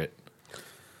Spirit.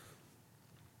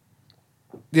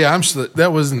 Yeah, I'm sure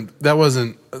that was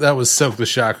Silk the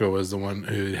Shocker was the one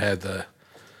who had the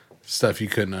stuff you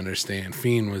couldn't understand.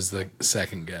 Fiend was the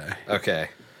second guy. Okay.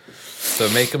 So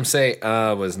Make 'Em Say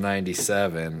was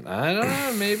 97. I don't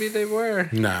know, maybe they were.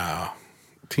 No.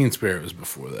 Teen Spirit was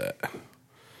before that.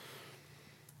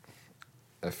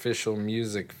 Official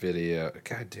music video.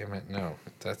 God damn it, no.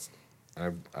 That's I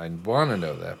want to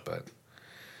know that, but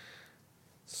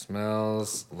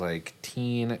Smells Like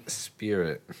Teen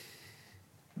Spirit.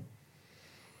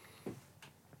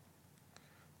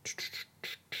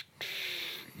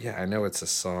 Yeah, I know it's a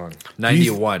song.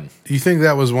 91. Do you think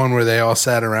that was one where they all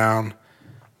sat around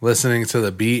listening to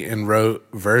the beat and wrote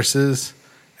verses,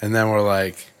 and then were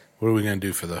like, what are we going to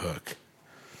do for the hook?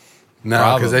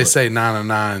 No, because they Probably. say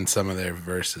na in some of their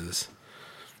verses.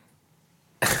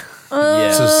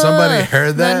 Yeah. So somebody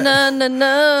heard that?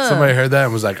 No. Somebody heard that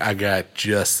and was like, I got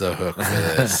just the hook for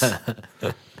this.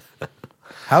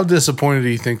 How disappointed do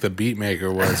you think the beat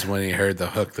maker was when he heard the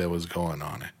hook that was going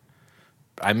on it?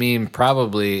 I mean,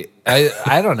 probably.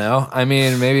 I don't know. I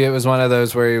mean, maybe it was one of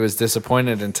those where he was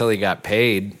disappointed until he got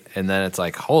paid, and then it's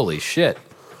like, holy shit,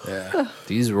 Yeah.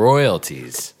 these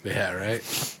royalties. Yeah,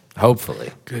 right?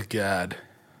 Hopefully. Good God.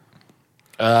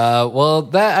 Well,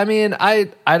 that I mean, I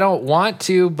don't want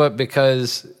to, but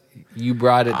because you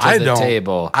brought it to the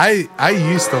table, I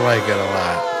used to like it a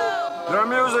lot. Your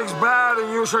music's bad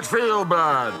and you should feel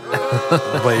bad.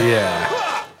 But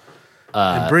yeah.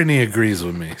 And Brittany agrees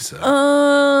with me, so.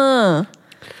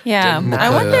 Yeah, Didn't I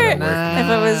play wonder that if at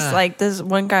work. it was like this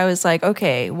one guy was like,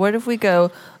 okay, what if we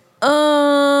go,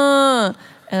 and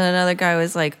another guy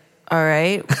was like, all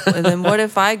right, and then what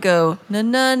if I go,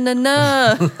 na.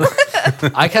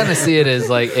 I kind of see it as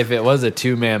like if it was a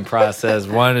 2-man process,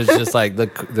 one is just like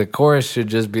the chorus should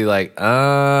just be like,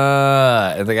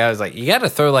 and the guy was like, you got to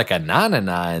throw like a na in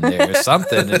there or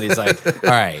something, and he's like, all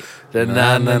right, the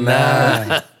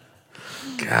na.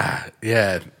 God,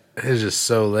 yeah. It's just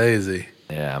so lazy.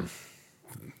 Yeah.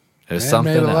 There's They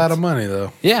something made a lot else. of money,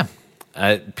 though. Yeah.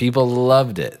 People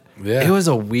loved it. Yeah. It was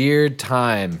a weird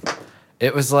time.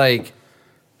 It was like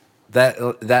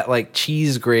that like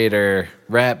cheese grater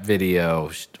rap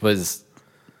video was,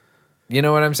 you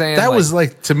know what I'm saying? That was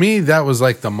like, to me, that was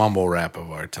like the mumble rap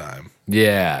of our time.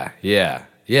 Yeah,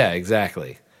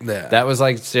 exactly. Yeah. That was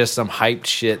like just some hyped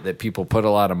shit that people put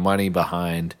a lot of money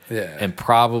behind Yeah. and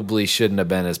probably shouldn't have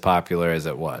been as popular as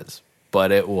it was.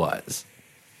 But it was.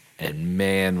 And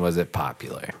man, was it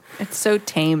popular. It's so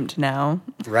tamed now.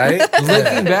 Right?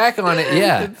 Looking back on it,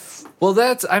 yeah. Well,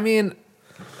 that's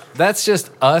just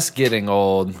us getting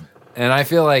old And I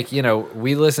feel like,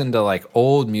 we listen to like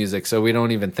old music, so we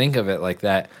don't even think of it like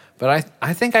that. But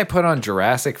I think I put on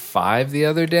Jurassic 5 the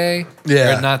other day.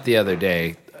 Yeah. Or not the other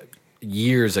day,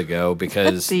 years ago,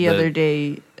 because the other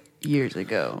day, years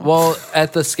ago. Well,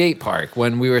 at the skate park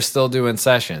when we were still doing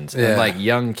sessions, Yeah. and like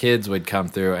young kids would come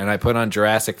through, and I put on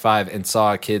Jurassic 5 and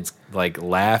saw kids like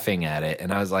laughing at it,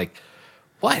 and I was like,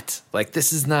 "What? Like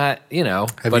this is not, Have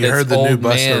but you it's heard the new old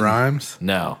Busta man- Rhymes?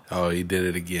 No. Oh, he did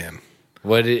it again.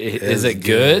 What is It's it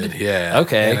good? Yeah.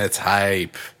 Okay. And it's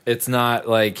hype. It's not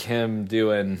like him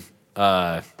doing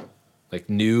like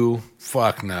new.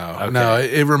 Fuck no. Okay. No,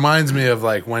 it reminds me of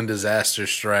like When Disaster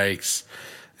Strikes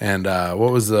and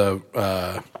what was the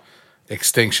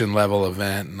extinction level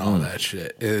event and all that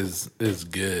shit is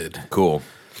good. Cool.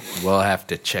 We'll have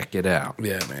to check it out.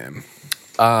 Yeah, man.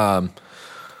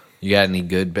 You got any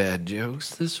good bad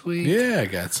jokes this week? Yeah, I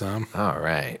got some. All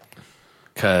right.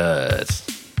 Cause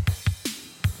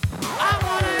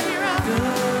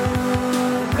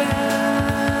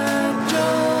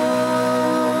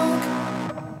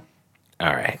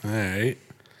all right. All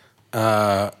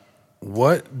right.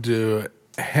 What do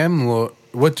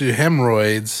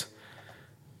hemorrhoids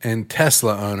and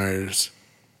Tesla owners,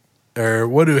 or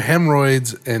what do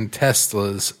hemorrhoids and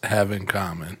Teslas have in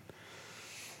common?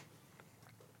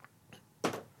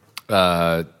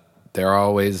 They're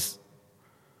always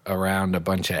around a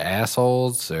bunch of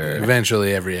assholes, or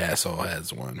Eventually, every asshole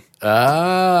has one.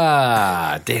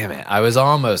 damn it. I was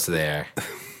almost there.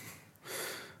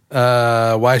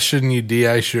 Why shouldn't you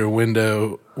de-ice your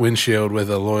windshield with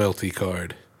a loyalty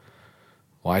card?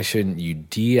 Why shouldn't you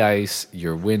de-ice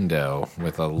your window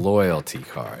with a loyalty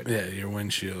card? Yeah, your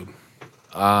windshield.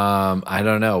 I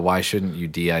don't know. Why shouldn't you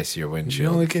de-ice your You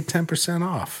windshield? only get 10%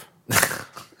 off.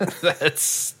 That's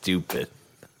stupid.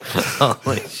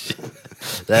 Holy shit.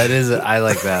 That is, I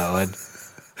like that one.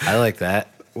 I like that.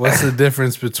 What's the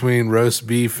difference between roast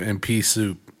beef and pea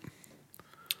soup?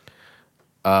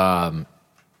 I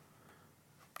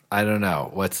don't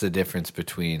know. What's the difference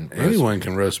between Anyone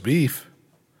can roast beef.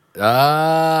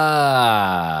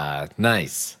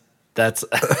 Nice. That's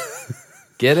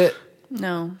get it?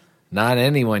 No. Not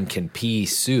anyone can pea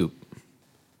soup.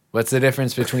 What's the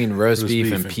difference between roast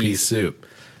beef and pea soup?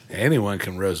 Anyone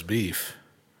can roast beef.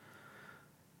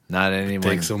 Not anyone,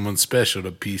 Take someone special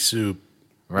to pea soup.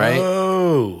 right?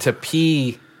 Oh, To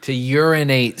pee, to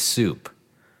urinate soup.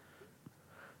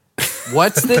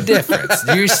 What's the difference?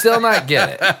 Do you still not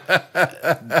get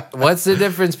it? What's the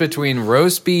difference between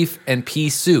roast beef and pea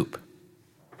soup?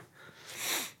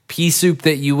 Pea soup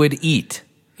that you would eat.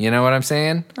 You know what I'm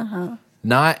saying? Uh-huh.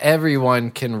 Not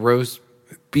everyone can roast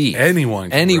beef. Anyone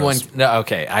can roast. No,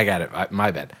 okay, I got it.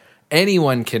 My bad.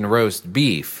 Anyone can roast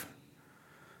beef.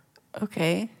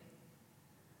 Okay.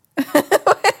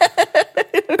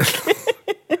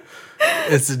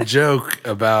 it's a joke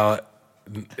about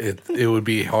it. It would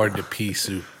be hard to pea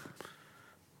soup.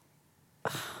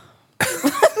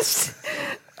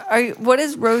 What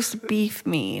does roast beef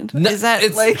mean? No, is that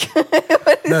it's-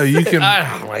 like No, you can.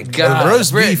 Oh my The god!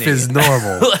 roast beef Brittany. is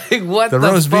normal. like what The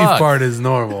the roast fuck? beef part is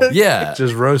normal. Yeah.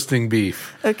 Just roasting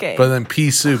beef. Okay. But then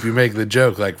pea soup, you make the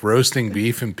joke like roasting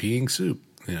beef and peeing soup.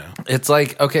 You know. It's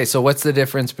like, okay, so what's the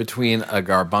difference between a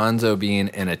garbanzo bean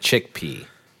and a chickpea?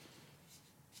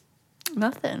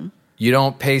 nothing? You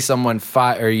don't pay someone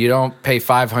you don't pay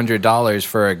 $500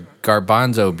 for a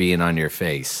garbanzo bean on your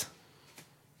face.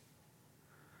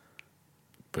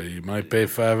 But you might pay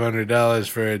 $500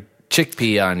 for a.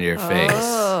 Chickpea on your face.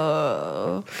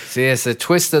 Oh. See, it's a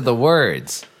twist of the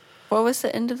words. What was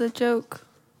the end of the joke?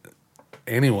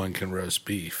 Anyone can roast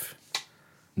beef.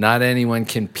 Not anyone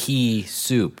can pee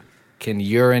soup, can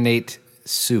urinate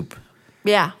soup.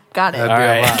 Yeah, got it. That'd be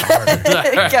a lot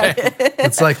harder. Got it.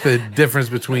 It's like the difference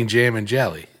between jam and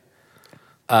jelly.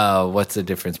 What's the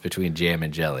difference between jam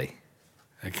and jelly?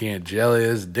 I can't jelly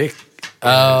his dick. Oh,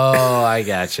 I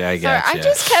gotcha. I Sorry,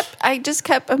 gotcha. I just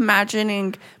kept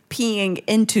imagining peeing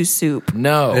into soup.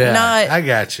 No. Yeah, Not- I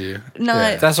got you.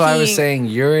 Not That's why I was peeing- saying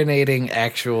urinating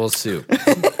actual soup.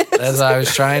 That's why I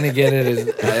was trying to get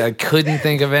it. I couldn't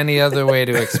think of any other way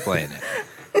to explain it.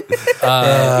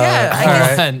 Yeah, I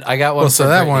guess. I got one. Well, so for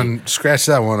that Brittany. one, scratch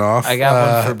that one off. I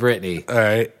got one for Brittany. All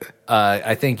right.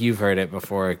 I think you've heard it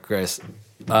before, Chris.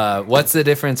 What's the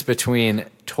difference between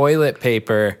toilet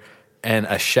paper and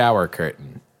a shower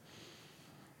curtain?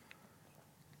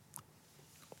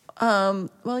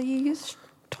 Well, you use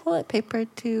toilet paper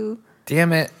to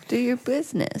Damn it! do your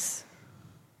business.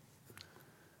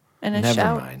 And a Never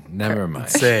shower. mind. Never mind.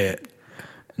 Say it.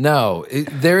 No,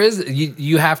 there is.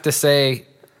 You have to say.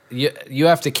 You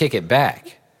have to kick it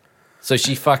back. So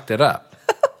she fucked it up.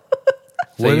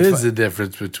 What you is the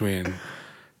difference between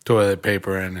toilet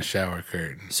paper and a shower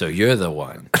curtain? So you're the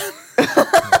one.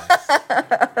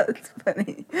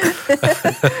 Funny.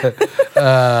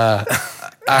 All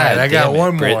right, I got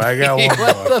one more. I got one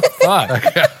What more. the fuck?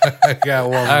 I got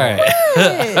one All more. right.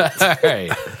 All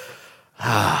right.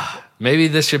 Maybe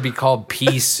this should be called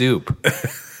pea soup.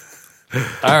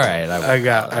 All right. I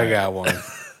got one.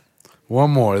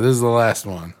 One more. This is the last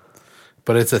one.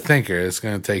 But it's a thinker. It's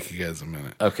going to take you guys a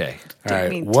minute. Okay. All I right.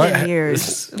 mean, What 10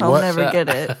 years. I'll what- never get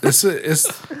it. This is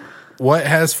what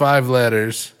has 5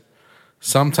 letters,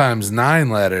 sometimes 9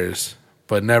 letters,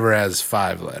 but never has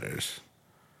 5 letters.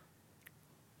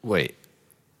 Wait.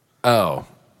 Oh.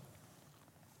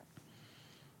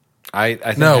 I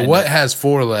think No, I what know. has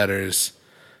 4 letters,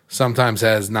 sometimes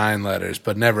has 9 letters,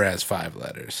 but never has 5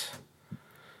 letters.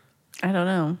 I don't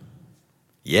know.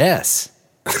 Yes.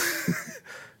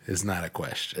 Is not a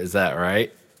question. Is that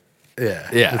right? Yeah.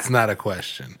 Yeah. It's not a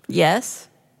question. Yes.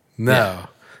 No.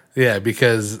 Yeah,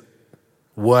 because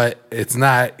what it's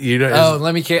not you don't Oh,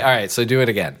 let me. All right. So do it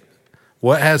again.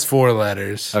 what has 4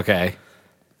 letters? Okay.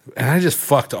 And I just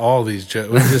fucked all these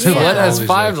jokes. What has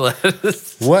 5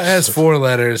 letters? What has 4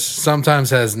 letters, sometimes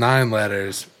has 9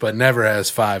 letters, but never has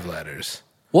 5 letters?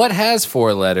 What has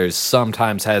 4 letters?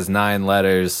 Sometimes has 9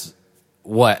 letters.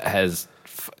 What has?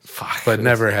 Fuck. But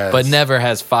never has. But never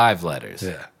has 5 letters.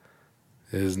 Yeah.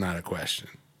 It is not a question.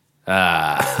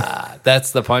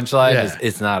 That's the punchline. Yeah.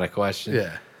 It's not a question.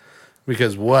 Yeah.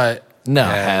 Because what No,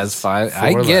 has 5.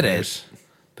 I 4 get letters,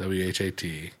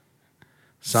 WHAT.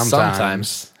 Sometimes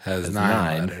Sometimes has has 9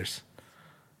 9. letters.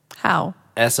 How?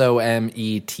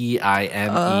 SOMETIMES.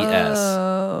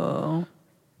 Oh.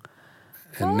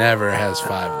 And never has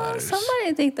 5 letters.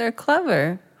 Somebody think they're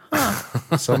clever.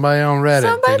 Somebody on Reddit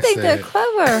Somebody think they're that.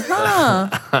 clever, huh?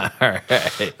 All right.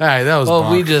 All right, that was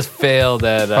Well, we bunk. just failed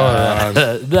at.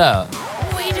 Hold No.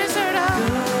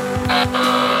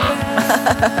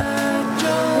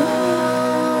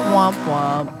 Womp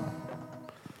womp.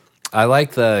 I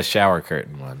like the shower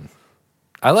curtain one.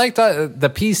 I like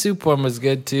the pea soup one was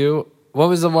good too. What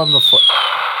was the one before?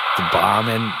 The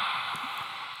bombing.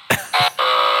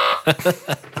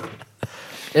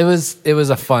 It was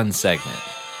a fun segment.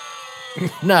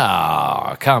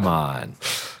 No, come on.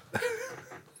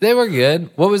 They were good.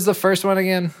 What was the first one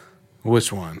again?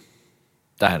 Which one?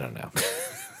 I don't know.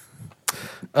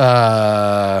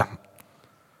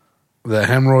 The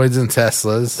hemorrhoids and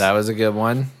Teslas. That was a good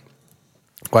one.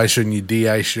 Why shouldn't you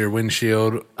de-ice your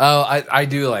windshield Oh, I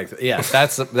do like that. Yeah,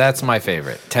 that's my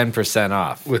favorite. 10%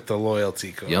 off. with the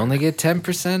loyalty code? You only get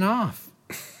 10% off.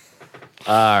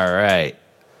 All right.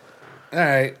 All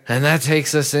right. And that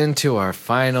takes us into our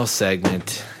final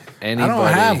segment. Anybody? I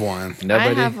don't have one.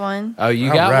 Nobody? I have one. Oh, you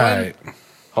All got right. one?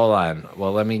 Hold on.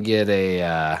 Well, let me get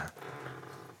a...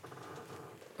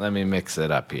 let me mix it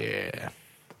up here.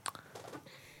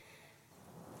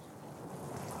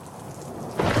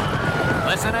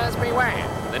 Listeners, beware.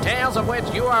 The tales of which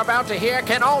you are about to hear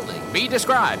can only be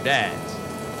described as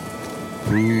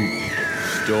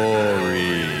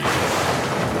Story.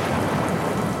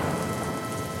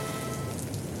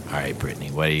 All right,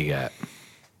 Brittany, what do you got?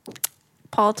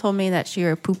 Paul told me that she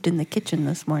pooped in the kitchen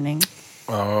this morning.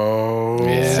 Oh.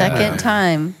 Yeah. Second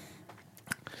time.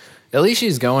 At least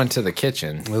she's going to the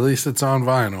kitchen. At least it's on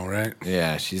vinyl, right?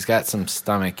 Yeah, she's got some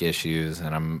stomach issues,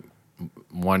 and I'm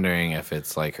wondering if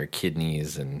it's like her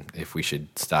kidneys and if we should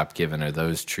stop giving her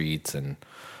those treats and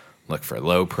look for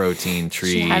low protein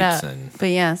treats. She had and but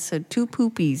yeah, so 2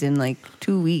 poopies in like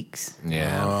 2 weeks.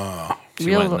 yeah,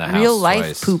 She went in the house Real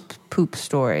life twice. poop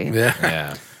story. Yeah.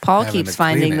 Yeah, Paul Having keeps to clean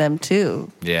finding it. them too.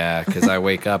 yeah, because I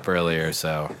wake up earlier,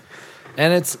 so.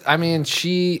 And it's, I mean,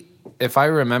 if I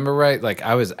remember right, like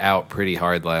I was out pretty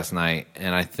hard last night,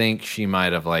 and I think she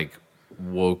might have like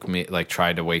woke me, like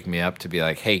tried to wake me up to be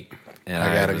like, hey, and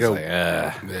I gotta was go. like,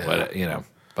 Yeah. what,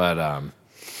 but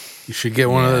You should get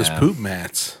one of those Yeah. poop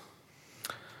mats.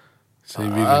 See if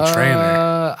you can train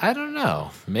her. I don't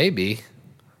know. Maybe.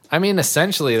 I mean,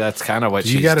 essentially, that's kind of what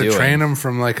You she's got to doing. train them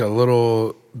from like a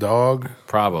little dog.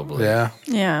 Probably. Yeah.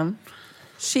 Yeah.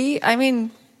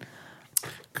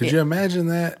 Could you imagine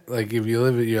that? Like if you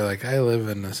you're like, I live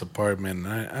in this apartment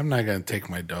and I'm not going to take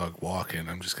my dog walking.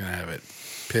 I'm just going to have it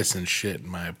piss and shit in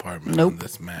my apartment on Nope.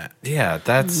 this mat. Yeah,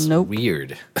 that's Nope.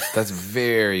 weird. That's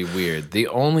very weird. The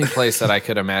only place that I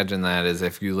could imagine that is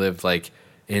if you lived like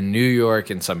in New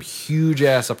York in some huge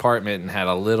ass apartment and had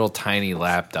a little tiny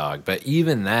lap dog. But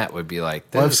even that would be like.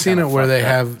 Well, I've that's seen it kinda where they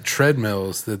fucked up. have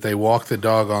treadmills that they walk the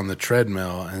dog on the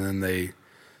treadmill and then they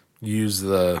use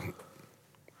The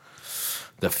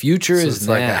future so is it's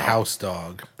now. like a house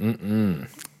dog.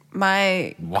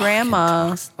 my Walking grandma,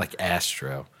 dogs, like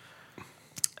Astro.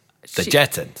 The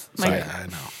Jetsons. my, Sorry. I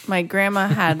know. my grandma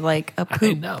had like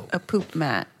a know. poop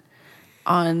mat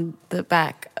on the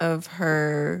back of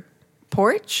her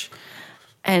porch.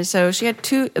 And so she had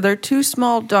they're two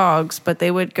small dogs, but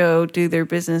they would go do their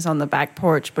business on the back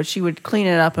porch, but she would clean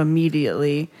it up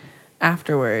immediately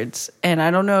afterwards. And I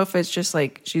don't know if it's just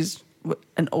like she's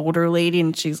an older lady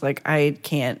and she's like, I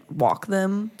can't walk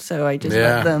them. So I just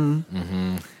let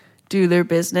them do their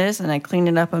business and I clean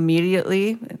it up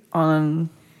immediately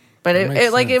but it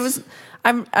makes was,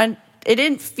 it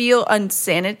didn't feel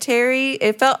unsanitary.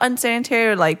 It felt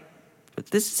unsanitary, like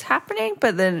this is happening,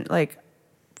 but then like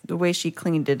the way she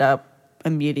cleaned it up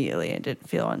immediately, it didn't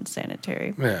feel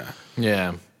unsanitary. Yeah.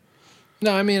 Yeah.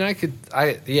 No, I mean,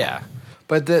 yeah.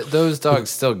 But those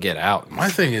dogs still get out. My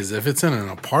thing is, if it's in an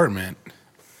apartment,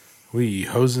 where you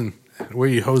hosing this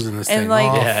And thing like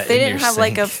off? Yeah, they in didn't your have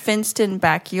like a sink. fenced-in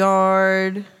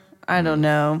backyard. I don't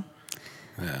know.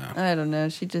 Yeah. I don't know.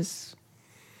 She just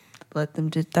let them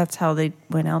do. That's how they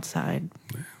went outside.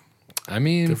 I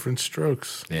mean, Different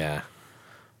strokes. yeah.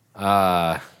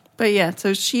 But yeah,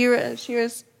 so she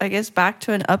was, I guess, back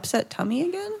to an upset tummy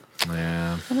again.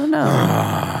 Yeah. I don't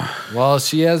know. Well,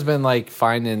 she has been like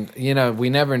finding, we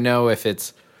never know if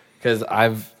it's because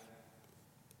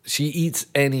she eats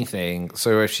anything.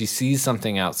 So if she sees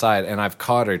something outside, and I've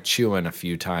caught her chewing a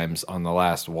few times on the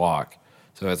last walk.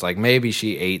 So it's like maybe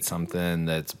she ate something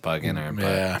that's bugging her. But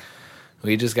Yeah.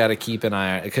 we just got to keep an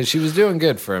eye on it because she was doing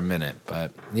good for a minute.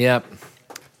 But yep,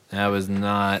 that was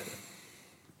not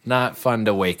fun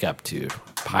to wake up to.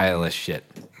 Pile of shit.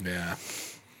 Yeah.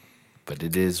 But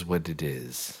it is what it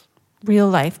is. Real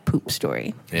life poop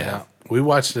story. Yeah. We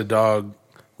watched a dog.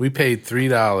 We paid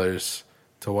 $3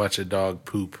 to watch a dog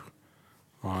poop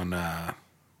on the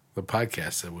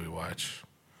podcast that we watch.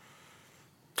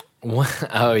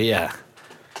 Oh yeah,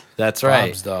 that's right.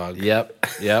 Bob's dog. Yep.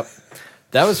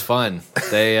 That was fun.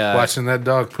 They Watching that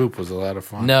dog poop was a lot of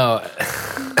fun. no,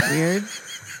 Weird.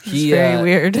 he Very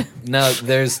weird. No,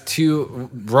 there's two.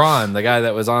 Ron, the guy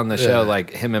that was on the show, Yeah. like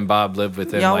him and Bob lived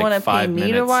within Y'all like want to pay 5 me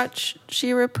minutes. to watch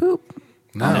Shira poop?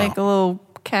 No. I'll make a little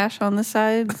cash on the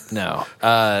side. No,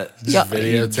 Y'all-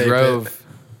 Videotape it.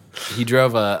 he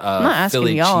drove a I'm not asking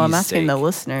Philly y'all. I'm asking the cheesesteak.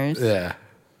 listeners. Yeah.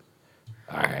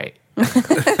 All right.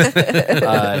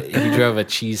 He drove a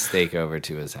cheesesteak over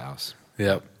to his house,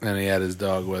 Yep. And he had his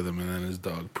dog with him, and then his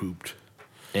dog pooped.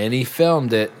 and he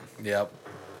filmed it. Yep.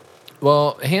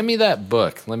 Well, hand me that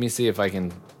book. Let me see if I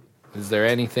can. Is there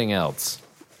anything else?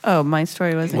 Oh, my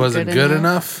story wasn't Was it good good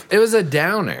enough? enough? It was a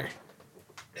downer.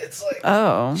 It's like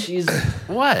Oh, she's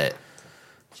what?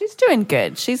 she's doing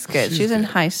good. She's good. She's in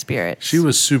high spirits. She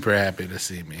was super happy to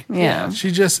see me. Yeah.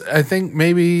 She just, I think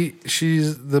maybe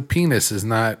the penis is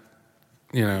not,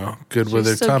 good with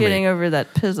her She's still tummy. getting over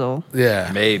that pizzle.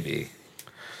 Yeah. Maybe.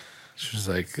 She's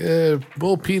like,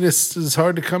 bull penis is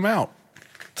hard to come out.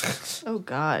 Oh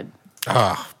God.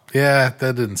 Oh, yeah,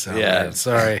 that didn't sound Yeah. right.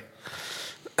 Sorry.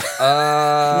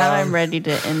 Now I'm ready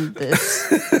to end this.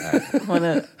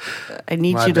 I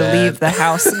need My you to bad. leave the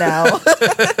house now.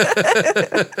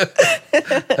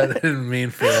 I didn't mean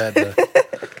for that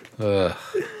to.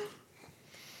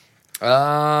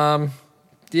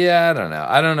 Yeah, I don't know.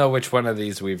 I don't know which one of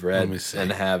these we've Let me read see.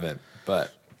 and haven't,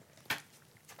 but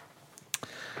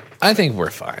I think we're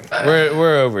fine.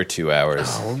 We're over 2 hours.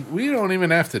 Oh, we don't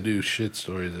even have to do shit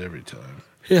stories every time.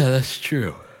 Yeah, that's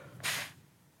true.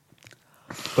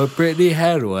 But Brittany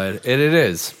had one, and it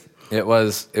is. It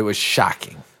was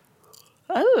shocking.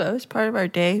 Oh, that was part of our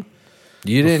day.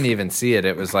 You didn't even see it.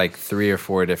 It was like 3 or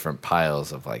 4 different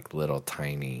piles of like little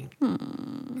tiny,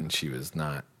 and she was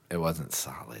not. It wasn't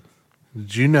solid.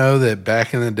 Did you know that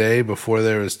back in the day, before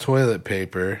there was toilet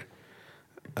paper,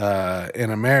 in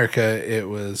America, it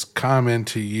was common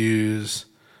to use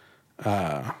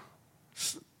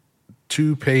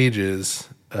 2 pages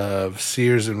of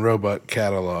Sears and Roebuck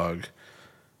catalog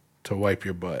to wipe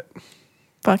your butt?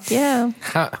 Fuck yeah.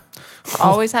 How,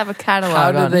 Always have a catalog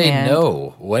how do on they hand.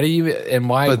 know? What do you and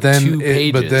why But then, 2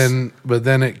 pages?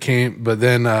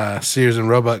 Sears and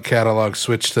Roebuck catalog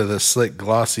switched to the slick,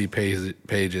 glossy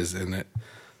pages, and it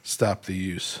stopped the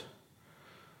use.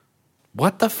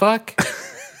 What the fuck?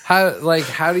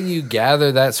 How do you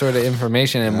gather that sort of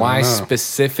information, and why know.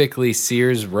 specifically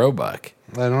Sears Roebuck,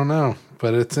 I don't know,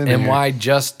 but it's in and here. why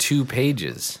just 2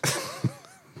 pages?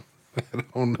 I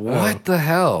don't know. What the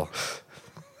hell?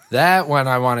 That one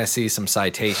I want to see some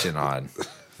citation on.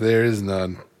 There is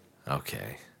none.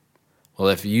 Okay. Well,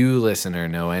 if you, listener,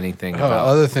 know anything Oh, about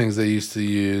other things they used to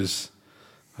use: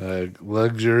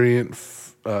 luxuriant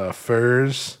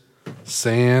furs,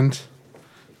 sand,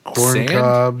 corn Sand?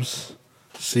 cobs,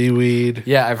 seaweed,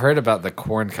 Yeah, I've heard about the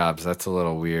corn cobs. That's a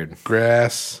little weird.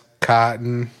 grass,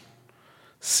 cotton,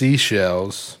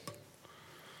 seashells.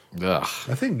 Ugh.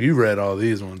 I think you read all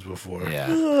these ones before. Yeah.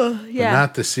 But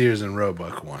not the Sears and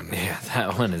Roebuck one. Yeah,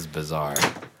 that one is bizarre.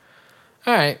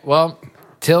 All right. Well,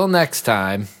 till next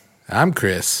time, I'm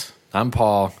Chris. I'm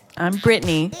Paul, I'm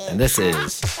Brittany. and this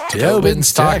is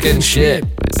Tobin's Talking Shit.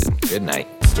 Good night.